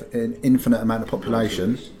we have an infinite amount of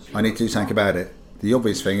population. I need to do something about it. The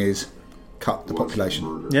obvious thing is cut the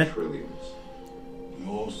population. Yeah. With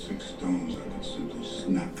all 6 stones, I could simply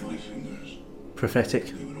snap my fingers.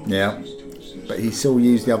 Prophetic. Yeah. But he still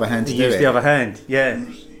used the other hand to He do used it. the other hand, yeah.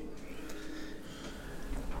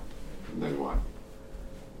 Then what?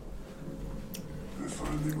 I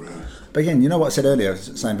finally rest. But again, you know what I said earlier,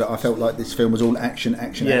 saying that I felt like this film was all action,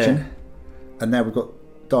 action, Yeah. action. And now we've got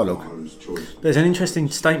dialogue. There's an interesting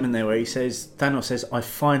statement there where he says, Thanos says, I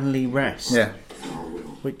finally rest. Yeah.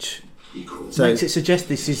 Which So- makes it suggest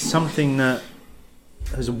this is something that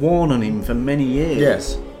has worn on him for many years.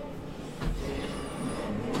 Yes.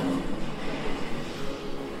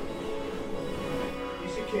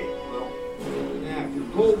 Piece of cake, Will. Yeah, if your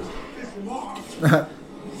goal is to piss him off.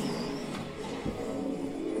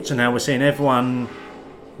 So now we're seeing everyone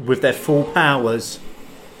with their full powers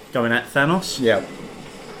going at Thanos. Yeah.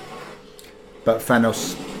 But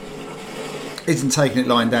Thanos isn't taking it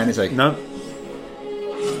lying down, is he? No.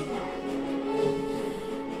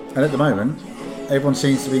 And at the moment, everyone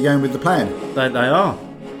seems to be going with the plan. They are.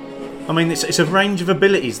 I mean, it's a range of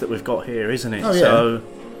abilities that we've got here, isn't it? Oh, yeah. So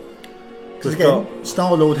Because we've again,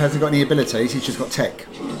 Star-Lord hasn't got any abilities, he's just got tech.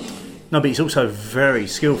 No, but he's also very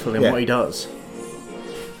skillful in Yeah. what he does.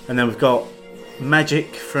 And then we've got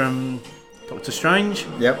magic from Doctor Strange.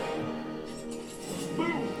 Yep.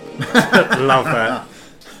 Love that.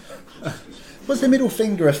 Was the middle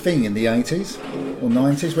finger a thing in the 80s or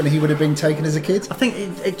 90s when he would have been taken as a kid? I think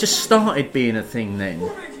it just started being a thing then.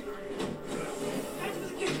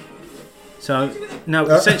 So, no,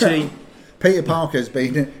 essentially... Peter Parker's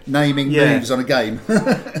been naming moves on a game.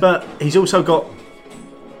 But he's also got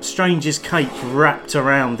Strange's cape wrapped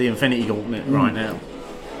around the Infinity Gauntlet right now.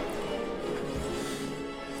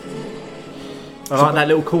 I like that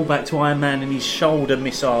little callback to Iron Man and his shoulder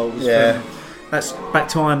missiles. Yeah. That's back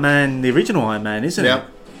to Iron Man, the original Iron Man, isn't it?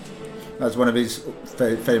 That was one of his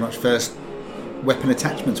very much first weapon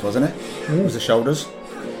attachments, wasn't it? It was the shoulders.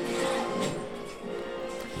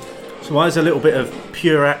 So there's a little bit of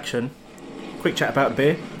pure action. Quick chat about the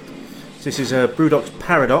beer. So this is a Brewdog's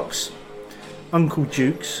Paradox, Uncle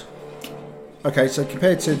Duke's. Okay, so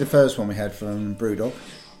compared to the first one we had from Brewdog,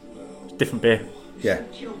 different beer. Yeah,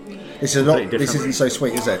 this isn't so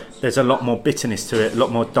sweet, is it? There's a lot more bitterness to it, a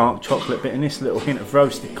lot more dark chocolate bitterness, a little hint of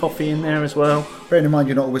roasted coffee in there as well. Bearing in mind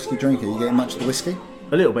you're not a whiskey drinker, you getting much of the whiskey?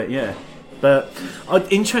 A little bit, yeah. But the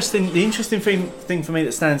interesting thing for me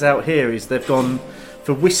that stands out here is they've gone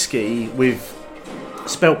for whiskey with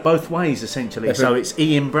spelt both ways essentially. So it's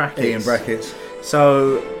E in brackets. E in brackets.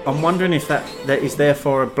 So I'm wondering if that is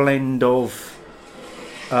therefore a blend of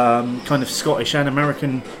kind of Scottish and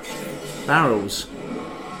American barrels.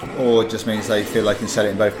 Or it just means they feel they can sell it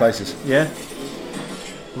in both places. Yeah.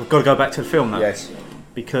 We've got to go back to the film though. Yes.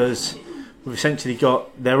 Because we've essentially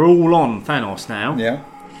they're all on Thanos now. Yeah.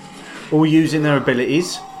 All using their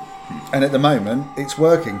abilities. And at the moment, it's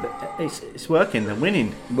working. It's working, they're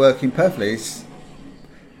winning. Working perfectly. It's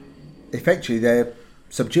effectively, they're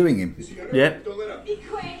subduing him. Yeah.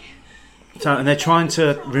 So, and they're trying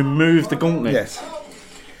to remove the gauntlet. Yes.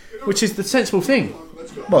 Which is the sensible thing.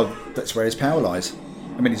 Well, that's where his power lies.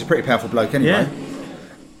 I mean, he's a pretty powerful bloke anyway.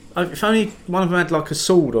 Yeah. If only one of them had like a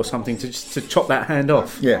sword or something to chop that hand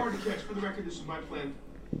off. Yeah. For the record, this is my plan.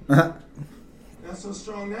 Uh-huh. Not so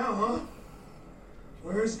strong now, huh?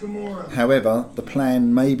 Where's Gamora? However, the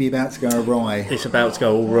plan may be about to go awry. It's about to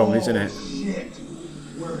go all wrong, isn't it? Shit.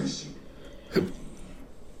 Where is she?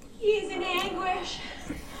 He's in anguish.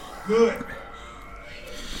 Good.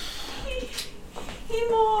 He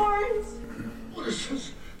mourns. What is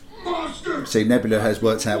this monster? See, Nebula has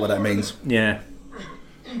worked out what that means. Yeah.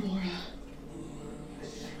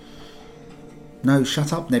 No,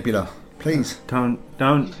 shut up, Nebula. Please. Don't.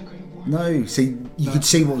 No, see, you could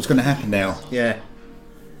see what was going to happen now. Yeah.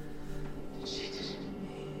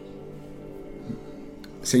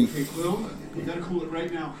 See. Hey, Quill, you gotta cool it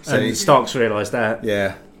right now. And Stark's realised that.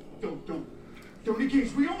 Yeah. Don't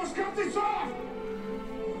engage. We almost got this off.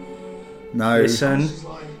 No.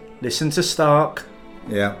 Listen to Stark.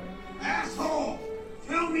 Yeah. Asshole!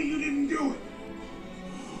 Tell me you didn't do it.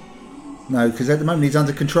 No, because at the moment he's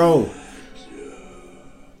under control.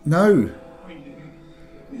 No.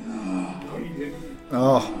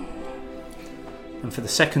 Oh. And for the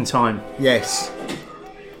second time. Yes.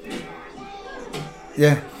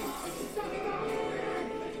 Yeah.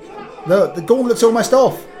 Look, the gauntlet's almost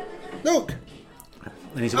off. Look.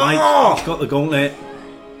 And he's awake. Oh! He's got the gauntlet.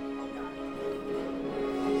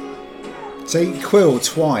 See, Quill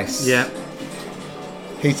twice. Yeah.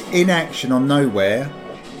 His inaction on Nowhere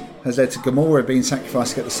has led to Gamora being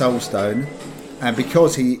sacrificed to get the Soul Stone, and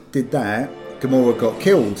because he did that, Gamora got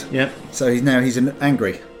killed. Yep. So he's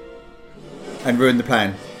angry and ruined the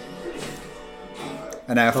plan.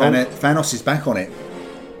 And now Thanos is back on it.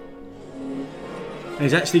 And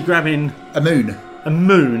he's actually grabbing a moon.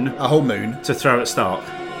 A whole moon. To throw at Stark.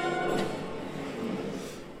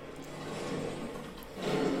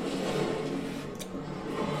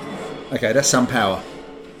 Okay, that's some power.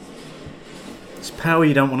 It's power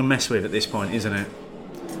you don't want to mess with at this point, isn't it?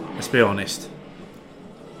 Let's be honest.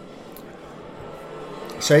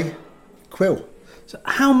 See? Quill. So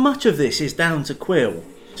how much of this is down to Quill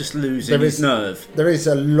just losing his nerve? There is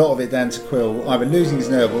a lot of it down to Quill either losing his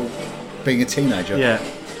nerve or being a teenager. Yeah.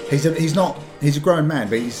 He's a grown man,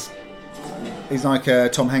 but he's like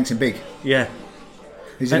Tom Hanks in Big. Yeah.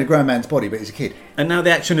 He's in a grown man's body, but he's a kid. And now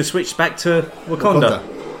the action has switched back to Wakanda.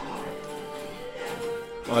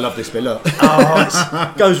 I love this bit, look.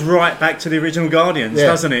 It goes right back to the original Guardians,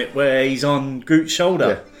 doesn't it? Where he's on Groot's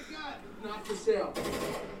shoulder. Not for sale.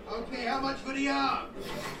 Okay, how much for the arm?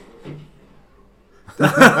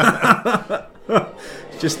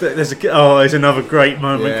 There's another great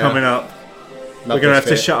moment coming up. We're going to have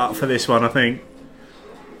to shut up for this one, I think.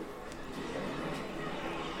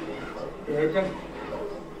 Erica,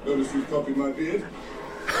 notice you've copied my beard?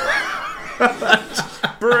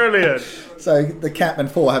 Brilliant. So the Cap and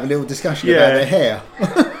Thor have a little discussion about their hair.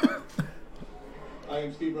 I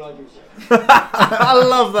am Steve Rogers. I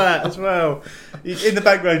love that as well. In the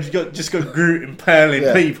background, you've just got Groot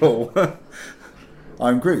impaling people.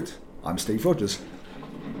 I'm Groot. I'm Steve Rogers.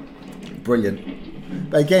 Brilliant.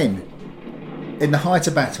 But again, in the height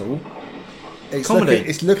of battle, it's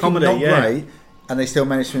looking comedy, not great, and they still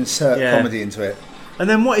manage to insert comedy into it. And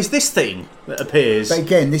then what is this thing that appears? But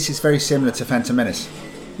again, this is very similar to Phantom Menace.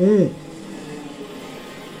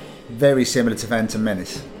 Very similar to Phantom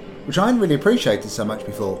Menace, which I hadn't really appreciated so much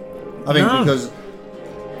before. I think because...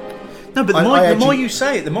 No, but the more you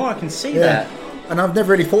say it, the more I can see that. And I've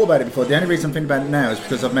never really thought about it before. The only reason I'm thinking about it now is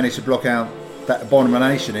because I've managed to block out that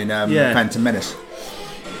abomination in Phantom Menace.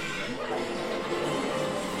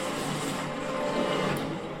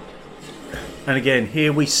 And again,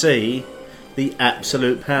 here we see the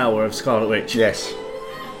absolute power of Scarlet Witch. Yes.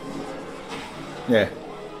 Yeah.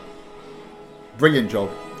 Brilliant job.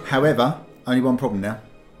 However, only one problem now.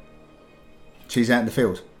 She's out in the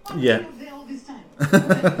field. Yeah. She's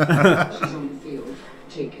on the field.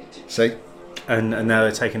 Take it. See? And now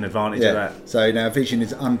they're taking advantage of that. So now Vision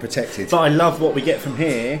is unprotected. But I love what we get from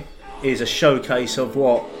here is a showcase of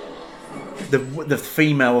what the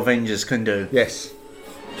female Avengers can do. Yes.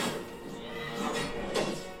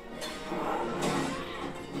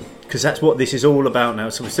 Because that's what this is all about now.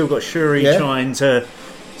 So we've still got Shuri trying to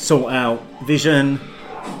sort out Vision.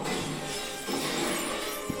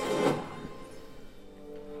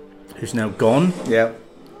 Who's now gone. Yeah.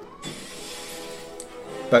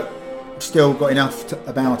 But still got enough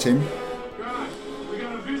about him. Guys, we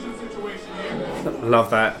got a Vision situation here. Love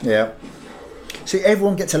that. Yeah. See,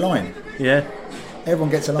 everyone gets a line. Yeah. Everyone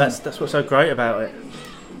gets a line. That's what's so great about it.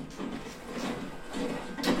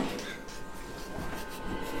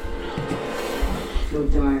 She'll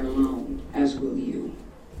die alone, as will you.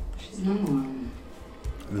 She's not alone.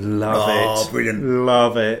 Love it. Oh, brilliant.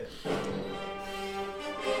 Love it.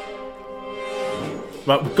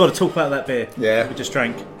 Right, we've got to talk about that beer. Yeah. We just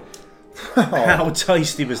drank. How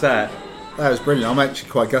tasty was that? That was brilliant. I'm actually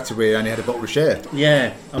quite gutted we only had a bottle to share.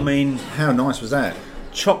 Yeah, I mean... How nice was that?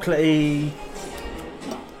 Chocolatey,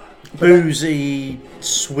 boozy,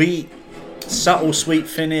 sweet, subtle sweet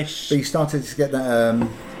finish. But you started to get that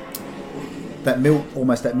that milk,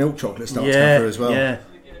 almost that milk chocolate started to come through as well. Yeah.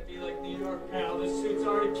 Gonna be like New York, pal. This suit's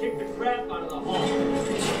already kicked the crap out of the hall.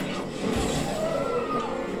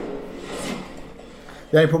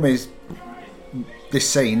 The only problem is this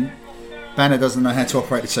scene, Banner doesn't know how to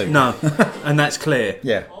operate the suit. No, and that's clear.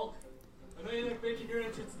 Yeah. I know you like making your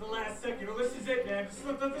entrance in the last second. Well, this is it, man. This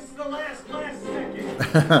is the last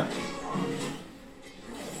second.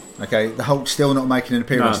 Okay, the Hulk's still not making an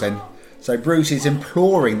appearance then. So Bruce is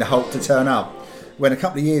imploring the Hulk to turn up. When a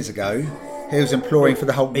couple of years ago, he was imploring for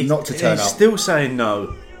the Hulk not to turn up. He's still saying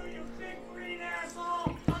no.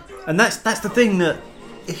 And that's the thing that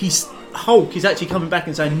Hulk is actually coming back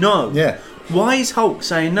and saying no. Yeah. Why is Hulk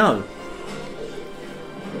saying no?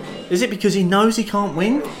 Is it because he knows he can't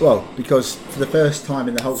win? Well, because for the first time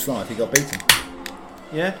in the Hulk's life, he got beaten.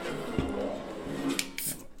 Yeah.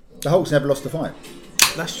 The Hulk's never lost a fight.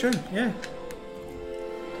 That's true, yeah.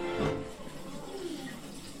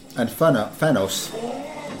 And Thanos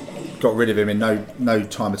got rid of him in no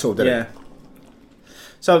time at all, didn't he?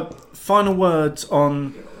 So, final words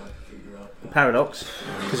on the Paradox,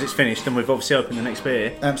 because it's finished and we've obviously opened the next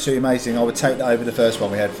beer. Absolutely amazing. I would take that over the first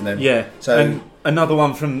one we had from them. Yeah. So and another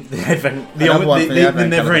one from the Advent, the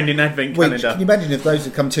never-ending Advent Which, calendar. can you imagine if those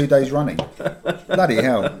had come 2 days running? Bloody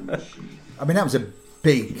hell! I mean, that was a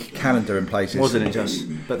big calendar in places, wasn't it? Just,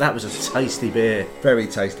 but that was a tasty beer. Very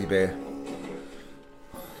tasty beer.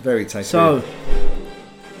 Very tasty. So,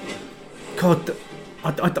 God,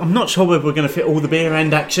 I'm not sure whether we're going to fit all the beer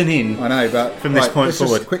and action in. I know, but from this point let's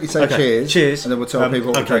forward, just quickly say cheers. Cheers, and then we'll tell people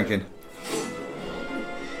what we're drinking.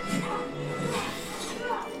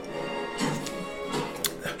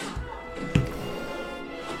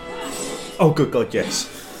 Oh, good God,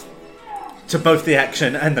 yes. To both the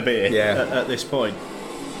action and the beer. Yeah. At this point.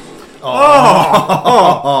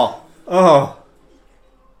 Oh.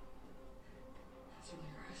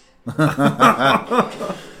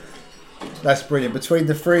 That's brilliant. Between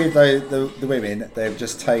the three of the women, they've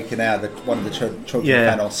just taken out one of the children of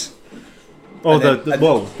Thanos. Oh,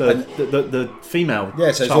 the female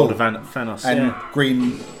child of Thanos. And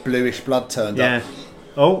green, bluish blood turned up.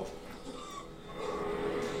 Oh.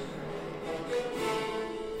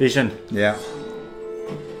 Vision. Yeah.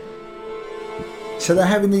 So they're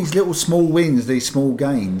having these little small wins, these small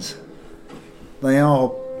gains. They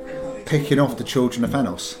are picking off the children of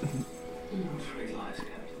Thanos.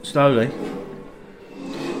 Slowly.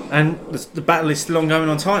 And the battle is still ongoing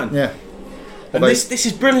on Titan. Yeah. And this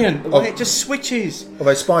is brilliant. The way it just switches.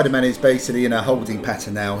 Although Spider-Man is basically in a holding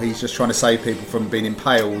pattern now. He's just trying to save people from being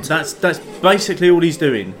impaled. That's basically all he's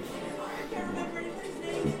doing.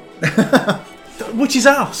 Which is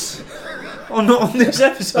us. On this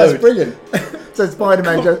episode. That's brilliant. So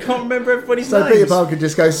Spider-Man can't remember everybody's names. So Peter Parker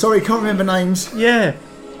just goes, sorry, can't remember names. Yeah.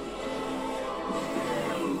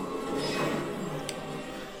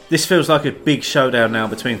 This feels like a big showdown now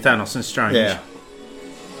between Thanos and Strange. Yeah.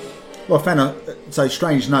 Well, Thanos, so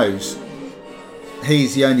Strange knows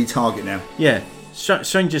he's the only target now. Yeah.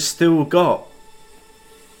 Strange has still got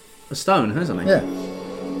a stone, hasn't he? Yeah.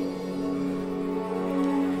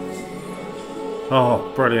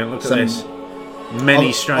 Oh, brilliant. Look at this.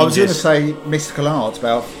 Many Stranges. I was going to say mystical art,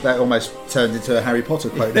 but that almost turned into a Harry Potter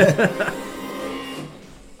quote there.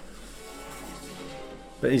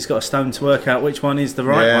 But he's got a stone to work out which one is the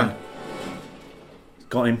right one.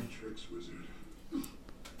 Got him.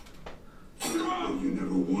 You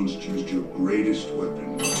never once used your greatest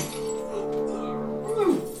weapon.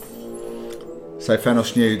 So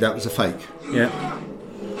Thanos knew that was a fake. Yeah.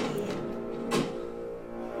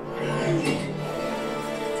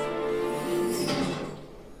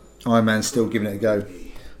 Iron Man's still giving it a go.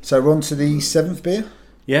 So we're on to the 7th beer.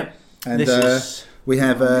 Yep. And we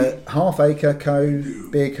have Half Acre Co.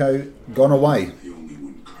 Beer Co. Gone Away.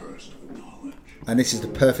 And this is the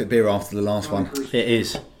perfect beer after the last one. It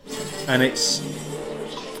is. And it's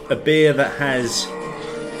a beer that has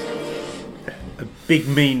a big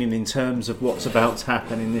meaning in terms of what's about to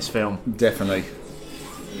happen in this film. Definitely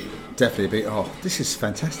a bit. Oh, this is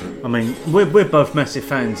fantastic. I mean, we're both massive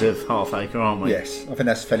fans of Half Acre, aren't we? Yes, I think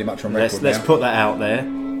that's fairly much on record. Let's put that out there.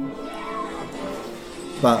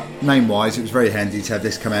 But name-wise, it was very handy to have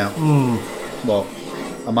this come out. What,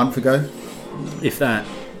 a month ago? If that.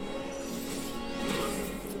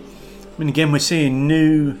 I mean, again, we're seeing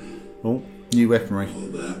new weaponry. All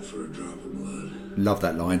that for a drop of blood. Love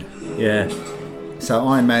that line. Yeah. So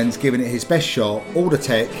Iron Man's giving it his best shot, all the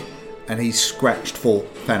tech, and he's scratched for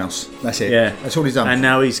Thanos. That's it. Yeah. That's all he's done. And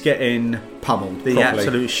now he's getting pummeled. The properly.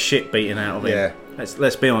 absolute shit beaten out of him. Yeah.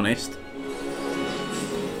 Let's be honest.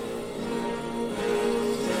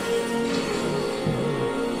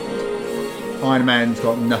 Iron Man's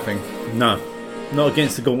got nothing. No, not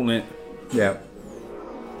against the gauntlet. Yeah.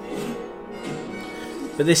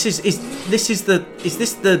 But is this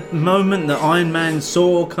the moment that Iron Man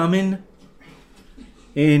saw coming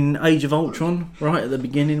in Age of Ultron, right at the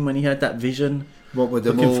beginning when he had that vision? What with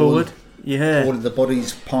them looking forward? Yeah. All of the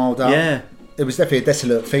bodies piled up. Yeah. It was definitely a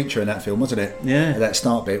desolate feature in that film, wasn't it? Yeah. At that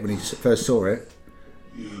start bit when he first saw it.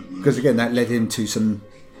 Because again, that led him to some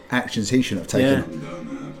actions he shouldn't have taken. Yeah.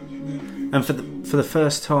 And for the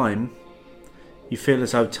first time, you feel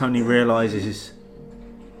as though Tony realises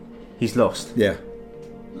he's lost. Yeah.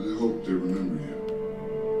 I hope they remember you.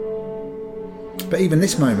 But even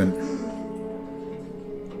this moment,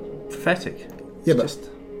 pathetic. Yeah, but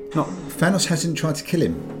not. Thanos hasn't tried to kill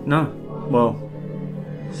him. No. Well.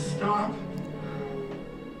 Stop.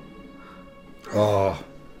 Oh.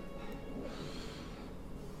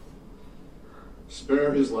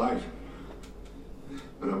 Spare his life,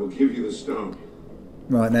 and I will give you the stone.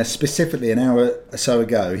 Right, now specifically an hour or so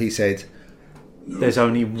ago, he said, "There's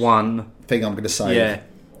only one thing I'm going to save, yeah,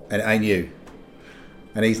 and it ain't you."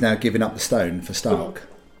 And he's now giving up the stone for Stark.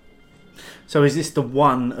 So is this the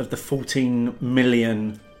one of the 14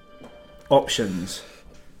 million options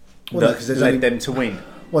that led them to win?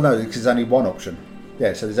 Well, no, because there's only one option.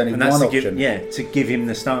 Yeah, so there's only one option. To give him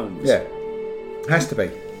the stones. Yeah, has to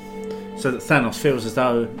be. So that Thanos feels as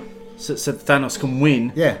though so Thanos can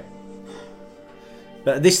win. Yeah.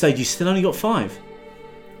 But at this stage, he's still only got 5.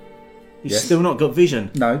 He's still not got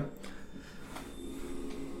vision. No.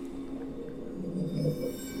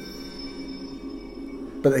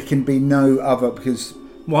 But there can be no other, because...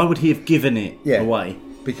 Why would he have given it away?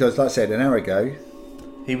 Because, like I said, an hour ago...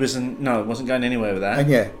 He wasn't going anywhere with that. And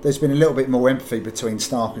yeah, there's been a little bit more empathy between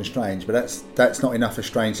Stark and Strange, but that's not enough for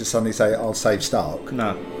Strange to suddenly say, I'll save Stark.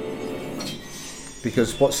 No.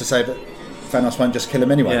 Because what's to say that Thanos won't just kill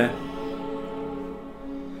him anyway? Yeah.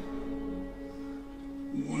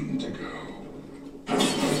 One to go.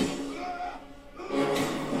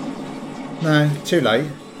 No, too late.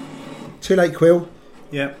 Too late, Quill.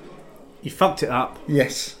 Yeah. You fucked it up.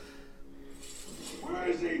 Yes. Where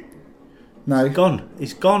is he? No. He's gone.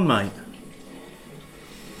 He's gone, mate.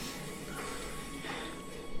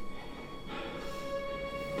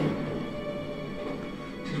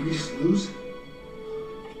 Did we just lose?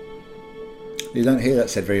 You don't hear that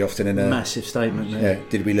said very often in a... Massive statement there. Yeah,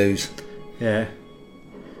 did we lose? Yeah.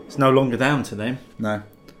 It's no longer down to them. No.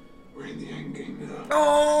 We're in the end game now.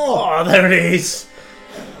 Oh, there it is.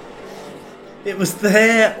 It was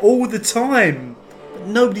there all the time, but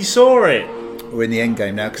nobody saw it. We're in the end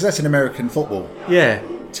game now, because that's an American football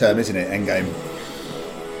term, isn't it? End game.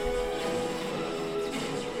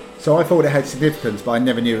 So I thought it had significance, but I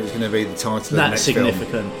never knew it was going to be the title of the next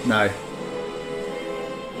significant. film. No.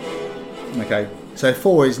 Okay. So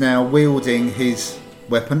 4 is now wielding his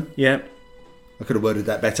weapon. Yeah. I could have worded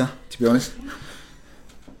that better, to be honest.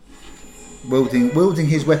 Wielding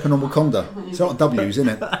his weapon on Wakanda. It's a lot of W's, isn't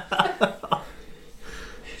it?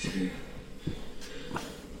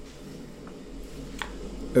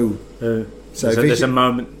 Ooh. So there's a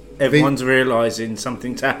moment everyone's realising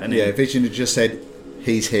something's happening. Yeah, Vision had just said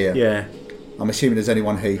he's here. Yeah. I'm assuming there's only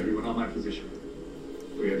one he. Everyone on my position.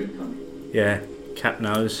 We have incoming. Yeah. Cap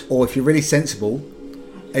knows. Or if you're really sensible,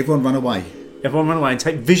 everyone run away. Everyone run away and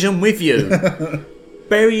take Vision with you.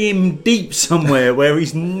 Bury him deep somewhere where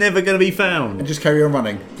he's never going to be found. And just carry on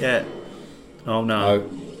running. Yeah. Oh no.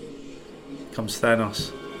 Comes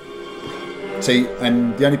Thanos. See,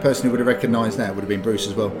 and the only person who would have recognised that would have been Bruce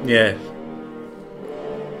as well. Yeah.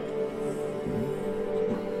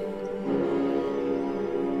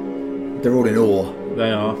 They're all in awe.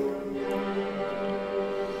 They are.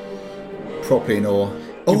 Properly in awe.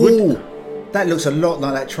 Oh! That looks a lot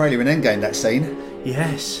like that trailer in Endgame, that scene.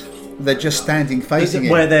 Yes. They're just standing facing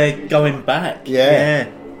it. Where they're going back.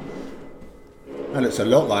 Yeah. That looks a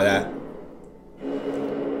lot like that.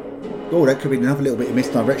 Oh, that could be another little bit of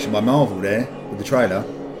misdirection by Marvel there with the trailer.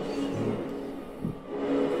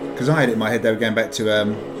 Because I had it in my head they were going back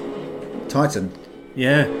to Titan.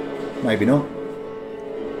 Yeah. Maybe not.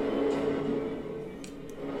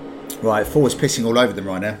 Right, Thor's pissing all over them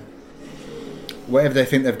right now. Whatever they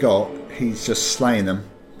think they've got, he's just slaying them.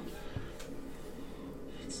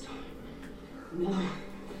 No,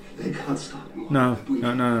 they can't stop him. No.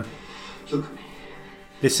 Look at me.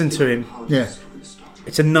 Listen to him. Yeah.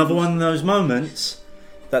 It's another one of those moments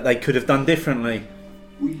that they could have done differently.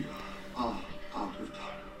 We are out of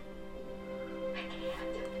time.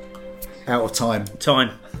 Out of time.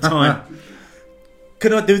 Time.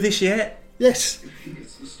 Can I do this yet? Yes.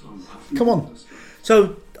 Come on.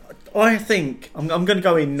 So, I think I'm going to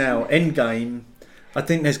go in now. Endgame. I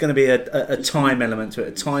think there's going to be a time element to it,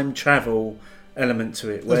 a time travel element to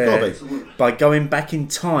it, where by going back in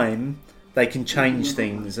time, they can change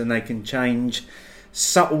things and they can change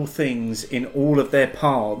subtle things in all of their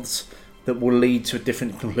paths that will lead to a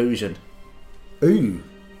different conclusion. Ooh.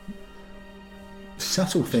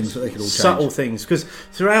 Subtle things that they could all change. Subtle things, because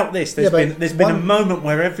throughout this there's been a moment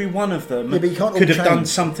where every one of them could have done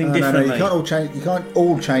something differently. No, you can't all change. You can't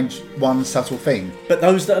all change one subtle thing. But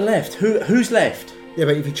those that are left, who's left? Yeah,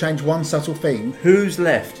 but if you change one subtle thing, who's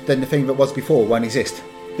left? Then the thing that was before won't exist.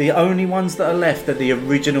 The only ones that are left are the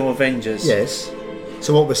original Avengers. Yes.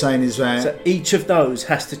 So what we're saying is that so each of those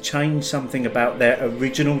has to change something about their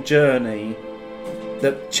original journey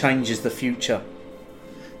that changes the future.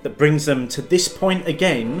 That brings them to this point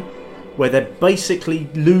again, where they're basically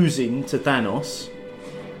losing to Thanos,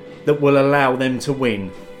 that will allow them to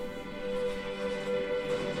win.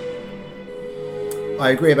 I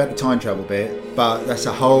agree about the time travel bit, but that's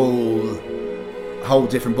a whole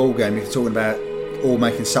different ballgame if you're talking about all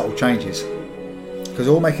making subtle changes. Because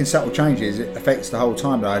all making subtle changes, it affects the whole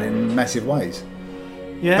timeline in massive ways.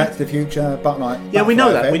 Yeah. Back to the Future, we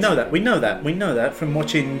know that from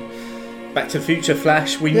watching Back to the Future,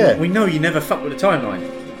 Flash. We know you never fuck with the timeline.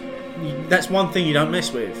 That's one thing you don't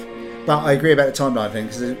mess with. But I agree about the timeline thing,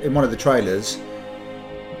 because in one of the trailers,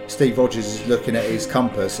 Steve Rogers is looking at his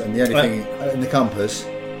compass, and the only thing in the compass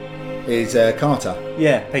is Carter.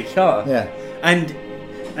 Yeah, Peggy Carter. Yeah.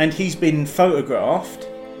 And he's been photographed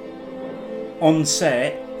on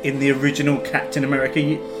set in the original Captain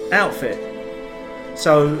America outfit.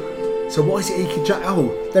 So what is it he could...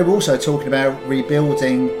 they were also talking about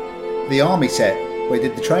rebuilding the army set where he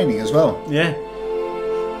did the training as well. Yeah.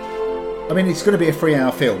 I mean, it's going to be a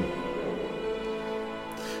 3-hour film.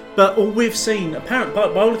 But all we've seen, apparently,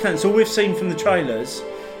 by all accounts, all we've seen from the trailers,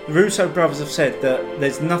 the Russo brothers have said that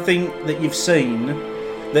there's nothing that you've seen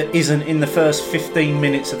that isn't in the first 15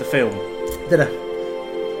 minutes of the film.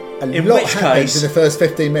 In which case, in the first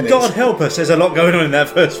 15 minutes. God help us, there's a lot going on in that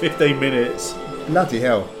first 15 minutes. Bloody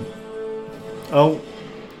hell. Oh,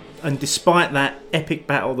 and despite that epic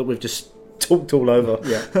battle that we've just talked all over,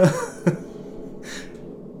 yeah.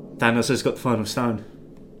 Thanos has got the final stone.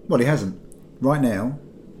 Well, he hasn't. Right now.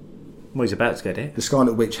 Well, he's about to get it. The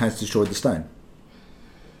Scarlet Witch has destroyed the stone.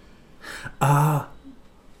 He's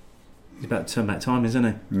about to turn back time, isn't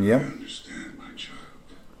he? Yep. I understand my child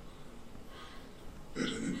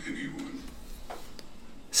better than anyone.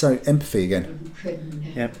 So, empathy again.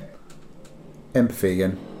 Yep. Empathy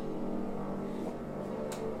again.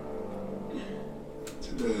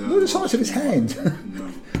 Look at the size of his hand.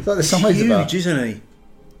 It's like the size Huge, of her. isn't he?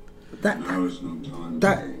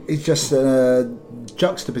 That is just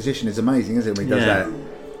juxtaposition is amazing, isn't it? When he does that.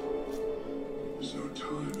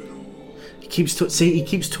 He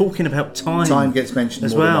keeps talking about time. Time gets mentioned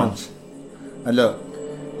as more than well. once. And look,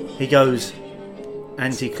 he goes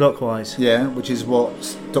anti-clockwise. Yeah, which is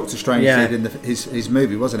what Doctor Strange did in his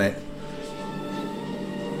movie, wasn't it?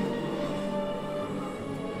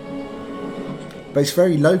 But it's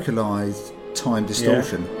very localised time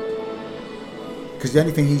distortion. Because the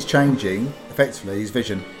only thing he's changing, effectively, is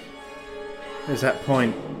vision. There's that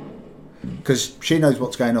point. Because she knows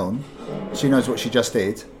what's going on. She knows what she just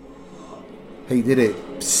did. He did it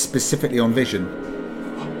specifically on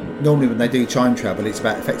vision. Normally when they do time travel, it's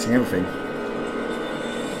about affecting everything.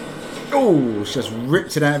 Oh, it's just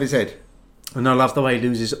ripped it out of his head. And I love the way he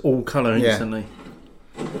loses all colour instantly.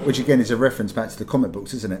 Which again is a reference back to the comic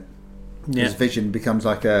books, isn't it? Yeah. His vision becomes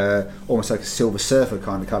like almost like a Silver Surfer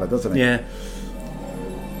kind of colour, doesn't it? Yeah.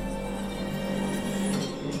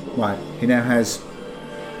 Right, he now has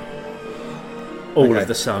all of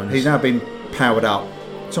the zones. He's now been powered up.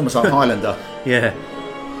 It's almost like Highlander. Yeah.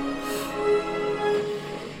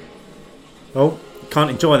 Oh, can't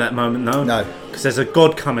enjoy that moment though. No. Because there's a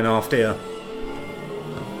god coming after you.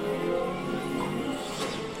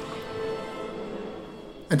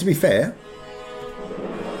 And to be fair,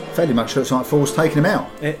 fairly much looks like Thor's taking him out.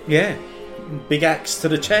 Yeah. Big axe to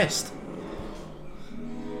the chest.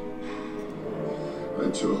 I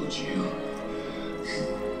told you.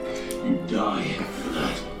 You die for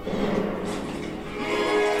that.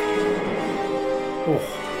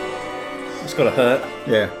 Oh, it's got to hurt.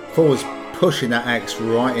 Yeah, Thor's pushing that axe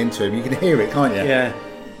right into him. You can hear it, can't you? Yeah.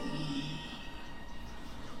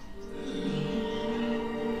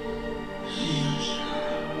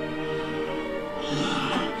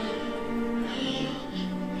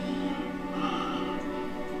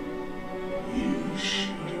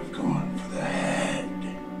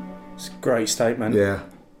 Great statement. Yeah.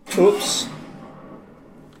 Oops.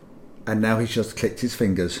 And now he's just clicked his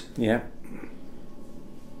fingers. Yeah.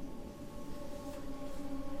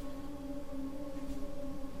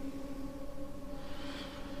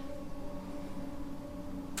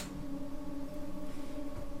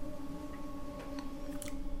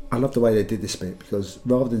 I love the way they did this bit because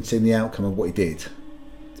rather than seeing the outcome of what he did,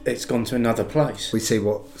 it's gone to another place. We see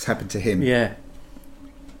what's happened to him. Yeah.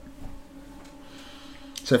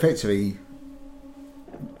 So effectively,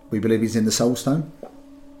 we believe he's in the Soul Stone.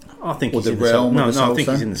 I think or he's the in the realm. Soul. Of the Soul I think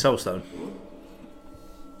Stone. he's in the Soul Stone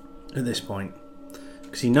at this point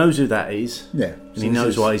because he knows who that is. Yeah, and he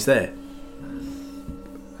knows why he's there.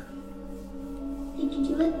 Did you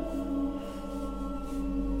do it?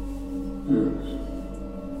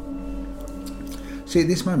 See, at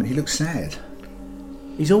this moment, he looks sad.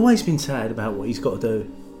 He's always been sad about what he's got to do.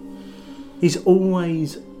 He's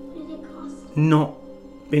always not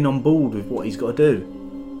been on board with what he's got to do.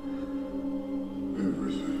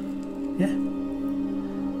 Yeah.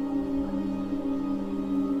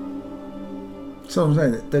 So I'm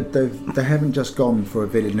saying they haven't just gone for a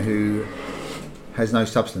villain who has no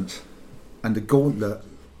substance, and the gauntlet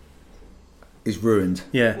is ruined.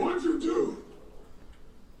 Yeah. What'd you do?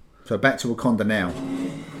 So back to Wakanda now.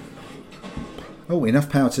 Oh, enough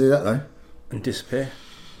power to do that though. And disappear.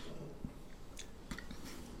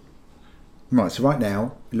 Right, so right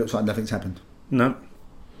now it looks like nothing's happened. No.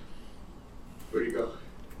 Where'd he go?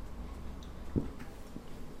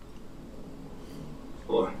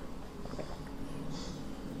 What?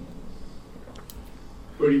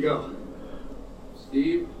 Where'd he go?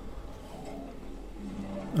 Steve?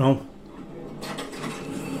 Oh.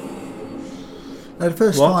 Now, the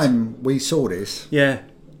first What? time we saw this, Yeah.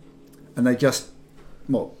 and they just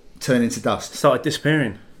turn into dust. Started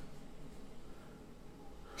disappearing.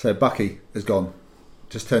 So Bucky has gone,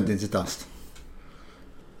 just turned into dust.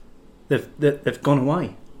 They've gone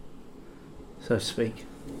away, so to speak.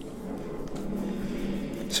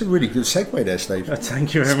 It's a really good segue there, Steve.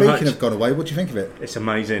 Thank you very much. Speaking of gone away, what do you think of it? It's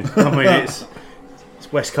amazing. I mean, it's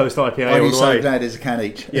West Coast IPA Are all you the so way. glad there's a can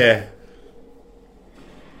each? Yeah.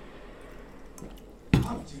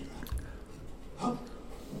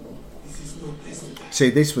 See,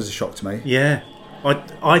 this was a shock to me. Yeah.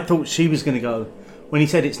 I thought she was going to go when he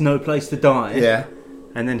said it's no place to die. Yeah.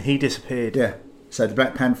 And then he disappeared. Yeah. So the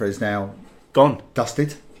Black Panther is now gone.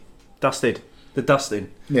 Dusted. Dusted. The dusting.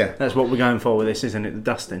 Yeah. That's what we're going for with this, isn't it? The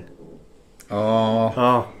dusting. Oh.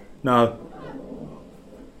 Oh, no.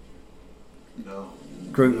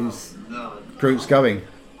 Groot's going.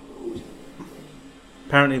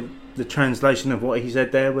 Apparently, the translation of what he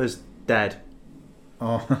said there was "dad."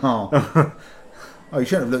 Oh, you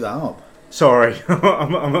shouldn't have looked that up. Sorry,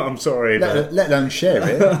 I'm sorry. Let alone share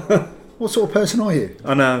it. What sort of person are you?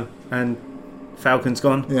 I know. And Falcon's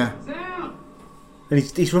gone. Yeah. And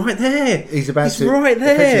he's right there. He's right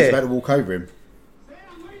there. He's about to walk over him.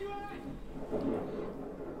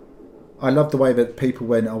 I love the way that people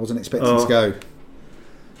went, I wasn't expecting to go.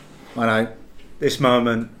 I know. This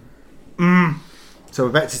moment. So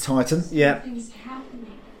we're back to Titan. Yeah.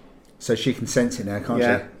 So she can sense it now, can't she?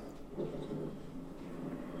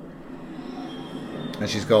 And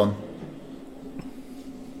she's gone.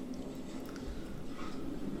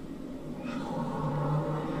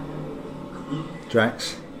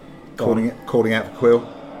 Drax calling out for Quill.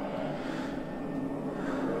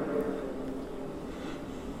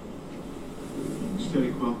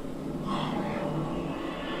 Steady, Quill.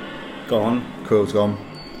 Gone. Quill's gone.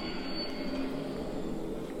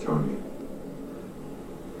 Tony.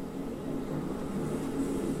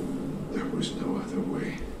 There was no other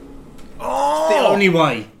way. Oh! It's the only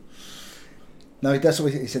way. No, that's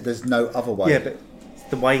what he said. There's no other way. Yeah, but it's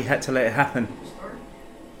the way he had to let it happen.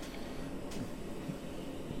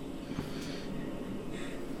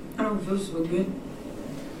 I don't feel so good.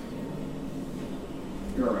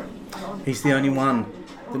 You're alright. He's the only one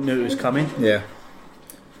that knew it was coming. Yeah.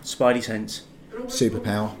 Spidey sense.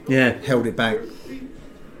 Superpower. Yeah. Held it back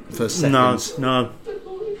for seconds. No.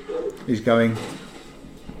 He's going.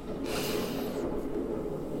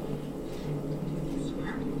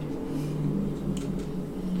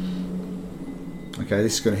 Okay,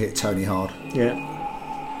 this is going to hit Tony hard. Yeah.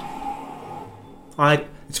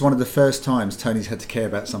 It's one of the first times Tony's had to care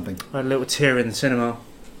about something. I had a little tear in the cinema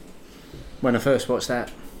when I first watched that.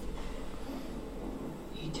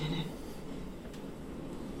 He did it.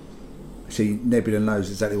 See, Nebula knows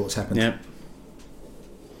exactly what's happened. Yeah.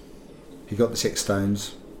 He got the 6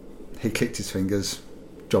 stones. He clicked his fingers.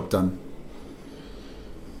 Job done.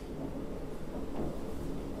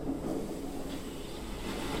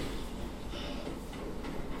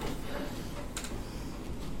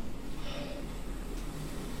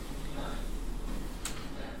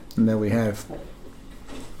 And there we have.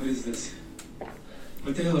 What is this?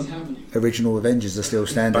 What the hell is happening? Original Avengers are still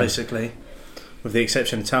standing. Basically. With the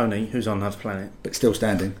exception of Tony, who's on another planet. But still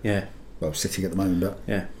standing. Yeah. Well, sitting at the moment, but...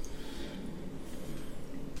 Yeah.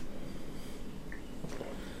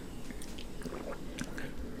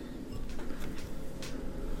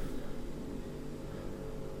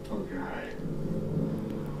 Oh, God.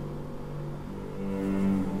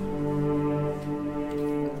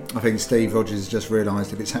 I think Steve Rogers has just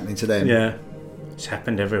realised if it's happening to them... Yeah. It's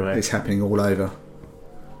happened everywhere. It's happening all over.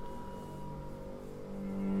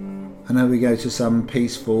 And now we go to some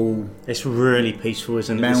peaceful... It's really peaceful,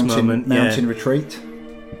 isn't it, this moment? Mountain retreat.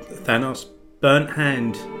 Thanos, burnt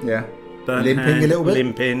hand. Yeah. Burnt limping hand, a little bit.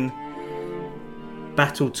 Limping.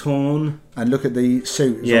 Battle torn. And look at the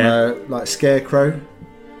suit. It's on a like scarecrow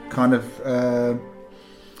kind of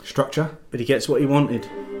structure. But he gets what he wanted.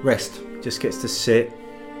 Rest. Just gets to sit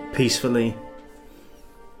peacefully.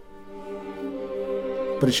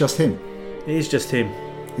 But it's just him. It is just him.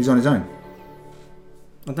 He's on his own.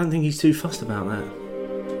 I don't think he's too fussed about that.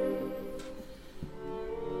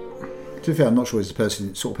 To be fair, I'm not sure he's the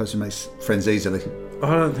sort of person who makes friends easily.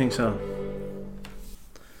 I don't think so.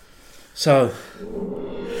 So,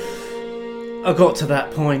 I got to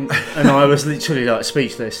that point and I was literally like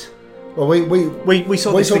speechless. Well, we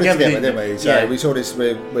saw this together, didn't we? So we saw this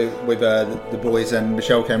with the boys, and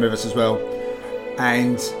Michelle came with us as well.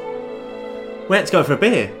 And we had to go for a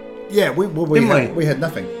beer. Yeah, we had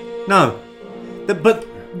nothing. No, but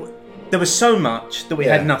there was so much that we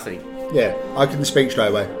had nothing. Yeah, I couldn't speak straight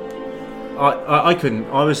away. I couldn't.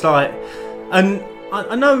 I was like, and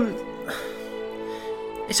I know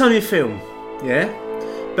it's only a film, yeah.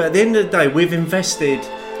 But at the end of the day, we've invested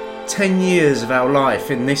 10 years of our life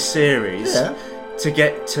in this series to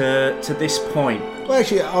get to this point. Well,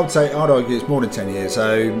 actually, I'd argue it's more than 10 years.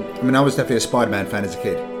 So, I mean, I was definitely a Spider-Man fan as a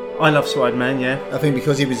kid. I love Spider-Man, yeah. I think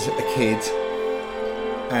because he was a kid,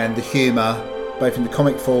 and the humour, both in the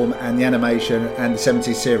comic form and the animation and the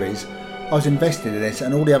 70s series, I was invested in it,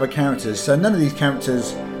 and all the other characters. So none of these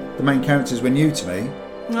characters, the main characters, were new to me.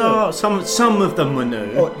 No, some of them were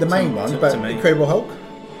new. Oh, the main one, but Incredible Hulk.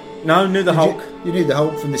 No, knew the Hulk. You knew the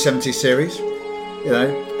Hulk from the 70s series. You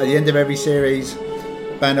know, at the end of every series,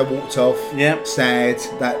 Banner walked off. Yep. Sad.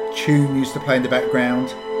 That tune used to play in the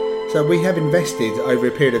background. So we have invested over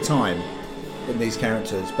a period of time in these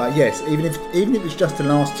characters. But yes, even if it's just the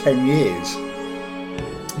last 10 years.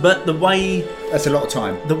 But the way... That's a lot of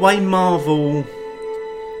time. The way Marvel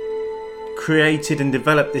created and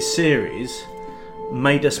developed this series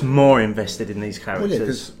made us more invested in these characters. Well, yeah,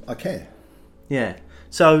 because I care. Yeah.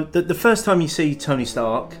 So the first time you see Tony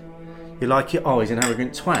Stark, you're like, oh, he's an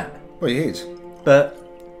arrogant twat. Well, he is. But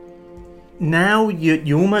now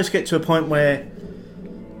you almost get to a point where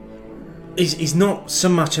he's not so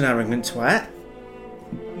much an arrogant twat.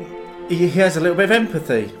 He has a little bit of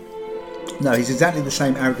empathy. No, he's exactly the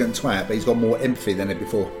same arrogant twat, but he's got more empathy than ever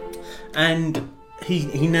before. And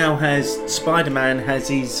he now has... Spider-Man has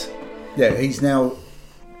his... Yeah, he's now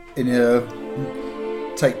in a...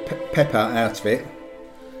 Take Pepper out of it.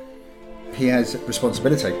 He has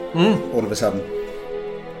responsibility all of a sudden.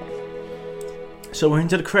 So we're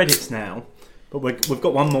into the credits now, but we've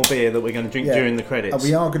got one more beer that we're going to drink during the credits. And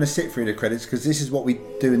we are going to sit through the credits because this is what we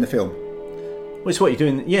do in the film. Well, it's what you're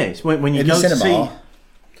doing. Yeah, it's when you in go the to cinema,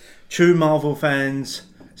 see. True Marvel fans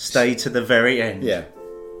stay to the very end. Yeah.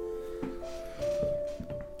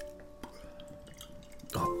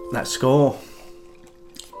 Oh, that score.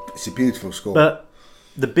 It's a beautiful score. But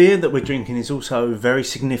the beer that we're drinking is also very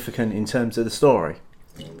significant in terms of the story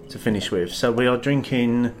to finish with. So we are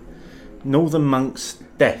drinking Northern Monk's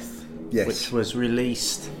Death, which was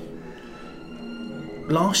released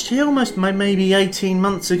last year, almost maybe 18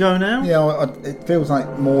 months ago now. Yeah, it feels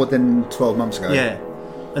like more than 12 months ago. Yeah.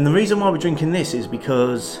 And the reason why we're drinking this is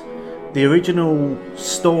because the original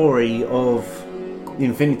story of the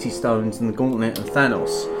Infinity Stones and the Gauntlet of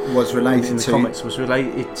Thanos was related in the comics was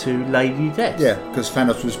related to Lady Death. Yeah, because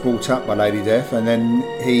Thanos was brought up by Lady Death, and then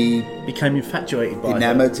he became infatuated by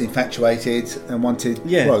her. Infatuated, and wanted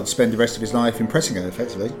to spend the rest of his life impressing her,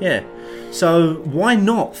 effectively. Yeah. So why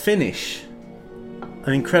not finish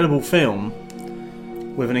an incredible film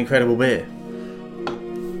with an incredible beer?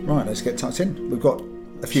 Right, let's get tucked in. We've got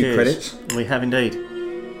a few Cheers. credits. We have indeed.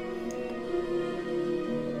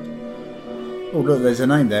 Oh, look, there's a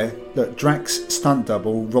name there. Look, Drax stunt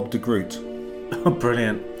double Rob de Groot. Oh,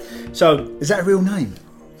 brilliant. So, is that a real name?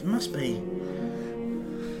 It must be.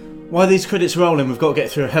 While these credits are rolling, we've got to get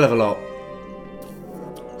through a hell of a lot.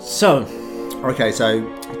 So, okay, so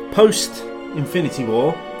post Infinity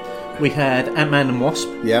War, we had Ant-Man and Wasp.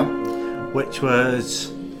 Yeah. Which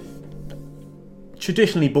was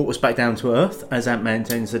traditionally brought us back down to Earth, as Ant-Man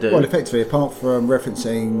tends to do. Well, effectively, apart from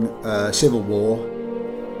referencing Civil War,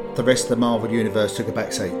 the rest of the Marvel Universe took a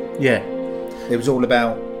backseat. Yeah. It was all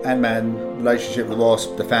about Ant-Man, relationship with the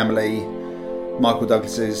Wasp, the family, Michael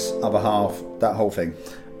Douglas's other half, that whole thing.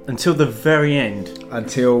 Until the very end.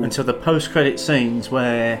 Until the post-credit scenes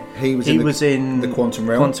where he was in the Quantum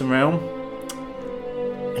Realm.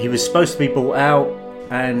 He was supposed to be brought out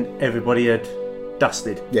and everybody had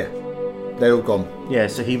dusted. Yeah. They're all gone. Yeah,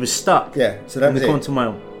 so he was stuck so that in the Quantum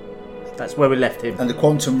Realm. That's where we left him. And the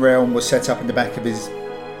Quantum Realm was set up in the back of his...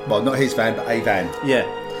 Well, not his van, but a van. Yeah.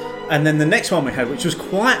 And then the next one we had, which was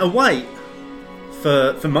quite a wait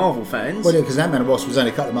for Marvel fans. Well, yeah, because Ant-Man and Wasp was only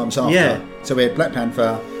a couple of months after. Yeah. So we had Black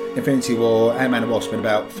Panther, Infinity War, Ant-Man and Wasp in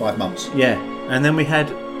about 5 months. Yeah. And then we had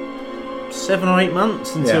 7 or 8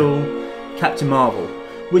 months until Captain Marvel,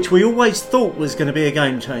 which we always thought was going to be a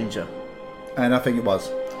game changer. And I think it was.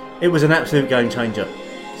 It was an absolute game changer.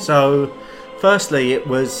 So, firstly, it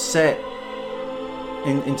was set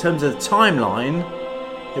in terms of the timeline.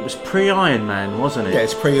 It was pre-Iron Man, wasn't it? Yeah,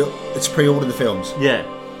 it's pre all of the films. Yeah.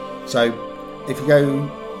 So, if you go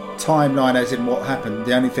timeline as in what happened,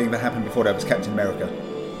 the only thing that happened before that was Captain America.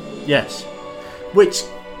 Yes. Which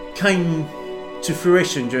came to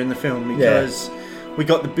fruition during the film because we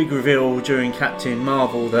got the big reveal during Captain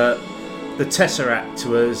Marvel that the Tesseract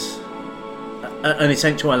was an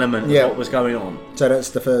essential element of what was going on. So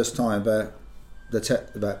that's the first time that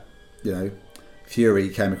Fury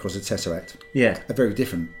came across a Tesseract. Yeah. A very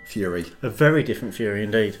different Fury. A very different Fury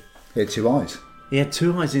indeed. He had 2 eyes. He had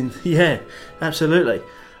 2 eyes yeah, absolutely.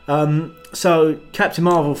 So Captain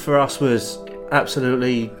Marvel for us was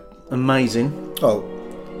absolutely amazing. Oh,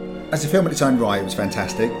 as a film in its own right, it was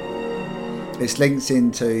fantastic. It's linked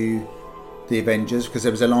into the Avengers because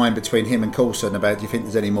there was a line between him and Coulson about, do you think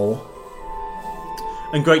there's any more?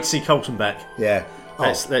 And great to see Coulson back. Yeah.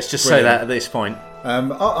 Let's just say that at this point.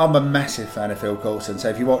 I'm a massive fan of Phil Coulson, so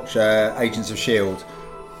if you watch Agents of S.H.I.E.L.D.,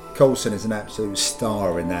 Coulson is an absolute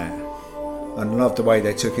star in that. And I love the way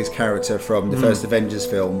they took his character from the first Avengers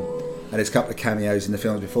film and his couple of cameos in the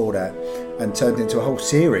films before that and turned it into a whole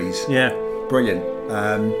series. Yeah. Brilliant.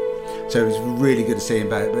 So it was really good to see him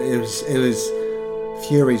back. But it was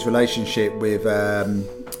Fury's relationship with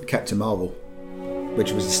Captain Marvel,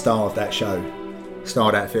 which was the star of that show, star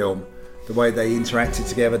of that film. The way they interacted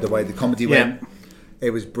together, the way the comedy went,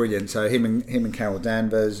 it was brilliant. So him and Carol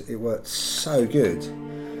Danvers, it worked so good.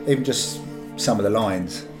 Even just some of the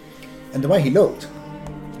lines. And the way he looked.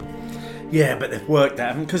 Yeah, but they've worked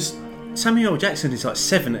that, because Samuel L. Jackson is like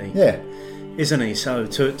 70. Yeah. Isn't he? So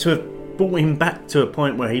to have brought him back to a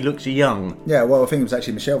point where he looks young. Yeah, well, I think it was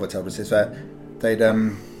actually Michelle that told us this, that they'd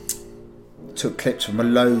took clips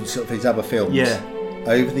from loads of his other films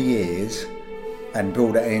over the years and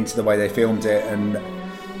brought it into the way they filmed it and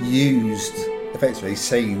used, effectively,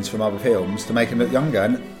 scenes from other films to make him look younger.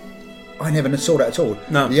 And I never saw that at all.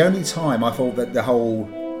 No. The only time I thought that the whole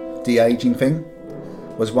de-aging thing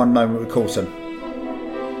was one moment with Coulson.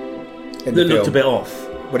 That looked a bit off.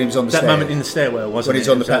 When he was on the stairs. That moment in the stairwell, wasn't it?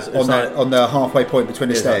 When he's on the halfway point between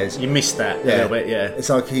the stairs. Like, you missed that a little bit, yeah. It's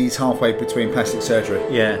like he's halfway between plastic surgery.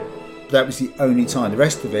 Yeah. That was the only time. The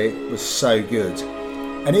rest of it was so good.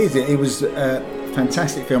 And it was a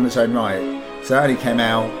fantastic film in its own right. So that only came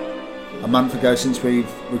out a month ago since we've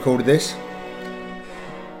recorded this.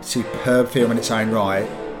 Superb film in its own right.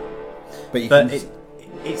 But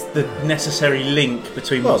it's the necessary link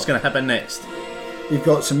between what's going to happen next. You've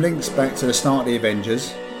got some links back to the start of the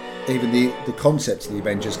Avengers. Even the concept of the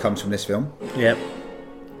Avengers comes from this film. Yep.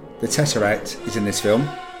 The Tesseract is in this film.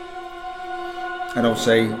 And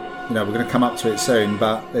obviously, we're going to come up to it soon,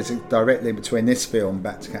 but there's a direct link between this film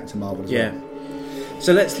back to Captain Marvel as well.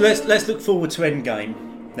 So let's look forward to Endgame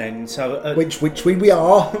then. So which we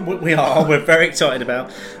are. We are. We're very excited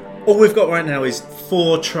about. All we've got right now is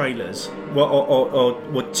 4 trailers,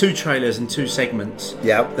 or 2 trailers and 2 segments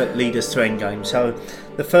that lead us to Endgame. So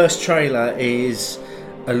the first trailer is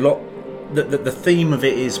a lot. The theme of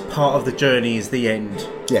it is part of the journey is the end.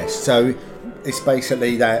 Yes. So it's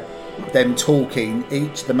basically that them talking,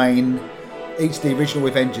 each of the original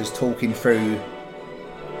Avengers talking through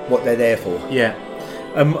what they're there for. Yeah.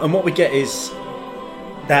 And what we get is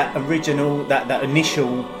that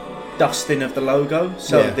initial dusting of the logo,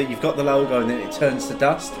 so that you've got the logo and then it turns to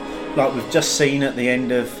dust, like we've just seen at the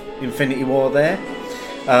end of Infinity War there.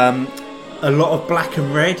 A lot of black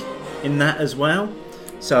and red in that as well,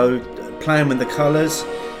 so playing with the colours.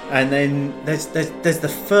 And then there's the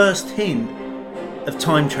first hint of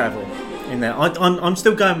time travel in there. I'm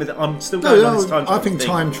still going with it. I'm still going on this time travel. I think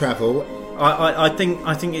time travel. I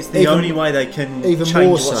think it's the only way they can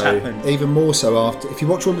change what's happened. Even more so after, if you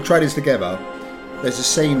watch all the trailers together, there's a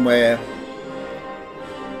scene where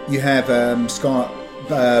you have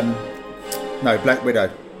Black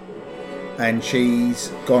Widow, and she's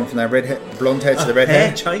gone from that blonde hair to the red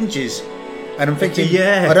hair. Changes. And I'm thinking,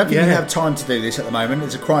 I don't think you have time to do this at the moment.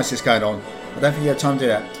 There's a crisis going on. I don't think you have time to do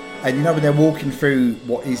that. And when they're walking through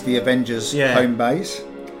what is the Avengers home base,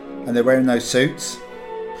 and they're wearing those suits.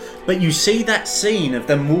 But you see that scene of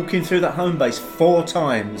them walking through that home base 4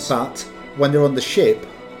 times. But when they're on the ship,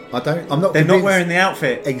 they're not wearing the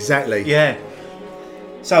outfit. Exactly. Yeah.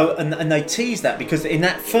 So and they tease that because in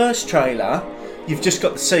that first trailer, you've just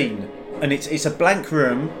got the scene and it's a blank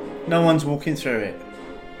room, no one's walking through it.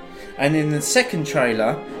 And in the second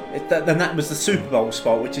trailer, then that was the Super Bowl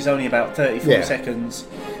spot, which is only about 34 seconds,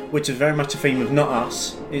 which is very much a theme of not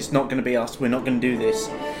us. It's not going to be us. We're not going to do this.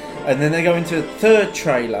 And then they go into the third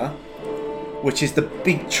trailer, which is the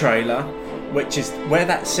big trailer, which is where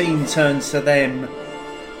that scene turns to them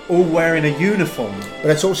all wearing a uniform.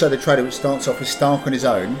 But it's also the trailer which starts off with Stark on his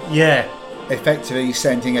own. Yeah. Effectively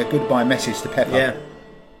sending a goodbye message to Pepper. Yeah.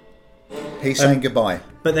 He's saying goodbye.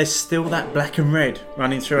 But there's still that black and red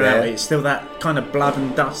running throughout it. It's still that kind of blood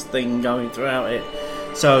and dust thing going throughout it.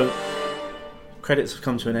 So, credits have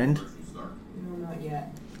come to an end. No, not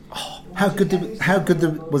yet. Oh, how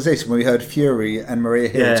good was this when we heard Fury and Maria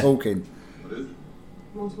Hill talking?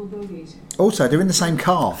 Multiple bogeys. Also, they're in the same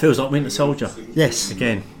car. Feels like Winter Soldier. Yes.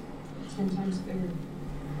 Again. 10 times bigger.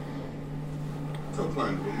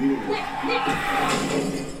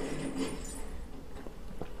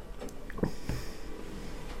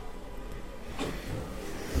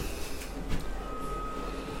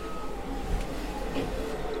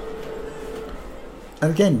 And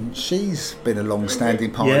again, she's been a long-standing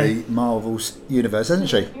part of the Marvel universe, hasn't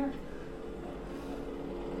she?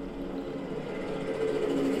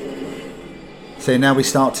 So now we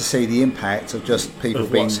start to see the impact of just people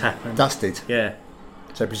being dusted. Yeah.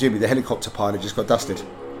 So presumably the helicopter pilot just got dusted.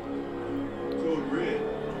 Code red.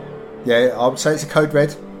 Yeah, I would say it's a code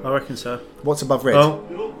red. I reckon so. What's above red? Oh,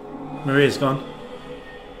 Maria's gone.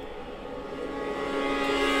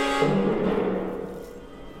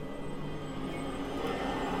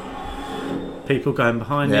 People going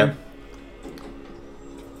behind him.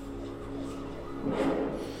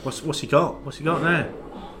 What's he got? What's he got there?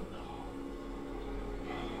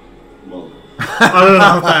 I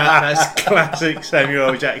love that. That's classic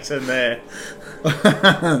Samuel L. Jackson there.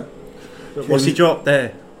 What's he dropped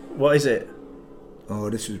there? What is it? Oh,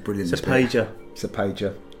 this was brilliant. It's a pager. It's a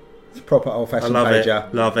pager. It's a proper old-fashioned I love pager.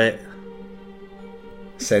 it. Love it.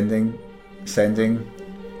 Sending.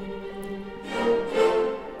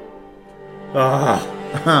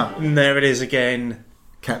 Ah, and there it is again.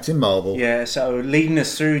 Captain Marvel. Yeah, so leading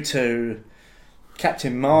us through to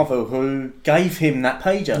Captain Marvel, who gave him that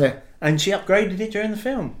pager. Yeah. And she upgraded it during the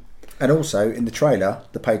film. And also, in the trailer,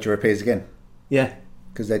 the pager appears again. Yeah.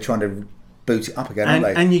 Because they're trying to boot it up again, aren't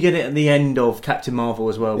they? And you get it at the end of Captain Marvel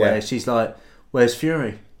as well, where she's like, "Where's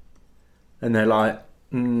Fury?" And they're like,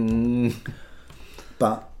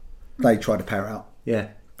 But they try to power it up. Yeah.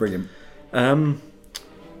 Brilliant.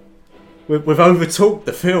 We've overtalked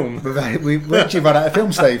the film. We've actually run out of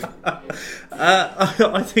film, Steve.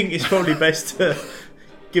 I think it's probably best to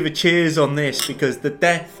give a cheers on this, because the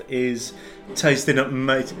death is tasting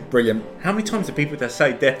amazing. Brilliant. How many times do people that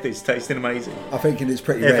say death is tasting amazing? I think it's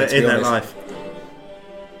pretty rare, to be in their honest. life.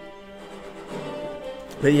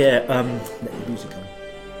 But yeah, let the music on.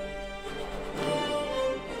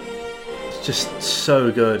 It's just so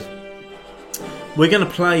good. We're going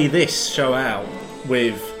to play this show out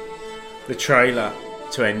with the trailer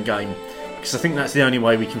to Endgame, because I think that's the only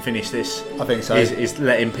way we can finish this. I think so. Is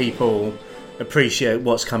letting people appreciate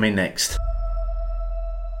what's coming next.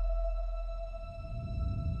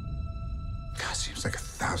 God, seems like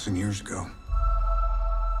 1,000 years ago.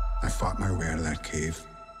 I fought my way out of that cave,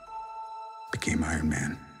 became Iron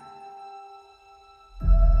Man.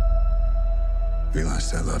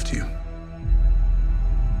 Realized I loved you.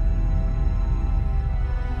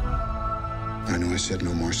 I know I said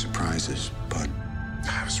no more surprises, but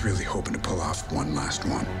I was really hoping to pull off one last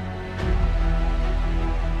one.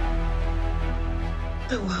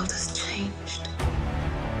 The world has changed.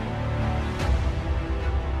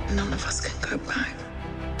 None of us can go back.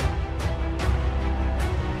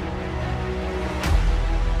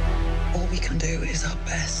 All we can do is our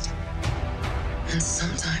best. And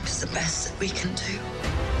sometimes the best that we can do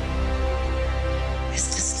is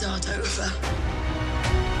to start over.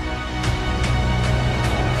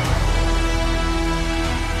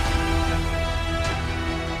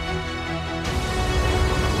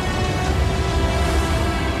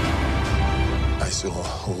 I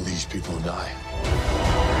saw all these people die.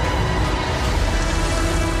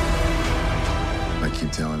 I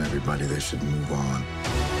keep telling everybody they should move on.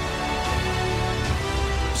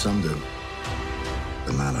 Some do,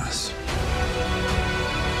 but not us.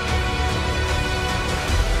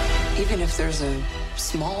 Even if there's a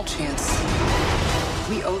small chance,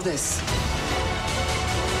 we owe this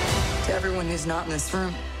to everyone who's not in this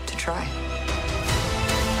room to try.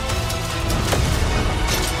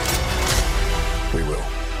 We will.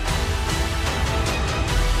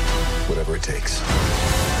 Whatever it takes.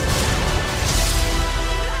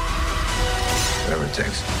 Whatever it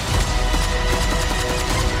takes.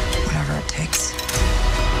 Whatever it takes.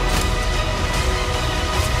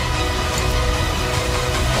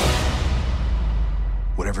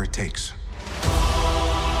 Whatever it takes.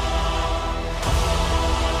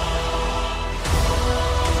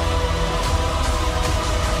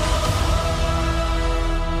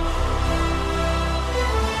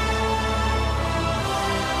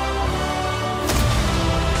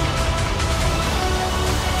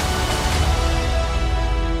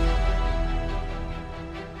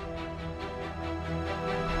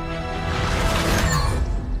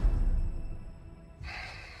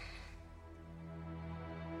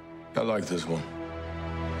 I like this one.